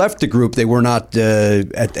when you left the group, they were not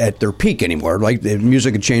at their peak anymore. Like the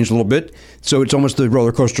music had changed a little bit, so it's almost the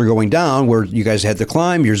roller coaster going down where you guys had to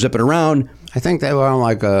climb. You're zipping around. I think they were on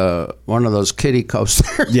like one of those kiddie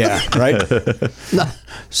coasters. Yeah, right. No,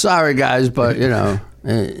 sorry guys, but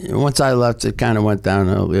once I left, it kind of went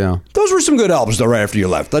downhill. Yeah. Those were some good albums, though. Right after you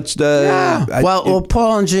left, Well,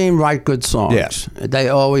 Paul and Gene write good songs. Yes. They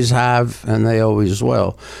always have, and they always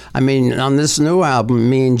will. I mean, on this new album,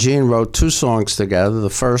 me and Gene wrote 2 songs together, the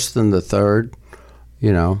first and the third.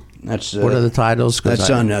 That's what are the titles? That's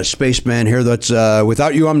on Spaceman here. That's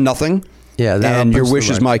Without You, I'm Nothing. Yeah, and Your Wish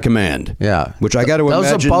Is My Command. Yeah, which I got to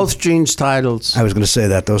imagine. Those are both Gene's titles. I was going to say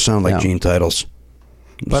that. Those sound like Gene titles.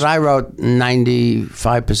 But I wrote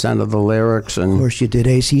 95% of the lyrics. And of course you did,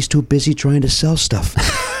 Ace. He's too busy trying to sell stuff.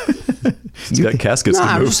 He's got caskets to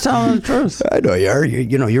move. I'm just telling the truth. I know you are.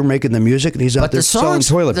 You're making the music, and he's out there selling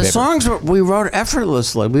toilet paper. The songs we wrote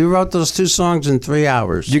effortlessly. We wrote those 2 songs in 3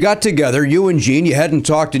 hours. You got together, you and Gene. You hadn't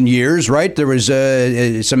talked in years, right? There was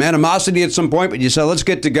some animosity at some point, but you said, let's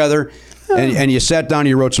get together. And you sat down and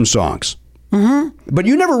you wrote some songs. Mm-hmm. But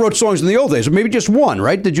you never wrote songs in the old days. Maybe just one,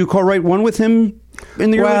 right? Did you co-write one with him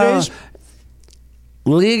in the early days?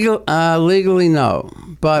 Legally, no.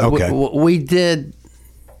 But okay. we did.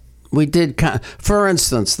 For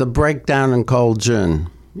instance, the breakdown in Cold Gin.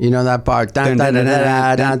 You know that part?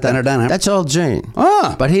 That's all Gene.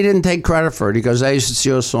 But he didn't take credit for it. He goes, Ace, it's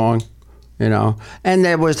your song. And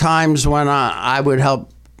there was times when I would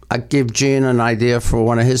help. I'd give Gene an idea for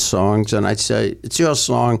one of his songs, and I'd say, it's your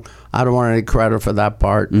song. I don't want any credit for that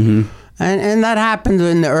part. Mm-hmm. And that happened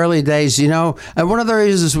in the early days, And one of the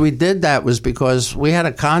reasons we did that was because we had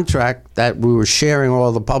a contract that we were sharing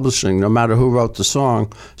all the publishing, no matter who wrote the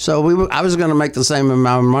song. So I was going to make the same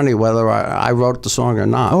amount of money whether I wrote the song or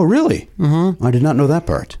not. Oh, really? Mm-hmm. I did not know that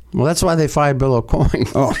part. Well, that's why they fired Bill O'Coin.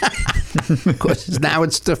 Oh. Because now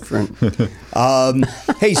it's different.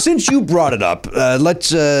 Hey, since you brought it up,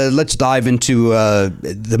 let's dive into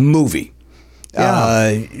the movie.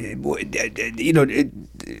 Yeah.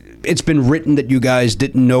 It's been written that you guys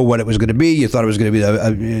didn't know what it was going to be. You thought it was going to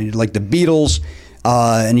be like the Beatles,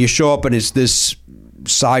 and you show up and it's this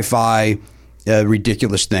sci-fi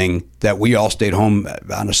ridiculous thing that we all stayed home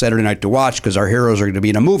on a Saturday night to watch because our heroes are going to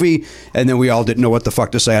be in a movie, and then we all didn't know what the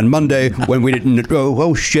fuck to say on Monday when we didn't go,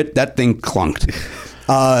 oh shit, that thing clunked.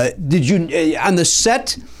 Did you, on the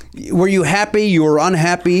set, were you happy? You were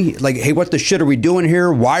unhappy? Like, hey, what the shit are we doing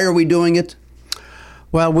here? Why are we doing it?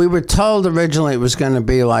 Well, we were told originally it was going to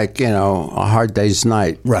be like, a Hard Day's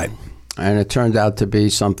Night. Right. And it turned out to be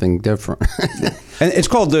something different. And it's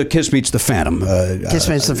called Kiss Meets the Phantom. Kiss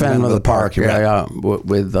Meets the Phantom of the Park. Yeah.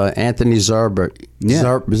 With Anthony Zerba. Yeah.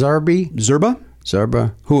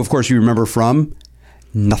 Zerba. Who, of course, you remember from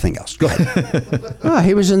nothing else. Go ahead.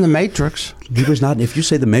 He was in The Matrix. He was not. If you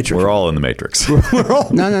say The Matrix. We're all in The Matrix.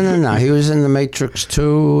 No. He was in The Matrix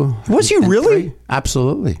 2. Was he really? 3.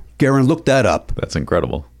 Absolutely. Garen, look that up. That's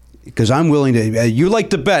incredible. Because I'm willing to. You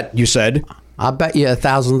like to bet, you said. I'll bet you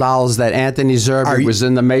 $1,000 that Anthony Zerbe was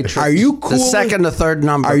in The Matrix. Are you cool? The second or third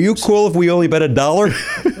number. Are you cool if we only bet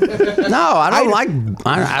 $1? No, I don't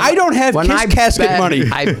I don't have Kiss casket money.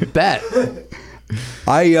 I bet.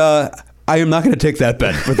 I am not going to take that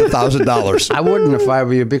bet for the $1,000. I wouldn't if I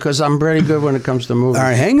were you because I'm pretty good when it comes to movies. All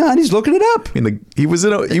right, hang on. He's looking it up. He was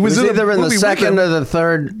either in the second or the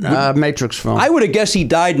third Matrix film. I would have guessed he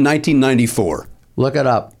died in 1994. Look it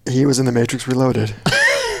up. He was in The Matrix Reloaded.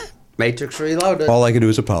 Matrix Reloaded. All I can do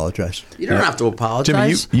is apologize. You don't have to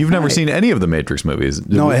apologize. Jimmy, you've never seen any of the Matrix movies.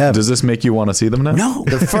 No, I haven't. Does this make you want to see them now? No.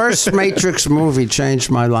 The first Matrix movie changed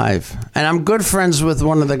my life. And I'm good friends with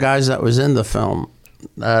one of the guys that was in the film.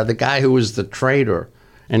 The guy who was the traitor.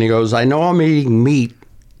 And he goes, I know I'm eating meat.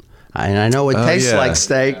 And I know it tastes like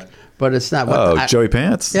steak, but it's not. Joey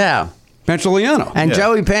Pants? Yeah. Pantoliano. And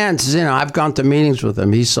Joey Pants, I've gone to meetings with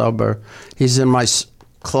him. He's sober. He's in my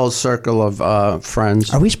close circle of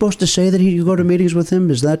friends. Are we supposed to say that you go to meetings with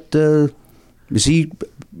him? Is that is he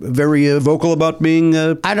very vocal about being?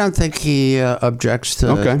 I don't think he objects to.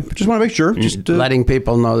 Okay, just want to make sure. Just letting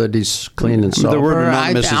people know that he's clean and sober. There were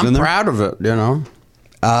anonymous in there. I'm proud of it.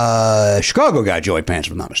 Chicago guy, Joey Pants,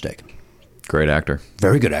 if I'm not mistaken. Great actor.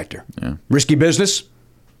 Very good actor. Yeah. Risky Business.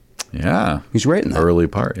 Yeah. He's great in that. Early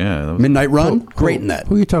part. Yeah. That was, Midnight Run. Great in that.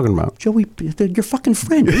 Who are you talking about? Joey, your fucking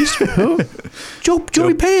friend. Who?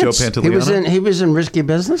 Joey Pants. Joe Pantoliano. He was in Risky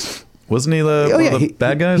Business. Wasn't he one of the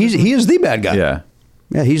bad guys? He is the bad guy. Yeah.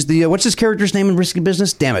 Yeah, he's the what's his character's name in Risky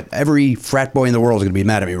Business? Damn it! Every frat boy in the world is going to be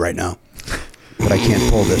mad at me right now, but I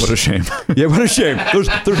can't pull this. What a shame. Yeah, what a shame.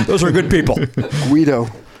 Those are good people. Guido.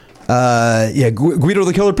 Guido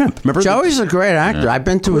the Killer Pimp. Remember? Joey's a great actor. I've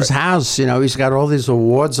been to his house. You know, he's got all these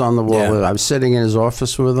awards on the wall. Yeah. I was sitting in his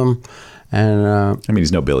office with him, and I mean,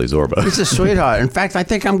 he's no Billy Zorba. he's a sweetheart. In fact, I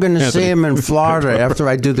think I'm going to see him in Florida after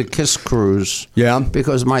I do the Kiss cruise. Yeah.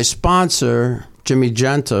 Because my sponsor, Jimmy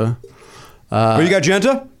Genta. You got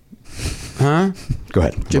Genta? Huh? Go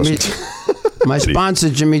ahead. Jimmy. My sponsor,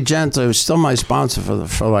 Jimmy Genta, who's still my sponsor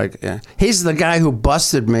he's the guy who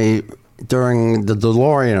busted me during the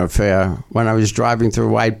DeLorean affair when I was driving through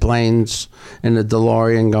White Plains in the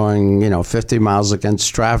DeLorean going, 50 miles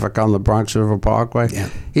against traffic on the Bronx River Parkway. Yeah.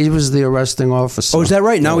 He was the arresting officer. Oh, is that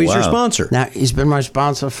right? Now he's your sponsor. Now, he's been my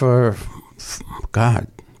sponsor for,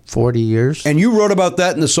 40 years. And you wrote about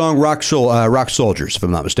that in the song Rock Soldiers, if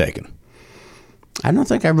I'm not mistaken. I don't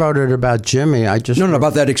think I wrote it about Jimmy. I just... No,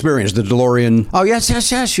 about that experience, the DeLorean. Oh,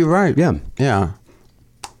 yes, you're right. Yeah. Yeah.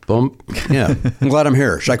 Bump. Yeah. I'm glad I'm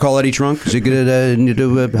here. Should I call Eddie Trunk? Is he good at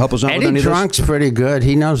help us out with any of this? Eddie Trunk's pretty good.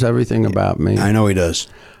 He knows everything about me. I know he does.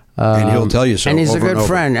 And he'll tell you so. And he's a over good and over.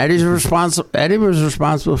 friend. Eddie was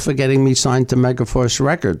responsible for getting me signed to Megaforce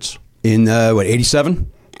Records. In,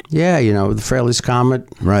 87? Yeah, the Frehley's Comet.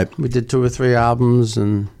 Right. We did 2 or 3 albums,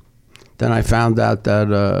 and then I found out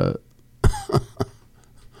that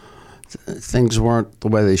things weren't the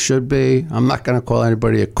way they should be. I'm not going to call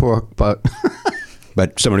anybody a crook, but...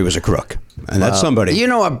 But somebody was a crook. And that's somebody. You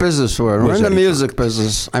know what business we're in. We're in the music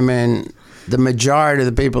business. I mean, the majority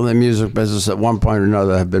of the people in the music business at one point or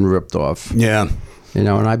another have been ripped off. Yeah. And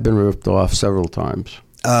I've been ripped off several times.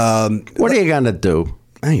 What are you going to do?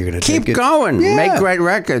 You're going to keep going. Yeah. Make great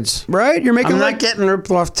records. Right? You're making I'm not getting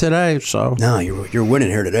ripped off today, so. No, you're winning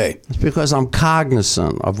here today. It's because I'm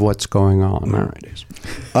cognizant of what's going on. All right.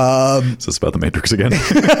 Is this about the Matrix again?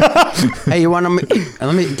 Hey, you want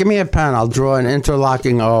to give me a pen. I'll draw an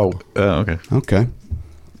interlocking O. Okay. Okay.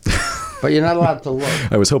 But you're not allowed to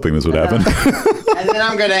look. I was hoping this would happen. And then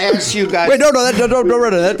I'm going to ask you guys. Wait, no,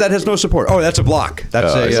 that has no support. Oh, that's a block.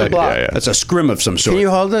 That's a block. Yeah. That's a scrim of some sort. Can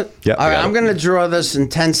you hold it? Yeah. All right, I'm going to draw this in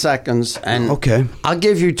 10 seconds, and Okay. I'll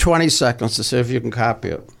give you 20 seconds to see if you can copy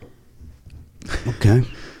it. Okay.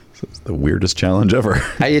 It's the weirdest challenge ever.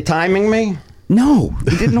 Are you timing me? No,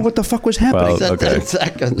 we didn't know what the fuck was happening. Well, okay. 10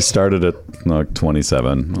 seconds. We started at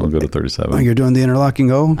 27. I'll go to 37. Oh, you're doing the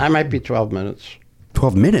interlocking O? I might be 12 minutes.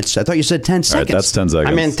 12 minutes? I thought you said 10 All right, seconds. that's 10 seconds.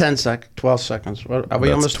 I'm in 10 seconds. 12 seconds. What, are we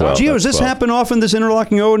That's almost 12. done? Gio, does this 12. happen often, this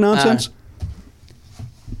interlocking O nonsense?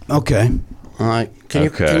 Okay. All right. Can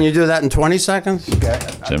Okay. you do that in 20 seconds?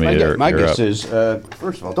 Jimmy, you're My up. guess is,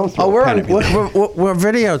 first of all, don't throw Oh, a we're pen at me. we're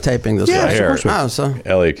videotaping this. Yeah, right? Here. Oh, so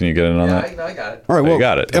Elliot, can you get in on that? I got it. All right, You well,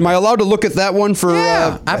 got it. am I allowed to look at that one for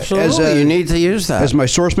absolutely. as, You need to use that. as my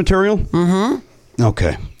source material? Mm-hmm.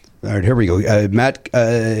 Okay. All right, here we go. Matt,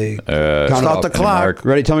 count Start the off. clock. Mark,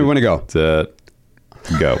 Ready? Tell me when to go.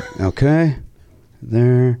 go. Okay.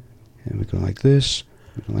 There. And we go like this.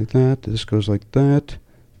 We go like that. This goes like that.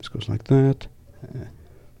 This goes like that.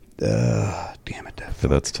 Damn it. So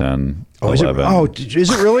that's 10, Oh, is it, 11. is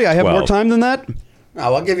it really? I have more 12. time than that?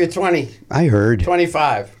 Oh, I'll give you 20. I heard.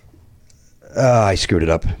 25. I screwed it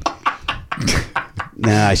up.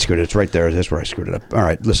 Nah, I screwed it. It's right there. That's where I screwed it up. All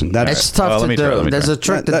right, listen. That's It's tough Well, let to me try, let do. me There's try. a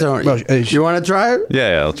trick to That- doing well, it. You want to try it?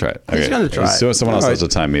 Yeah, I'll try it. He's gonna try it. So someone else All has to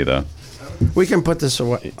right. time me, though. We can put this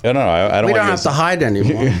away. No, I don't We want don't you have to hide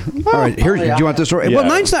anymore. all right. Here, do you want this? Well, Yeah.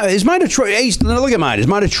 mine's not. Is mine atrocious? Hey, look at mine. Is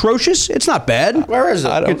mine atrocious? It's not bad. Where is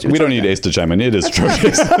it? We don't need Ace to chime in. It is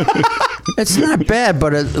atrocious. It's not bad,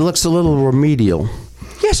 but it looks a little remedial.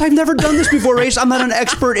 Yes, I've never done this before, Ace. I'm not an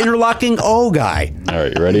expert interlocking O guy. All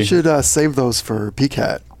right, you ready? You should save those for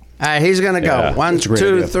PCAT. All right, he's going to go. Yeah. 1, That's a great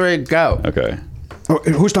 2, idea. 3, go. Okay. Oh,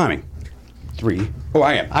 who's timing? 3. Oh,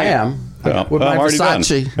 I am. I am. Well, With my I'm already done.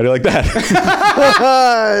 Versace. How do you like that?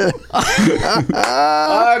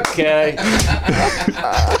 Okay.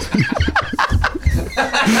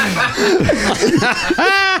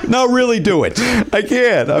 No, really do it. I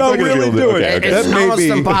can't. I'm No, not gonna really be able to do it. Okay, okay. It's That may almost be-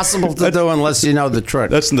 impossible to do unless you know the trick.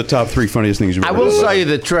 That's in the top 3 funniest things you've I ever will done. show you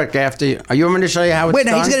the trick after you. You want me to show you how it's Wait,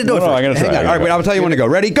 done? no, he's going to do it No, first. I'm gonna try. Hang on. All right, wait, I'll tell you when to go.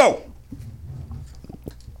 Ready? Go.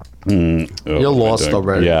 Oh, You're what am I lost doing?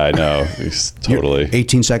 already. Yeah, I know. He's totally.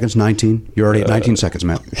 18 seconds, 19. You're already at 19 seconds,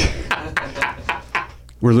 Matt.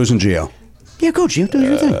 We're losing Gio. Yeah, go, Gio. Do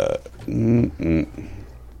your thing.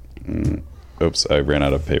 Oops, I ran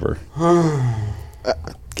out of paper.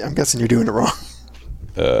 I'm guessing you're doing it wrong.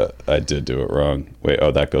 I did do it wrong. Wait,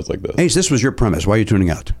 that goes like this. Ace, this was your premise. Why are you tuning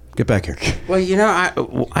out? Get back here. Well,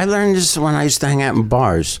 I learned this when I used to hang out in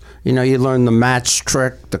bars. You learn the match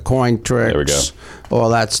trick, the coin tricks. There we go. All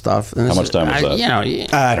that stuff. And How much time was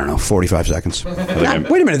that? I don't know, 45 seconds. Wait a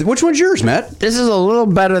minute. Which one's yours, Matt? This is a little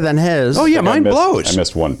better than his. Oh, yeah, mine blows. I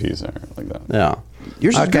missed one piece there, like that. Yeah.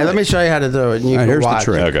 Yours is Okay, good. let me show you how to do it. And you All right, can here's the watch.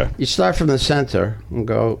 trick. Okay. You start from the center and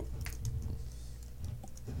go.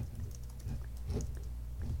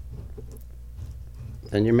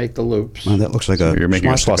 Then you make the loops. Oh, that looks like You're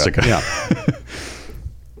making a swastika. Yeah.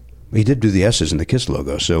 He did do the S's in the KISS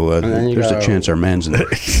logo, so then you there's a go- chance our man's in there.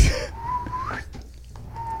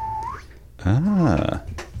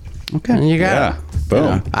 Okay. And you got Yeah. it.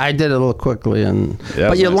 Boom. I did it a little quickly, Yeah,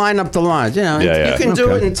 but you nice. line up the lines. Yeah, yeah. You can do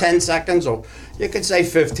Okay. it in 10 seconds, or you could say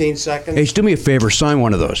 15 seconds. Ace, do me a favor. Sign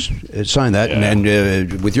one of those. Sign that, Yeah.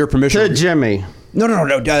 and with your permission. To Jimmy. No.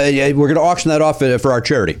 We're going to auction that off for our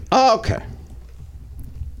charity. Oh, okay.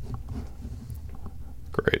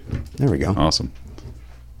 Great. There we go. Awesome.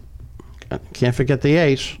 Can't forget the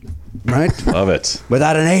ace. Right? Love it.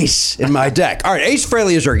 Without an ace in my deck. All right, Ace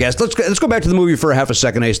Frehley is our guest. Let's go back to the movie for a half a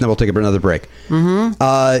second, Ace, and then we'll take another break.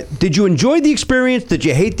 Mm-hmm. Did you enjoy the experience? Did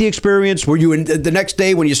you hate the experience? Were you the next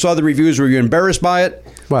day when you saw the reviews? Were you embarrassed by it?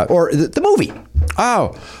 What? Or the movie?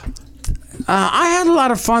 Oh. I had a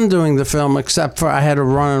lot of fun doing the film, except for I had to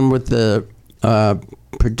run with the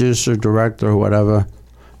producer, director, or whatever.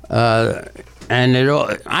 And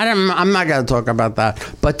I'm not going to talk about that.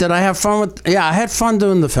 But did I have fun with? Yeah, I had fun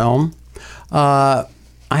doing the film. I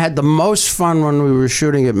had the most fun when we were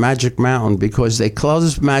shooting at Magic Mountain because they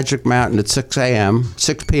closed Magic Mountain at 6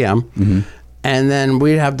 p.m., and then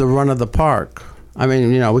we'd have the run of the park. I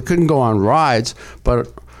mean, we couldn't go on rides, but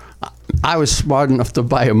I was smart enough to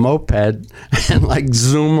buy a moped and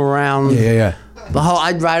zoom around. Yeah.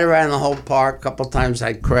 I'd ride around the whole park. A couple times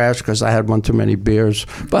I'd crash because I had one too many beers.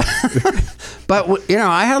 But,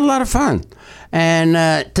 I had a lot of fun. And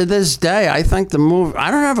to this day, I think the movie,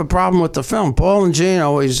 I don't have a problem with the film. Paul and Gene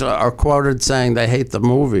always are quoted saying they hate the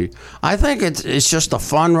movie. I think it's just a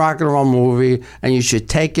fun rock and roll movie, and you should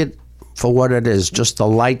take it for what it is, just a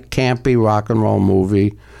light, campy rock and roll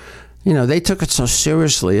movie. They took it so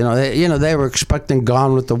seriously. They were expecting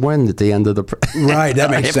Gone with the Wind at the end of the Right, that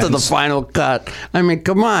makes after sense. the final cut. I mean,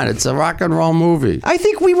 come on, it's a rock and roll movie. I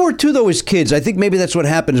think we were too, though, as kids. I think maybe that's what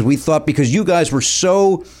happened is we thought because you guys were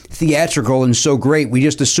so theatrical and so great, we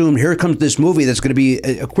just assumed here comes this movie that's going to be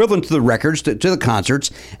equivalent to the records, to the concerts.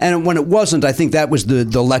 And when it wasn't, I think that was the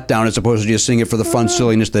letdown as opposed to just seeing it for the fun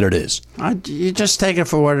silliness that it is. You just take it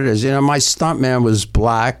for what it is. My stuntman was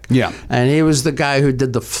black. Yeah. And he was the guy who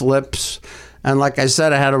did the flips. And like I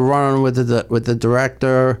said, I had a run with the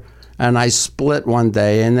director, and I split one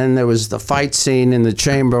day. And then there was the fight scene in the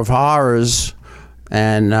Chamber of Horrors,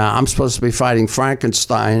 and I'm supposed to be fighting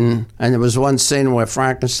Frankenstein. And there was one scene where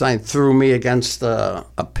Frankenstein threw me against a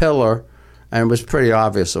pillar, and it was pretty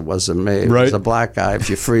obvious it wasn't me. It was a black guy if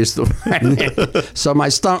you freeze the frame. So my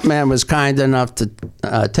stuntman was kind enough to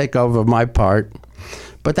take over my part.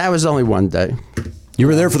 But that was only one day. You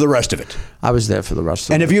were there for the rest of it. I was there for the rest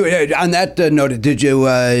of And it. have you, on that note, did you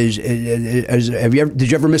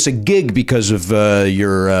ever miss a gig because of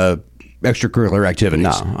your extracurricular activities?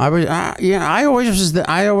 No, I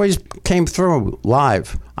always came through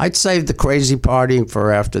live. I'd save the crazy partying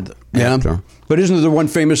for after. But isn't there the one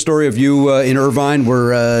famous story of you in Irvine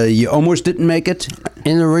where you almost didn't make it?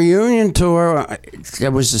 In the reunion tour, there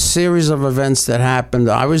was a series of events that happened.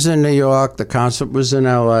 I was in New York. The concert was in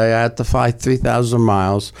L.A. I had to fly 3,000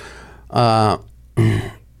 miles. I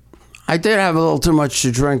did have a little too much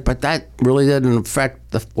to drink, but that really didn't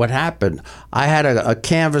affect what happened. I had a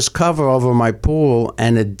canvas cover over my pool,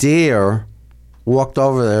 and a deer walked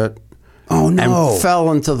over there. Oh, no. And fell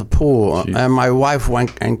into the pool. Jeez. And my wife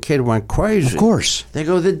and kid went crazy. Of course. They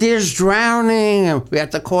go, the deer's drowning. And we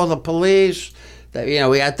had to call the police. We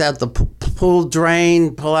had to have the pool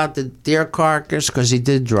drain, pull out the deer carcass because he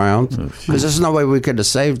did drown. Because there's no way we could have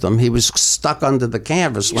saved him. He was stuck under the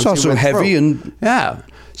canvas. It's also heavy and... Yeah.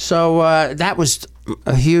 So that was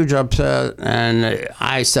a huge upset. And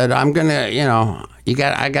I said, I'm going to,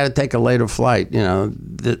 I got to take a later flight.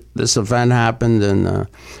 This event happened and...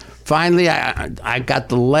 Finally, I got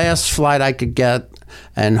the last flight I could get,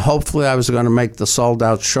 and hopefully I was going to make the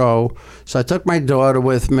sold-out show. So I took my daughter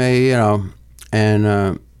with me, and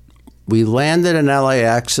we landed in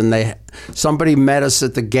LAX, and somebody met us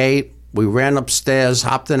at the gate. We ran upstairs,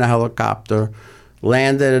 hopped in a helicopter,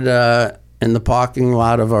 landed in the parking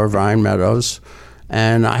lot of Irvine Meadows,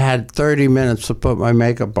 and I had 30 minutes to put my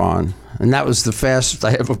makeup on. And that was the fastest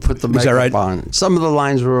I ever put the makeup on. Some of the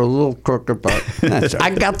lines were a little crooked, but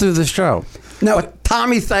I got through the show. No, but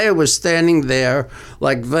Tommy Thayer was standing there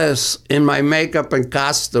like this in my makeup and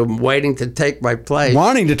costume, waiting to take my place.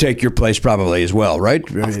 Wanting to take your place probably as well, right?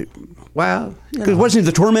 Well, because wasn't he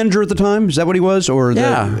the tour manager at the time? Is that what he was? Or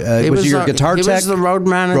was he your guitar tech? He was the road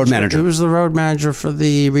manager. He was the road manager for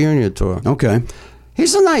the reunion tour. Okay.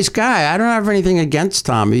 He's a nice guy. I don't have anything against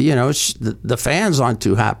Tommy. You know, the fans aren't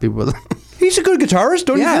too happy with him. He's a good guitarist,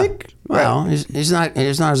 don't you think? Well, he's not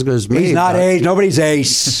as good as me. He's not ace. Nobody's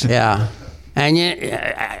ace. Yeah.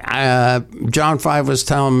 And John Five was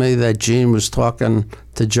telling me that Gene was talking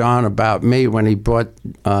to John about me when he brought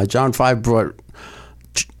John Five brought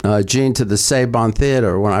Gene to the Saban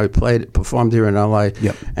Theater when I performed here in L.A.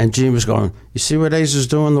 Yep. And Gene was going, "You see what Ace is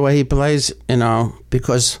doing, the way he plays, you know,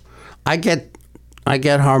 because I get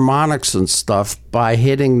harmonics and stuff by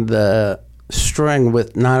hitting the string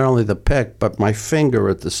with not only the pick but my finger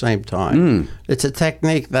at the same time. It's a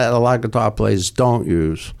technique that a lot of guitar players don't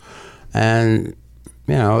use, and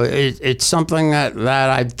you know it's something that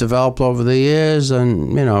I've developed over the years, and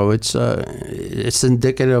you know it's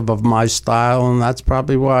indicative of my style, and that's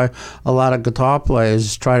probably why a lot of guitar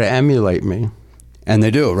players try to emulate me. And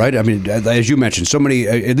they do, right? I mean, as you mentioned, so many,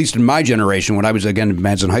 at least in my generation, when I was again in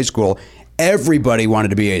Madison High School, everybody wanted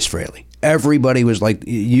to be Ace Frehley. Everybody was like,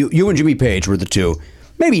 you and Jimmy Page were the two.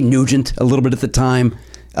 Maybe Nugent a little bit at the time.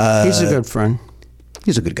 He's a good friend.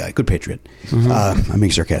 He's a good guy, good patriot. I'm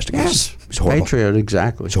being sarcastic. Yes, he's horrible. Patriot,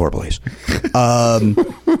 exactly. He's horrible. Ace. Horrible.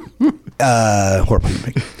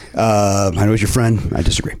 I know he's your friend. I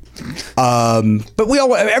disagree. But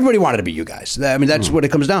everybody wanted to be you guys. I mean, that's what it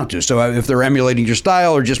comes down to. So if they're emulating your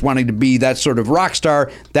style or just wanting to be that sort of rock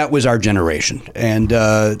star, that was our generation. And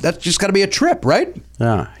that's just got to be a trip, right?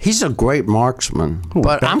 Yeah, he's a great marksman,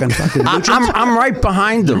 but I'm right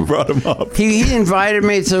behind him. You brought him up. He invited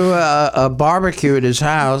me to a barbecue at his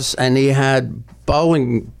house, and he had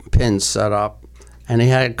bowling pins set up, and he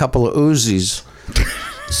had a couple of Uzis.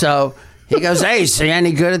 So he goes, "Hey, is he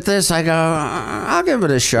any good at this?" I go, "I'll give it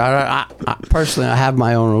a shot." I personally, I have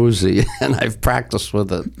my own Uzi, and I've practiced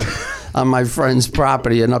with it on my friend's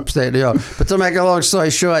property in upstate New York. But to make a long story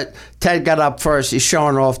short, Ted got up first. He's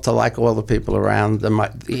showing off to like all the people around.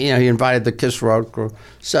 He invited the Kiss Road crew.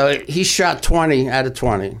 So he shot 20 out of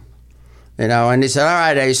 20. You know, and he said, "All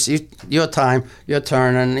right, Ace, your time, your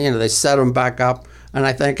turn." And they set him back up, and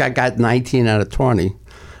I think I got 19 out of 20.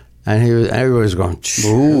 And everybody was going,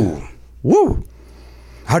 "Ooh, woo!"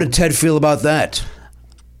 How did Ted feel about that?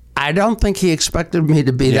 I don't think he expected me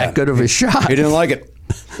to be that good of a shot. He didn't like it.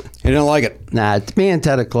 He didn't like it. Nah, me and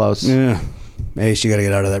Ted are close. Yeah. Ace, you got to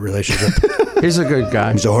get out of that relationship. He's a good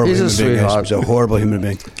guy. He's a horrible human being. Sweetheart. He's a horrible human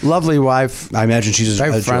being. Lovely wife. I imagine she's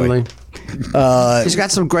very friendly. He's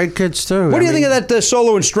got some great kids too. What do you think of that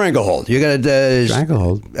solo in Stranglehold? You got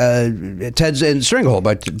Stranglehold. Ted's in Stranglehold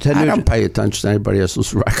by Ted Nugent. I don't pay attention to anybody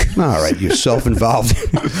else's record. All right, you're self-involved.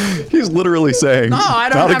 He's literally saying, "No, I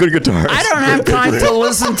don't. Not a good guitarist." I don't have time to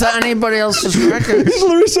listen to anybody else's records. He's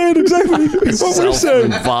literally saying exactly what we're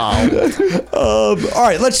saying. All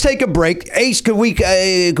right, let's take a break. Ace, could we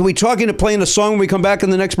talk into playing a song when we come back in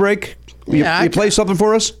the next break? You play something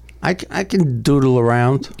for us? I can doodle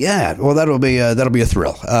around. Yeah, well, that'll be a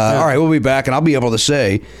thrill. All right, we'll be back, and I'll be able to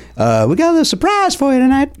say, we got a surprise for you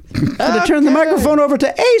tonight. I'm going to turn the microphone over to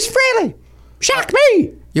Ace Frehley. Shock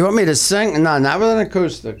me. You want me to sing? No, not with an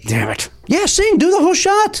acoustic. Damn it. Yeah, sing. Do the whole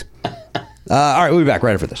shot. All right, we'll be back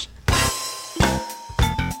right after this.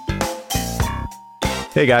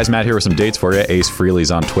 Hey guys, Matt here with some dates for you. Ace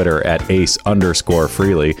Frehley's on Twitter at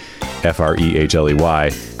Ace_Frehley,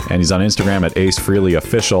 Frehley, and he's on Instagram at Ace Frehley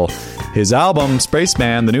Official. His album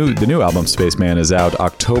Spaceman, the new album Spaceman, is out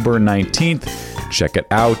October 19th. Check it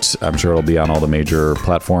out. I'm sure it'll be on all the major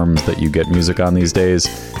platforms that you get music on these days,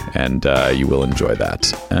 and you will enjoy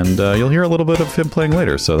that. And you'll hear a little bit of him playing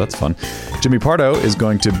later, so that's fun. Jimmy Pardo is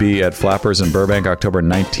going to be at Flappers in Burbank October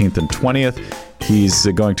 19th and 20th. He's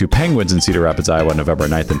going to Penguins in Cedar Rapids, Iowa, November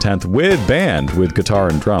 9th and 10th with guitar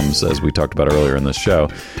and drums, as we talked about earlier in this show.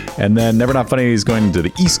 And then Never Not Funny is going to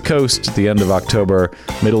the East Coast at the end of October.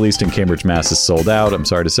 Middle East and Cambridge, Mass. is sold out, I'm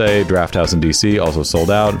sorry to say. Draft House in D.C. also sold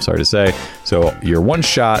out, I'm sorry to say. So your one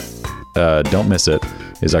shot, don't miss it,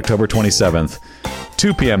 is October 27th,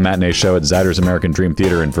 2 p.m. matinee show at Zyder's American Dream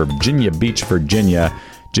Theater in Virginia Beach, Virginia.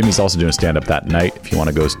 Jimmy's also doing stand-up that night. If you want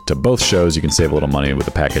to go to both shows, you can save a little money with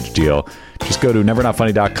a package deal. Just go to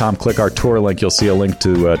nevernotfunny.com, click our tour link. You'll see a link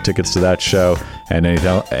to tickets to that show and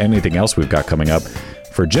anything else we've got coming up.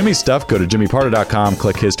 For Jimmy's stuff, go to jimmypardo.com,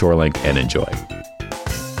 click his tour link, and enjoy.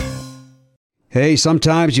 Hey,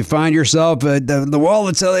 sometimes you find yourself the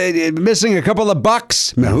wallet's missing a couple of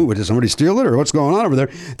bucks. Ooh, did somebody steal it or what's going on over there?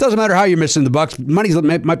 It doesn't matter how you're missing the bucks. Money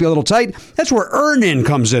might be a little tight. That's where Earn-In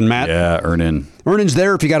comes in, Matt. Yeah, Earn-In. Earn-In's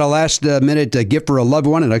there if you got a last-minute gift for a loved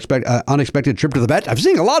one, an unexpected trip to the vet. I've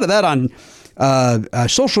seen a lot of that on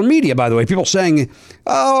social media, by the way. People saying,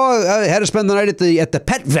 "Oh, I had to spend the night at the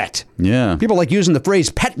pet vet." Yeah. People like using the phrase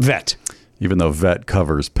 "pet vet." Even though vet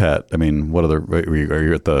covers pet. I mean, what other? Are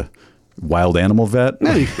you at the wild animal vet?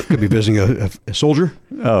 Yeah, you could be visiting a soldier.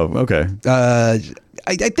 Oh, okay.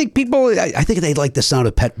 I think people. I think they like the sound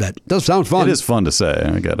of pet vet. It does sound fun. It is fun to say.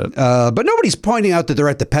 I get it. But nobody's pointing out that they're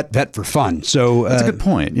at the pet vet for fun. So that's a good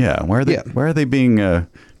point. Yeah. Why are they? Yeah. Why are they being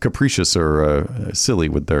capricious or silly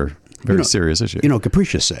with their very serious issue?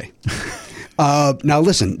 Capricious say. Now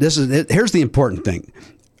listen. Here's the important thing.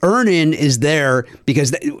 Earn-In is there because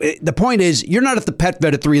the point is you're not at the pet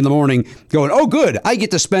vet at 3 a.m. going, oh, good, I get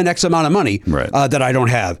to spend X amount of money that I don't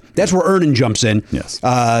have. That's where Earn-In jumps in. Yes.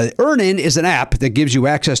 Earn-In is an app that gives you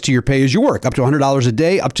access to your pay as you work, up to $100 a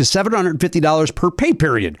day, up to $750 per pay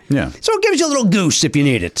period. Yeah. So it gives you a little goose if you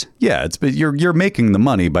need it. Yeah, you're making the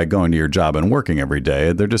money by going to your job and working every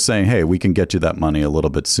day. They're just saying, hey, we can get you that money a little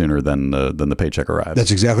bit sooner than the paycheck arrives. That's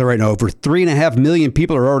exactly right. Now, over 3.5 million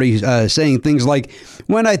people are already saying things like,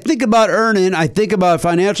 when I think about Earn-In, I think about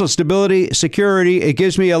financial stability, security. It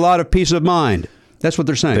gives me a lot of peace of mind. That's what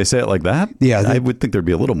they're saying. They say it like that? Yeah. I would think there'd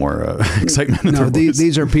be a little more excitement in their voice.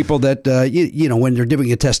 These are people that, when they're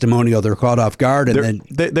giving a testimonial, they're caught off guard. And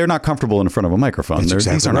they're not comfortable in front of a microphone.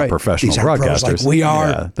 These are not professional these are broadcasters. pros like we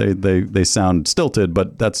are. Yeah, they sound stilted,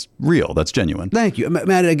 but that's real. That's genuine. Thank you.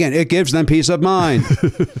 Matt, again, it gives them peace of mind.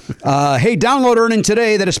 Hey, download Earn-In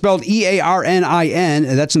today. That is spelled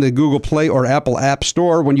EARNIN. That's in the Google Play or Apple App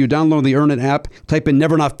Store. When you download the Earn-In app, type in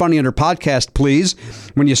Never Not Funny under podcast, please.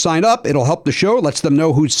 When you sign up, it'll help the show. Lets them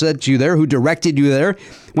know who sent you there, who directed you there.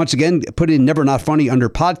 Once again, put in Never Not Funny under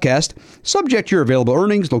podcast. Subject to your available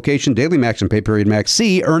earnings, location, daily max, and pay period max.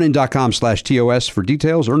 See earnin.com/TOS for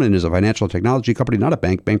details. Earn-In is a financial technology company, not a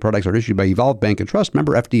bank. Bank products are issued by Evolve Bank and Trust,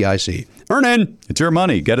 member FDIC. Earn-In. It's your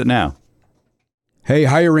money. Get it now. Hey,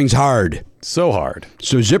 hiring's hard. So hard.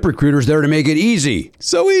 So ZipRecruiter's there to make it easy.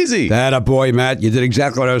 So easy. That a boy, Matt. You did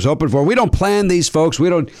exactly what I was hoping for. We don't plan these, folks. We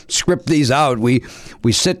don't script these out. We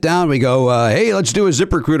sit down. We go, hey, let's do a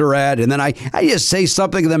ZipRecruiter ad. And then I just say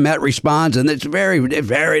something, and then Matt responds. And it's very,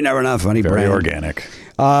 very Never Not Funny. Very brand. organic.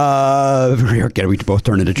 Very organic. We both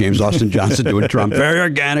turned into James Austin Johnson doing Trump. Very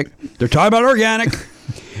organic. They're talking about organic.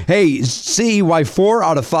 Hey, see why 4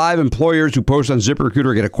 out of 5 employers who post on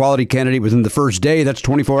ZipRecruiter get a quality candidate within the first day. That's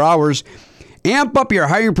 24 hours. Amp up your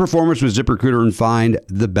hiring performance with ZipRecruiter and find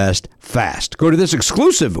the best fast. Go to this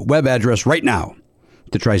exclusive web address right now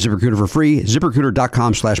to try ZipRecruiter for free.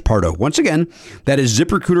 ZipRecruiter.com/Pardo. Once again, that is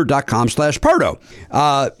ZipRecruiter.com/Pardo.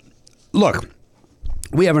 Look,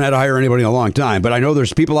 we haven't had to hire anybody in a long time, but I know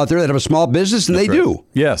there's people out there that have a small business and they do.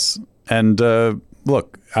 Yes. And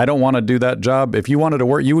look, I don't want to do that job. If you wanted to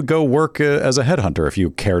work, you would go work as a headhunter if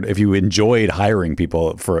you cared, if you enjoyed hiring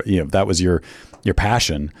people for, if that was your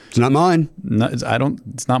passion. It's not mine. No,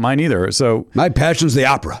 it's not mine either. So my passion's the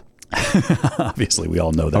opera. Obviously, we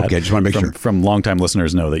all know that. Okay, just want to make sure. From longtime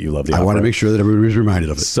listeners know that you love the opera. I want to make sure that everybody's reminded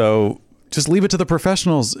of it. So just leave it to the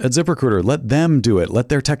professionals at ZipRecruiter. Let them do it. Let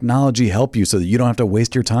their technology help you so that you don't have to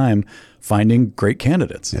waste your time finding great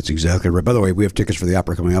candidates. That's exactly right. By the way, we have tickets for the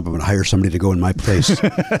opera coming up. I'm going to hire somebody to go in my place.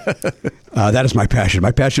 That is my passion.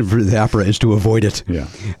 My passion for the opera is to avoid it. Yeah.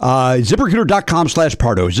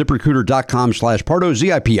 ZipRecruiter.com/Pardo. ZipRecruiter.com/Pardo.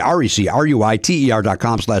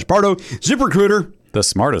 ZipRecruiter.com/Pardo. ZipRecruiter. The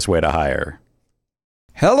smartest way to hire.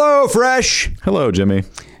 Hello, Fresh. Hello, Jimmy.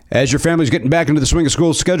 As your family's getting back into the swing of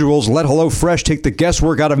school schedules, let HelloFresh take the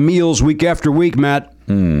guesswork out of meals week after week, Matt.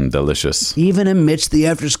 Delicious. Even amidst the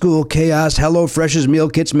after-school chaos, HelloFresh's meal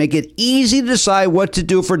kits make it easy to decide what to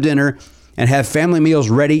do for dinner and have family meals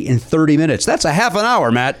ready in 30 minutes. That's a half an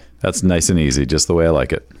hour, Matt. That's nice and easy, just the way I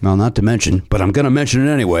like it. Well, not to mention, but I'm going to mention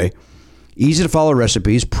it anyway. Easy to follow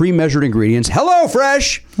recipes, pre-measured ingredients.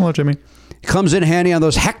 HelloFresh! Hello, Jimmy. Comes in handy on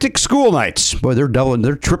those hectic school nights. Boy, they're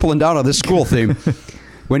tripling down on this school theme.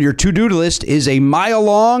 When your to-do list is a mile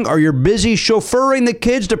long or you're busy chauffeuring the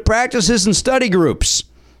kids to practices and study groups.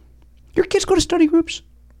 Your kids go to study groups?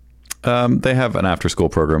 They have an after-school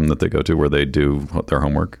program that they go to where they do their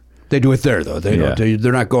homework. They do it there, though.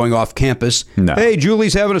 They're not going off campus. No. Hey,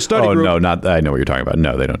 Julie's having a study group. Oh, no, not. I know what you're talking about.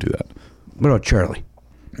 No, they don't do that. What about Charlie?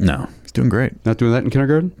 No, he's doing great. Not doing that in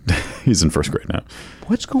kindergarten? He's in first grade now.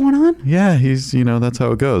 What's going on? Yeah, he's, that's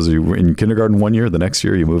how it goes. You in kindergarten 1 year, the next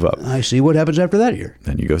year you move up. I see. What happens after that year?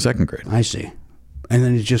 Then you go second grade. I see. And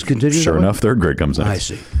then it just continues? Sure enough, third grade comes in. I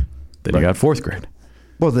see. Then you got 4th grade.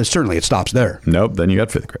 Well, certainly it stops there. Nope. Then you got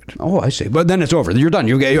 5th grade. Oh, I see. But then it's over. You're done.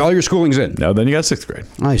 You get all your schooling's in. No, then you got 6th grade.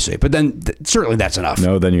 I see. But then certainly that's enough.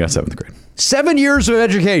 No, then you got 7th grade. 7 years of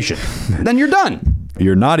education. Then you're done.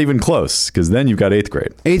 You're not even close, because then you've got 8th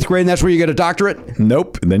grade. 8th grade, and that's where you get a doctorate?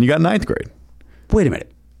 Nope. And then you got 9th grade. Wait a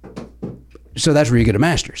minute. So that's where you get a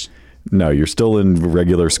master's? No, you're still in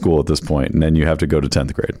regular school at this point, and then you have to go to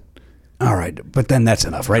 10th grade. All right, but then that's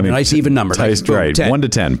enough, right? A nice even number. Right, 1 to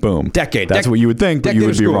 10, boom. Decade. That's what you would think, but you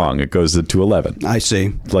would be wrong. It goes to 11. I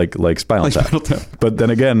see. Like Spinal Tap. But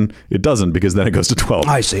then again, it doesn't, because then it goes to 12.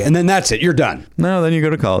 I see. And then that's it. You're done. No, then you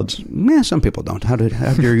go to college. Yeah, some people don't. How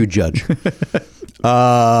dare you judge? Listen,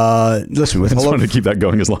 with I just wanted to keep that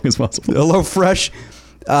going as long as possible. HelloFresh,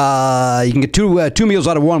 you can get two meals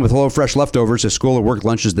out of one with HelloFresh leftovers at school or work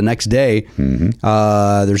lunches the next day.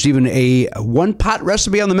 There's even a one-pot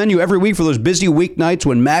recipe on the menu every week for those busy weeknights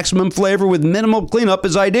when maximum flavor with minimal cleanup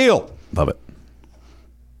is ideal. Love it.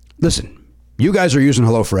 Listen, you guys are using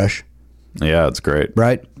HelloFresh. Yeah, it's great.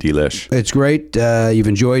 Right? Delish. It's great. You've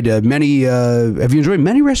enjoyed many. Have you enjoyed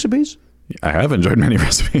many recipes? I have enjoyed many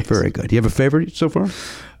recipes. Very good. Do you have a favorite so far?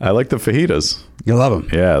 I like the fajitas. You love them?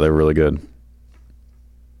 Yeah, they're really good.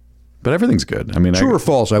 But everything's good. I mean, true or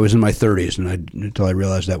false? I was in my 30s until I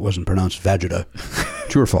realized that wasn't pronounced vagina.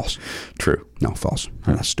 True or false? True. No, false.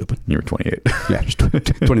 I'm not stupid. You were 28. Yeah, just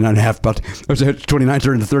 29 and a half. But I was 29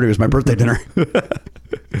 turning to 30. It was my birthday dinner.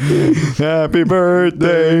 Happy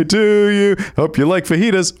birthday to you. Hope you like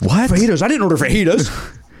fajitas. What? Fajitas? I didn't order fajitas.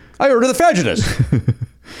 I ordered the fajitas.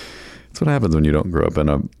 That's what happens when you don't grow up in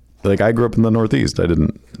a... Like, I grew up in the Northeast. I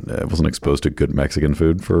wasn't exposed to good Mexican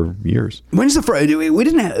food for years. When's the Friday? We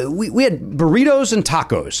didn't have, we had burritos and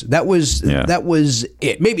tacos. That was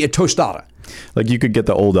it. Maybe a tostada. Like, you could get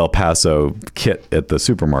the old El Paso kit at the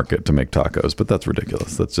supermarket to make tacos, but that's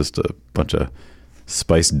ridiculous. That's just a bunch of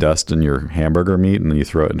spiced dust in your hamburger meat, and then you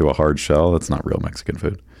throw it into a hard shell. That's not real Mexican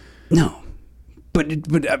food. No. But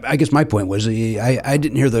I guess my point was I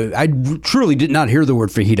truly did not hear the word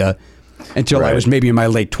fajita until I was maybe in my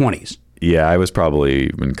late 20s. Yeah, I was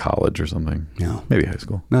probably in college or something. No. Maybe high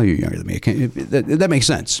school. No, you're younger than me. That makes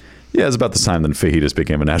sense. Yeah, it's about the time that fajitas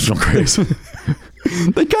became a national craze.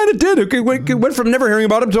 They kind of did. It went from never hearing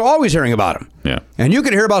about them to always hearing about them. Yeah. And you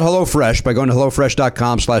can hear about HelloFresh by going to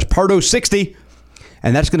HelloFresh.com/Pardo60.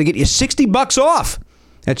 And that's going to get you $60 off.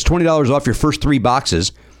 That's $20 off your first 3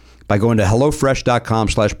 boxes by going to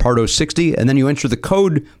HelloFresh.com/Pardo60. And then you enter the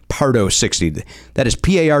code Pardo60. That is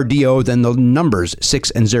PARDO, then the numbers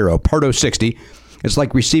 6 and 0, Pardo60. It's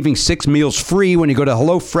like receiving 6 meals free when you go to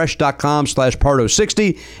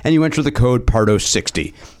HelloFresh.com/Pardo60 and you enter the code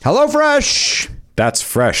Pardo60. HelloFresh! That's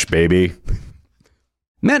fresh, baby.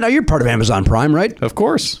 Matt, now you're part of Amazon Prime, right? Of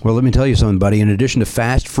course. Well, let me tell you something, buddy. In addition to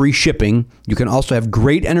fast, free shipping, you can also have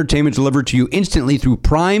great entertainment delivered to you instantly through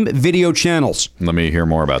Prime Video channels. Let me hear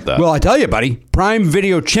more about that. Well, I tell you, buddy, Prime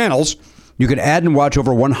Video channels, you can add and watch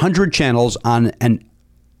over 100 channels on an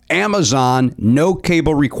Amazon, no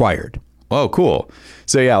cable required. Oh, cool.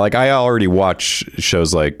 So, yeah, like I already watch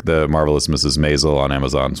shows like The Marvelous Mrs. Maisel on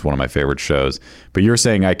Amazon. It's one of my favorite shows. But you're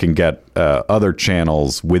saying I can get other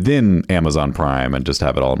channels within Amazon Prime and just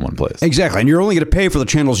have it all in one place. Exactly. And you're only going to pay for the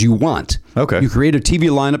channels you want. Okay. You create a TV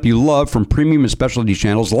lineup you love from premium and specialty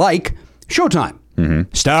channels like Showtime,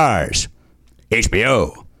 Stars,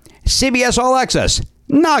 HBO, CBS All Access,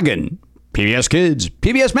 Noggin, PBS Kids,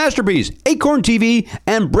 PBS Masterpiece, Acorn TV,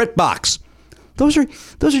 and BritBox. Those are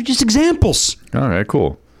just examples. All right,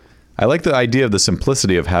 cool. I like the idea of the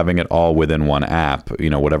simplicity of having it all within one app. You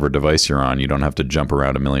know, whatever device you're on, you don't have to jump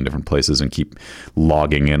around a million different places and keep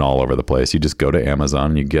logging in all over the place. You just go to Amazon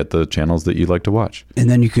and you get the channels that you'd like to watch. And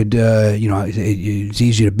then you could, it's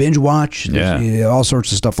easy to binge watch. Yeah. All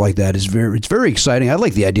sorts of stuff like that. It's very exciting. I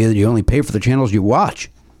like the idea that you only pay for the channels you watch.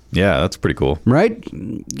 Yeah, that's pretty cool. Right?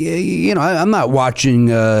 You know, I'm not watching,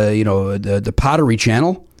 the Pottery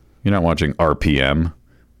Channel. You're not watching RPM.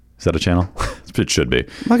 Is that a channel? It should be.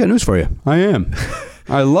 I got news for you. I am.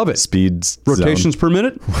 I love it. Speeds. Rotations per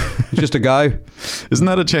minute. It's just a guy.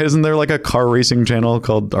 Isn't there like a car racing channel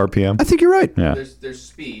called RPM? I think you're right. Yeah. There's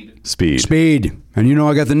speed. Speed. And you know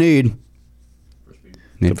I got the need.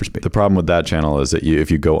 Need for speed. The problem with that channel is that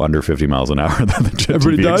if you go under 50 miles an hour, then the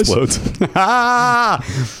TV explodes.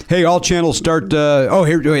 Hey, all channels start. Wait,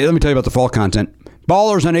 let me tell you about the fall content.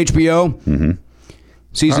 Ballers on HBO. Mm-hmm.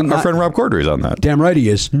 Season. Our friend Rob Corddry's on that. Damn right he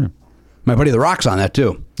is. Yeah. My buddy The Rock's on that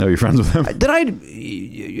too. Oh, you're friends with him? I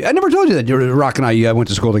never told you that Rock and I went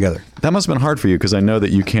to school together. That must have been hard for you because I know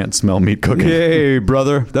that you can't smell meat cooking. Hey,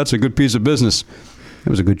 brother, that's a good piece of business. That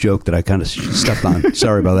was a good joke that I kind of stepped on.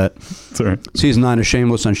 Sorry about that. Sorry. Season 9 of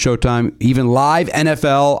Shameless on Showtime. Even live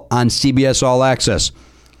NFL on CBS All Access.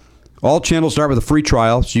 All channels start with a free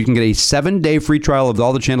trial, so you can get a 7-day free trial of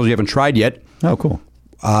all the channels you haven't tried yet. Oh, cool.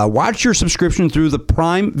 Watch your subscription through the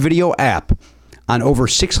Prime Video app on over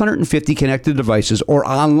 650 connected devices or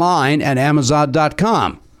online at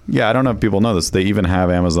Amazon.com. Yeah, I don't know if people know this. They even have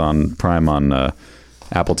Amazon Prime on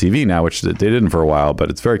Apple TV now, which they didn't for a while, but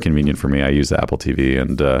it's very convenient for me. I use Apple TV,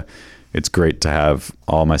 and it's great to have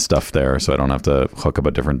all my stuff there, so I don't have to hook up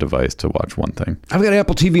a different device to watch one thing. I've got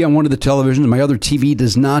Apple TV on one of the televisions. My other TV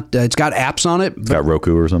does not. It's got apps on it. It's got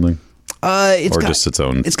Roku or something? Just its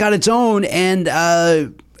own? It's got its own, and I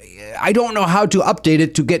don't know how to update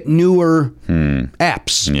it to get newer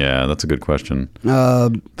apps. Yeah, that's a good question. I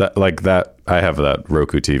have that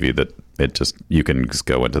Roku TV that you can just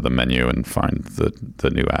go into the menu and find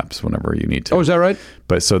the new apps whenever you need to. Oh, is that right?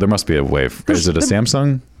 But so there must be a way. Is it a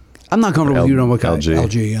Samsung? I'm not comfortable with you know what kind LG. of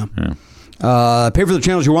LG, yeah. Pay for the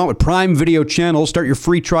channels you want with Prime Video channels. Start your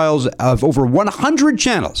free trials of over 100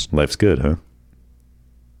 channels. Life's good, huh?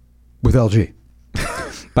 With LG.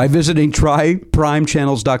 By visiting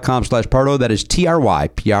tryprimechannels.com/Pardo. That is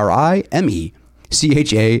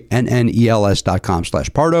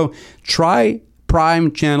tryprimechannels.com/Pardo.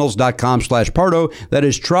 Tryprimechannels.com/Pardo. That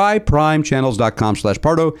is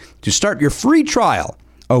tryprimechannels.com/Pardo to start your free trial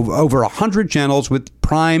of over 100 channels with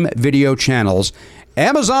Prime Video channels.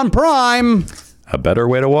 Amazon Prime. A better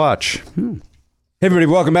way to watch. Hey everybody,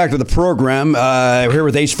 welcome back to the program. We're here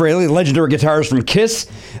with Ace Frehley, legendary guitarist from Kiss.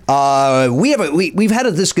 We've had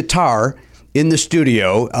this guitar in the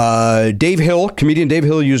studio. Comedian Dave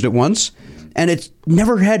Hill used it once, and it's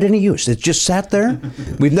never had any use. It just sat there.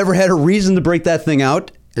 We've never had a reason to break that thing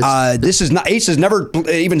out. Ace has never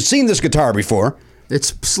even seen this guitar before.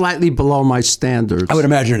 It's slightly below my standards. I would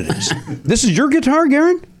imagine it is. This is your guitar,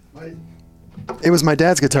 Garen? It was my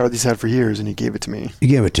dad's guitar that he's had for years, and he gave it to me. He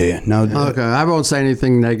gave it to you. No. Okay, I won't say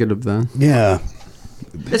anything negative then. Yeah.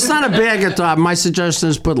 It's not a bad guitar. My suggestion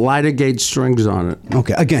is put lighter gauge strings on it.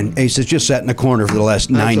 Okay. Again, Ace has just sat in the corner for the last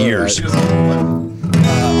 9 years.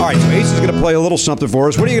 All right, so Ace is going to play a little something for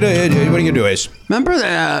us. What are you going to do, Ace? Remember,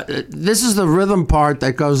 this is the rhythm part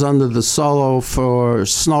that goes under the solo for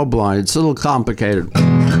Snowblind. It's a little complicated.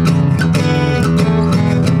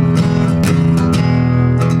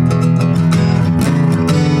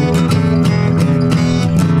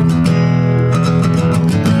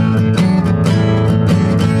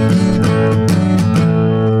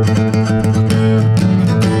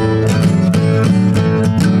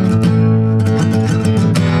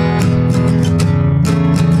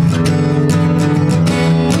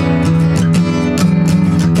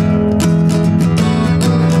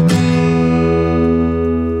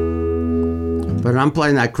 I'm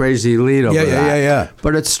playing that crazy lead over that. Yeah.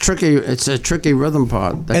 But it's tricky. It's a tricky rhythm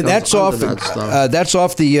part. And that's off the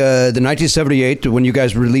 1978 when you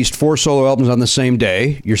guys released 4 solo albums on the same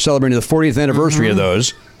day. You're celebrating the 40th anniversary of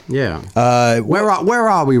those. Yeah. Where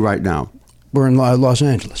are we right now? We're in Los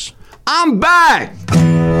Angeles. I'm back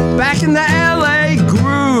in the LA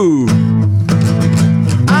groove.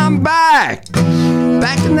 I'm back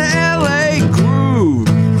in the LA groove.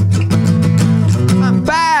 I'm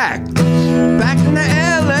back in the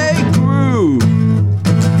LA groove.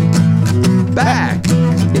 Back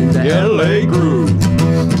in the LA groove.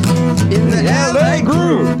 In the LA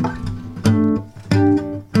groove.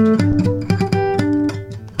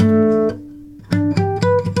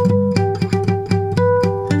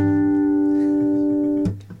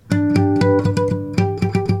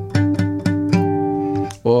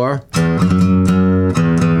 Or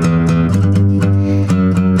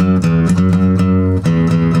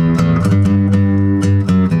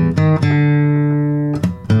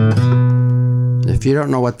if you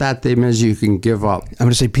don't know what that theme is, you can give up. I'm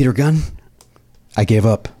going to say Peter Gunn. I gave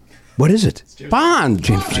up. What is it? Bond.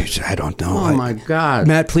 James, I don't know. Oh my God.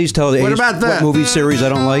 Matt, please tell the What about that? What movie series I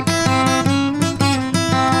don't like.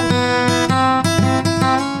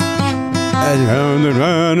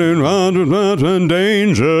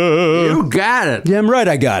 Danger. You got it. Yeah, I'm right.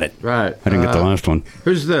 I got it. Right. I didn't get the last one.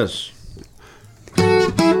 Who's this?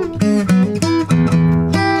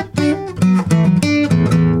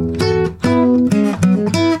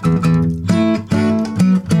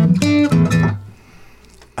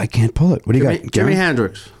 I can't pull it. What do you got? Jimi Garen?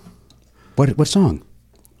 Hendrix. What song?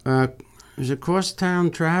 Is it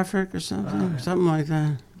Crosstown Traffic or something? Something like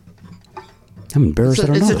that. I'm embarrassed. I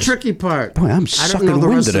don't know. It's a this. tricky part. Boy, I'm I don't sucking know the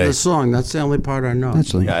wind rest today. of the song. That's the only part I know.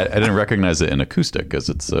 That's Yeah, I didn't recognize it in acoustic because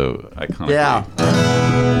it's so iconic. Yeah.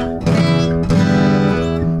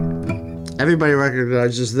 Everybody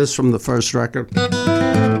recognizes this from the first record.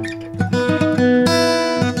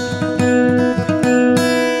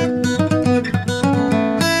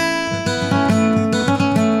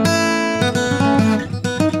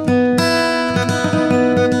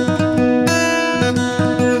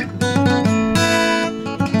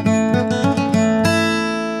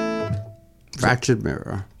 Fractured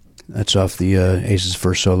Mirror. That's off the Ace's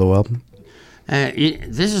first solo album. And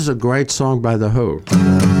this is a great song by The Who.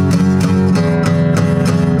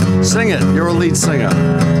 Sing it. You're a lead singer.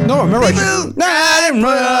 No, remember Riding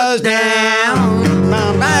was down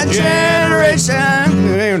my generation.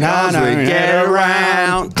 Cause we get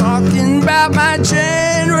around talking about my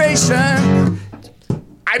generation.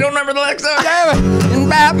 I don't remember the lyrics though.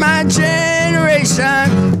 About my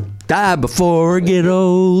generation. Die before I get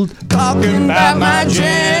old. Talking about my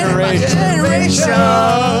generation.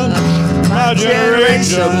 My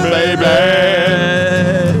generation, baby.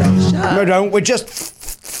 Don't we just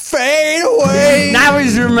fade away? Now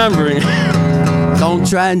he's remembering. Don't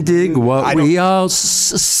try and dig what we all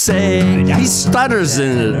say. He stutters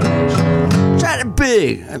in it. Try to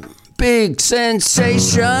big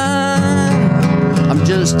sensation. I'm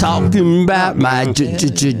just talking about my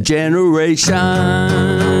generation.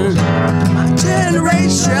 My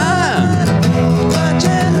generation. My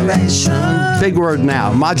generation. Big word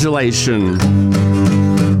now. Modulation.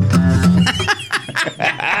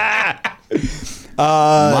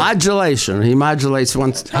 Modulation. He modulates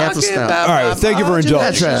half a step. All right. Thank you for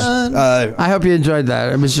indulging. I hope you enjoyed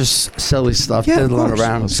that. It was just silly stuff, diddling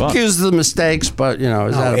around. was fun. Excuse the mistakes, but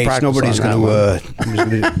is that a practice? Nobody's on going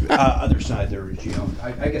that to. Other side there, Gio.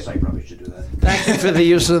 I guess I probably should do that. Thank you for the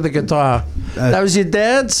use of the guitar. That was your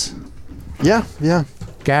dad's, Yeah, yeah.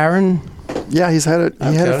 Garen. Yeah, he's had it.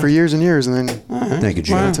 He had it Okay. for years and years, and then Thank you,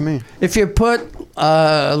 gave Gio. it to me. If you put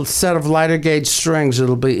a set of lighter gauge strings,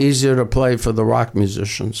 it'll be easier to play for the rock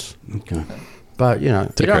musicians. Okay. But you care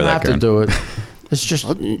don't of that, have to Karen. do it. It's just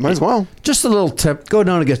Might as well. just a little tip. Go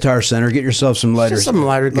down to Guitar Center, get yourself some lighters. Just some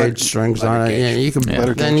lighter gauge strings on it. Yeah, you can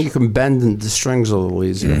then you can bend the strings a little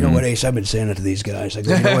easier. You know what, Ace? I've been saying it to these guys. I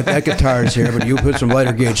go, you know what? That guitar's here, but you put some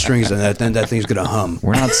lighter gauge strings on that, then that thing's gonna hum.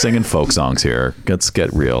 We're not singing folk songs here. Let's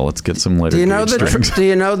get real. Let's get some later. Do you know gauge the strings. do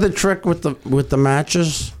you know the trick with the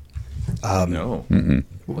matches? No.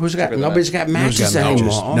 Nobody's got matches got anymore.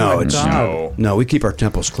 matches. Oh No, my it's God. no. We keep our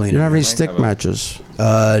temples clean. You don't have any stick matches?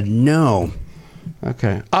 No.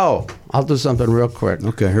 Okay. Oh, I'll do something real quick.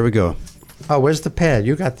 Okay, here we go. Oh, where's the pad?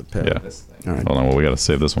 You got the pad. Yeah. Hold on. Well, we got to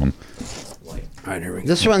save this one. All right, here we go.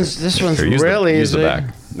 This one's Here, use really use easy. the back.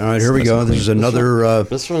 All right, here we go. This is another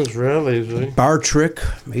This one's really easy. bar trick.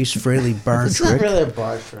 Ace Frehley bar It's trick. not really a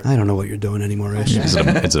bar trick. I don't know what you're doing anymore, Ace. Is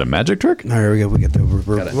it a magic trick? All right, here we go. We get the, we're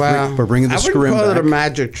bringing the I wouldn't scrim call it back. a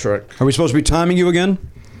magic trick. Are we supposed to be timing you again?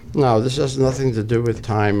 No, this has nothing to do with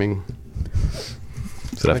timing.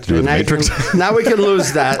 Does it have to do with now, Matrix? now we can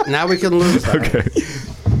lose that. Now we can lose that. Okay.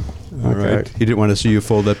 All right. He didn't want to see you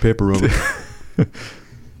fold that paper over.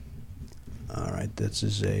 All right. This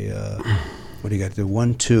is a, what do you got? The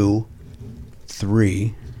 1, 2,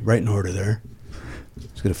 3, right in order there.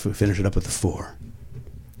 He's going to finish it up with the 4.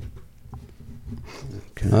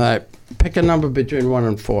 All right. Pick a number between 1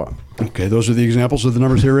 and 4. Okay, those are the examples of the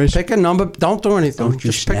numbers here, Ace? Pick a number. Don't do anything. Don't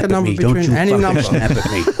you Just pick snap a at number me. Don't between you any fucking number. snap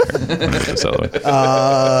at me. This other way.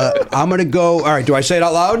 I'm going to go, all right, do I say it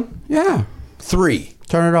out loud? Yeah. 3.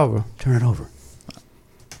 Turn it over. Turn it over.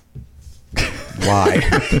 Why?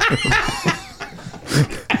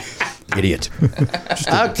 Idiot.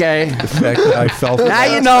 Okay. The fact that I fell for Now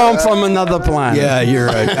that. you know I'm from another planet. Yeah, you're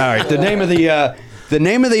right. All right. The name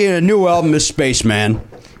of the new album is Spaceman.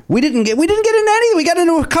 We didn't get into anything. We got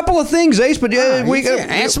into a couple of things, Ace, but we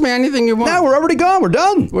Ask me anything you want. now we're already gone. We're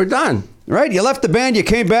done. We're done. Right? You left the band. You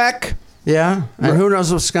came back. Yeah. And who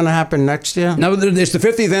knows what's going to happen next year? Now it's the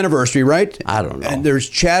 50th anniversary, right? I don't know. And there's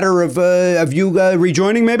chatter of you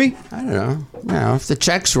rejoining, maybe. I don't know. You know, if the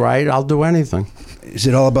check's right, I'll do anything. Is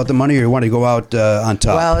it all about the money, or you want to go out on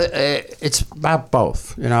top? Well, it's about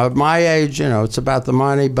both. You know, at my age, it's about the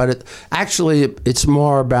money, but it's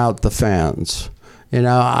more about the fans. You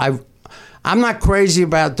know, I'm not crazy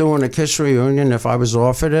about doing a Kiss reunion if I was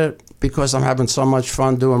offered it, because I'm having so much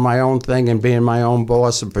fun doing my own thing and being my own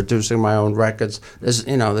boss and producing my own records.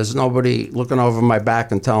 There's nobody looking over my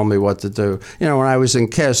back and telling me what to do. You know, when I was in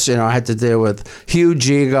Kiss, I had to deal with huge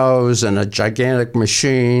egos and a gigantic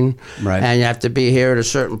machine. Right. And you have to be here at a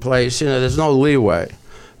certain place. There's no leeway.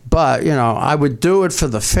 But, I would do it for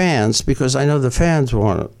the fans because I know the fans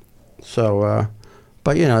want it. So,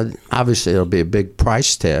 but, obviously there'll be a big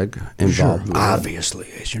price tag involved. With Obviously,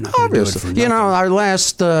 Ace, you're not going to do it for Obviously. nothing. Our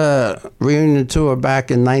last reunion tour back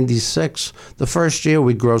in '96, the first year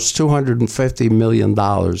we grossed $250 million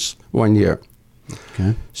 1 year.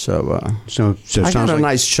 Okay. So, So it I sounds got a like,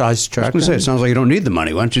 nice choice I check. was gonna say, it sounds like you don't need the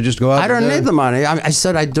money. Why don't you just go out? I don't and, need the money. I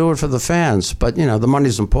said I'd do it for the fans, but the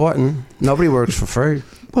money's important. Nobody works for free.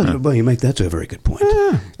 Well, you make that a very good point.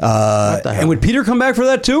 And would Peter come back for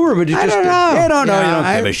that too, or would you just? don't know. I don't know. Yeah, You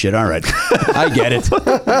don't give a shit. All right, I get it.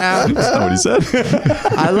 That's not what he said.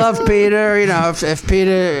 I love Peter. You know,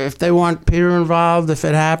 if they want Peter involved, if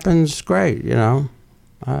it happens, great. You know.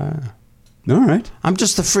 All right. I'm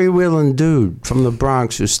just a freewheeling dude from the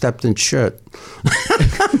Bronx who stepped in shit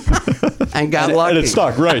and got lucky. And it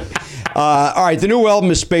stuck, right? All right, the new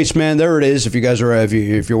album is Spaceman. There it is. If you guys are,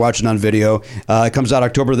 if you're watching on video, it comes out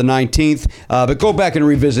October the 19th. But go back and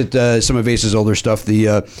revisit some of Ace's older stuff.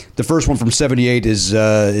 The first one from '78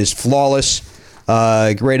 is flawless.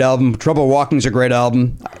 Great album. Trouble Walking's a great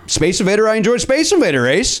album. Space Invader. I enjoyed Space Invader.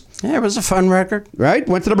 Ace. Yeah, it was a fun record. Right.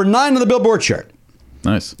 Went to number 9 on the Billboard chart.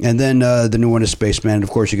 Nice. And then the new one is Spaceman. Of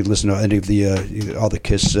course, you could listen to any of the all the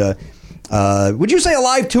Kiss. Would you say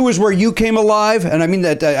Alive 2 is where you came alive? And I mean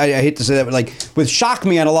that, I hate to say that, but like with Shock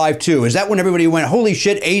Me on Alive 2, is that when everybody went, holy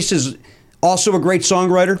shit, Ace is also a great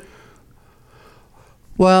songwriter?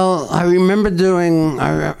 Well, I remember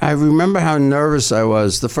I remember how nervous I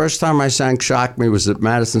was. The first time I sang Shock Me was at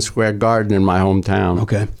Madison Square Garden in my hometown.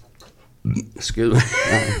 Okay. Excuse me.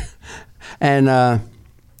 And,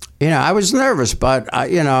 you know, I was nervous, but,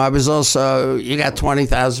 you know, I was also, you got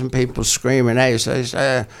 20,000 people screaming Ace.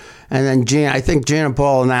 And then I think Gene and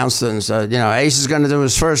Paul announced it and said, you know, Ace is going to do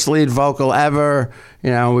his first lead vocal ever.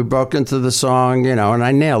 You know, we broke into the song, you know, and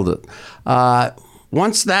I nailed it.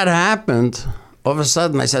 Once that happened, all of a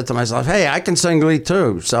sudden I said to myself, hey, I can sing lead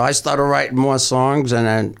too. So I started writing more songs, and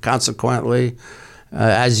then consequently,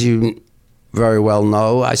 as you very well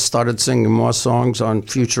know, I started singing more songs on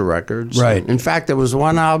future records. Right. In fact, there was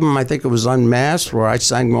one album, I think it was Unmasked, where I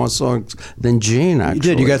sang more songs than Gene, actually. You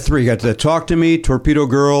did. You got 3. You got Talk to Me, Torpedo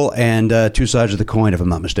Girl, and Two Sides of the Coin, if I'm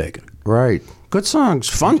not mistaken. Right. Good songs.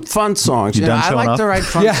 Fun songs. You done I showing like off? to write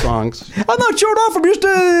fun songs. I'm not showing off.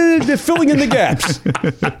 I'm just filling in the gaps.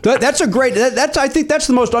 That's a great. I think that's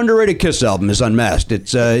the most underrated Kiss album. Is Unmasked.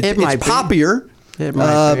 It's poppier. It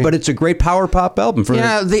might be. But it's a great power pop album.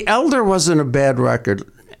 The Elder wasn't a bad record.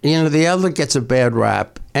 You know, The Elder gets a bad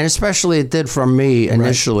rap, and especially it did for me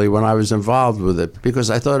initially when I was involved with it, because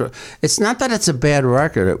I thought it's not that it's a bad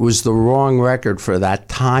record; it was the wrong record for that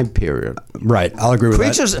time period. Right, I'll agree with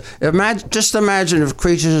that. Just imagine if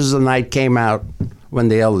Creatures of the Night came out when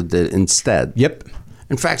The Elder did instead. Yep.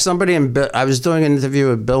 In fact, I was doing an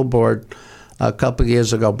interview at Billboard a couple of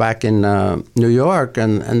years ago back in New York,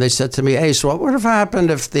 and they said to me, Ace, what would have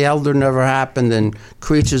happened if The Elder never happened and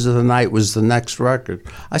Creatures of the Night was the next record?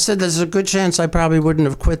 I said, there's a good chance I probably wouldn't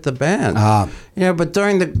have quit the band. You know, but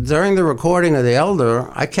during the recording of The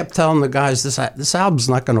Elder, I kept telling the guys, this album's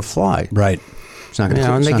not going to fly. Right. It's not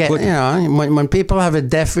going to when people have a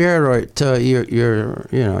deaf ear to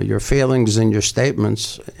your feelings and your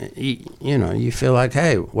statements, you feel like,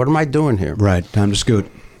 hey, what am I doing here? Right. Time to scoot.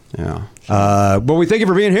 Yeah. Well, we thank you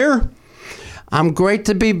for being here. I'm great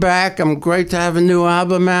to be back. I'm great to have a new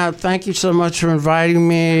album out. Thank you so much for inviting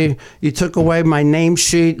me. You took away my name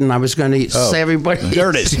sheet, and I was going to say everybody. There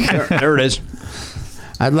it is. There it is.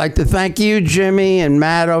 I'd like to thank you, Jimmy, and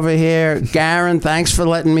Matt over here. Garen, thanks for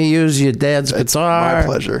letting me use your dad's guitar. My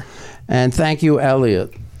pleasure. And thank you,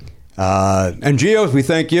 Elliot. And Gio, we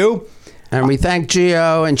thank you. And we thank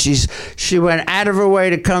Gio, and she went out of her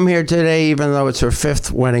way to come here today, even though it's her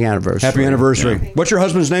 5th wedding anniversary. Happy anniversary. Yeah. What's your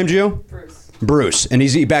husband's name, Gio? Bruce. And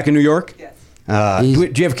is he back in New York? Yes.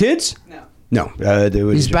 Do you have kids? No. No.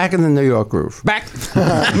 He's back in the New York groove. Back in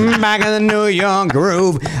the New York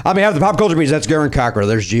groove. On behalf of the Pop Culture Beats, that's Garen Cocker.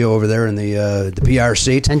 There's Gio over there in the PR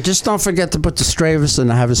seat. And just don't forget to put the Stravis in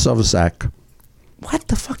the Have a Silver Sack. What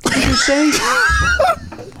the fuck did you say?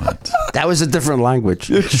 What? That was a different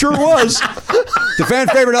language. It sure was. The fan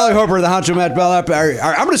favorite Ellie Hooper, the honcho Matt Bell. I'm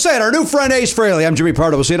going to say it, our new friend Ace Frehley. I'm Jimmy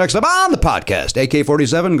Pardo. We'll see you next time on the podcast.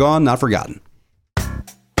 AK-47, gone, not forgotten.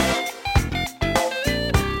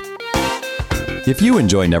 If you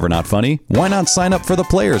enjoy Never Not Funny, why not sign up for the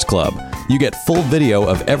Players Club? You get full video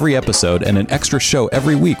of every episode and an extra show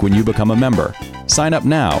every week when you become a member. Sign up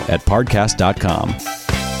now at podcast.com.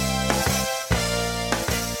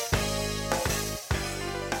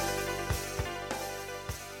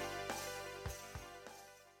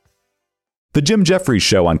 The Jim Jeffries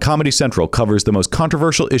Show on Comedy Central covers the most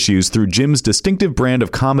controversial issues through Jim's distinctive brand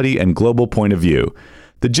of comedy and global point of view.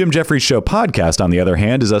 The Jim Jeffries Show podcast, on the other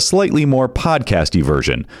hand, is a slightly more podcasty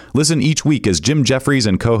version. Listen each week as Jim Jeffries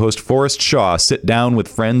and co-host Forrest Shaw sit down with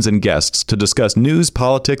friends and guests to discuss news,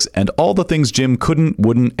 politics, and all the things Jim couldn't,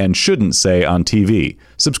 wouldn't, and shouldn't say on TV.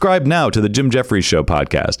 Subscribe now to the Jim Jeffries Show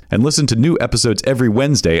podcast and listen to new episodes every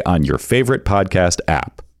Wednesday on your favorite podcast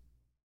app.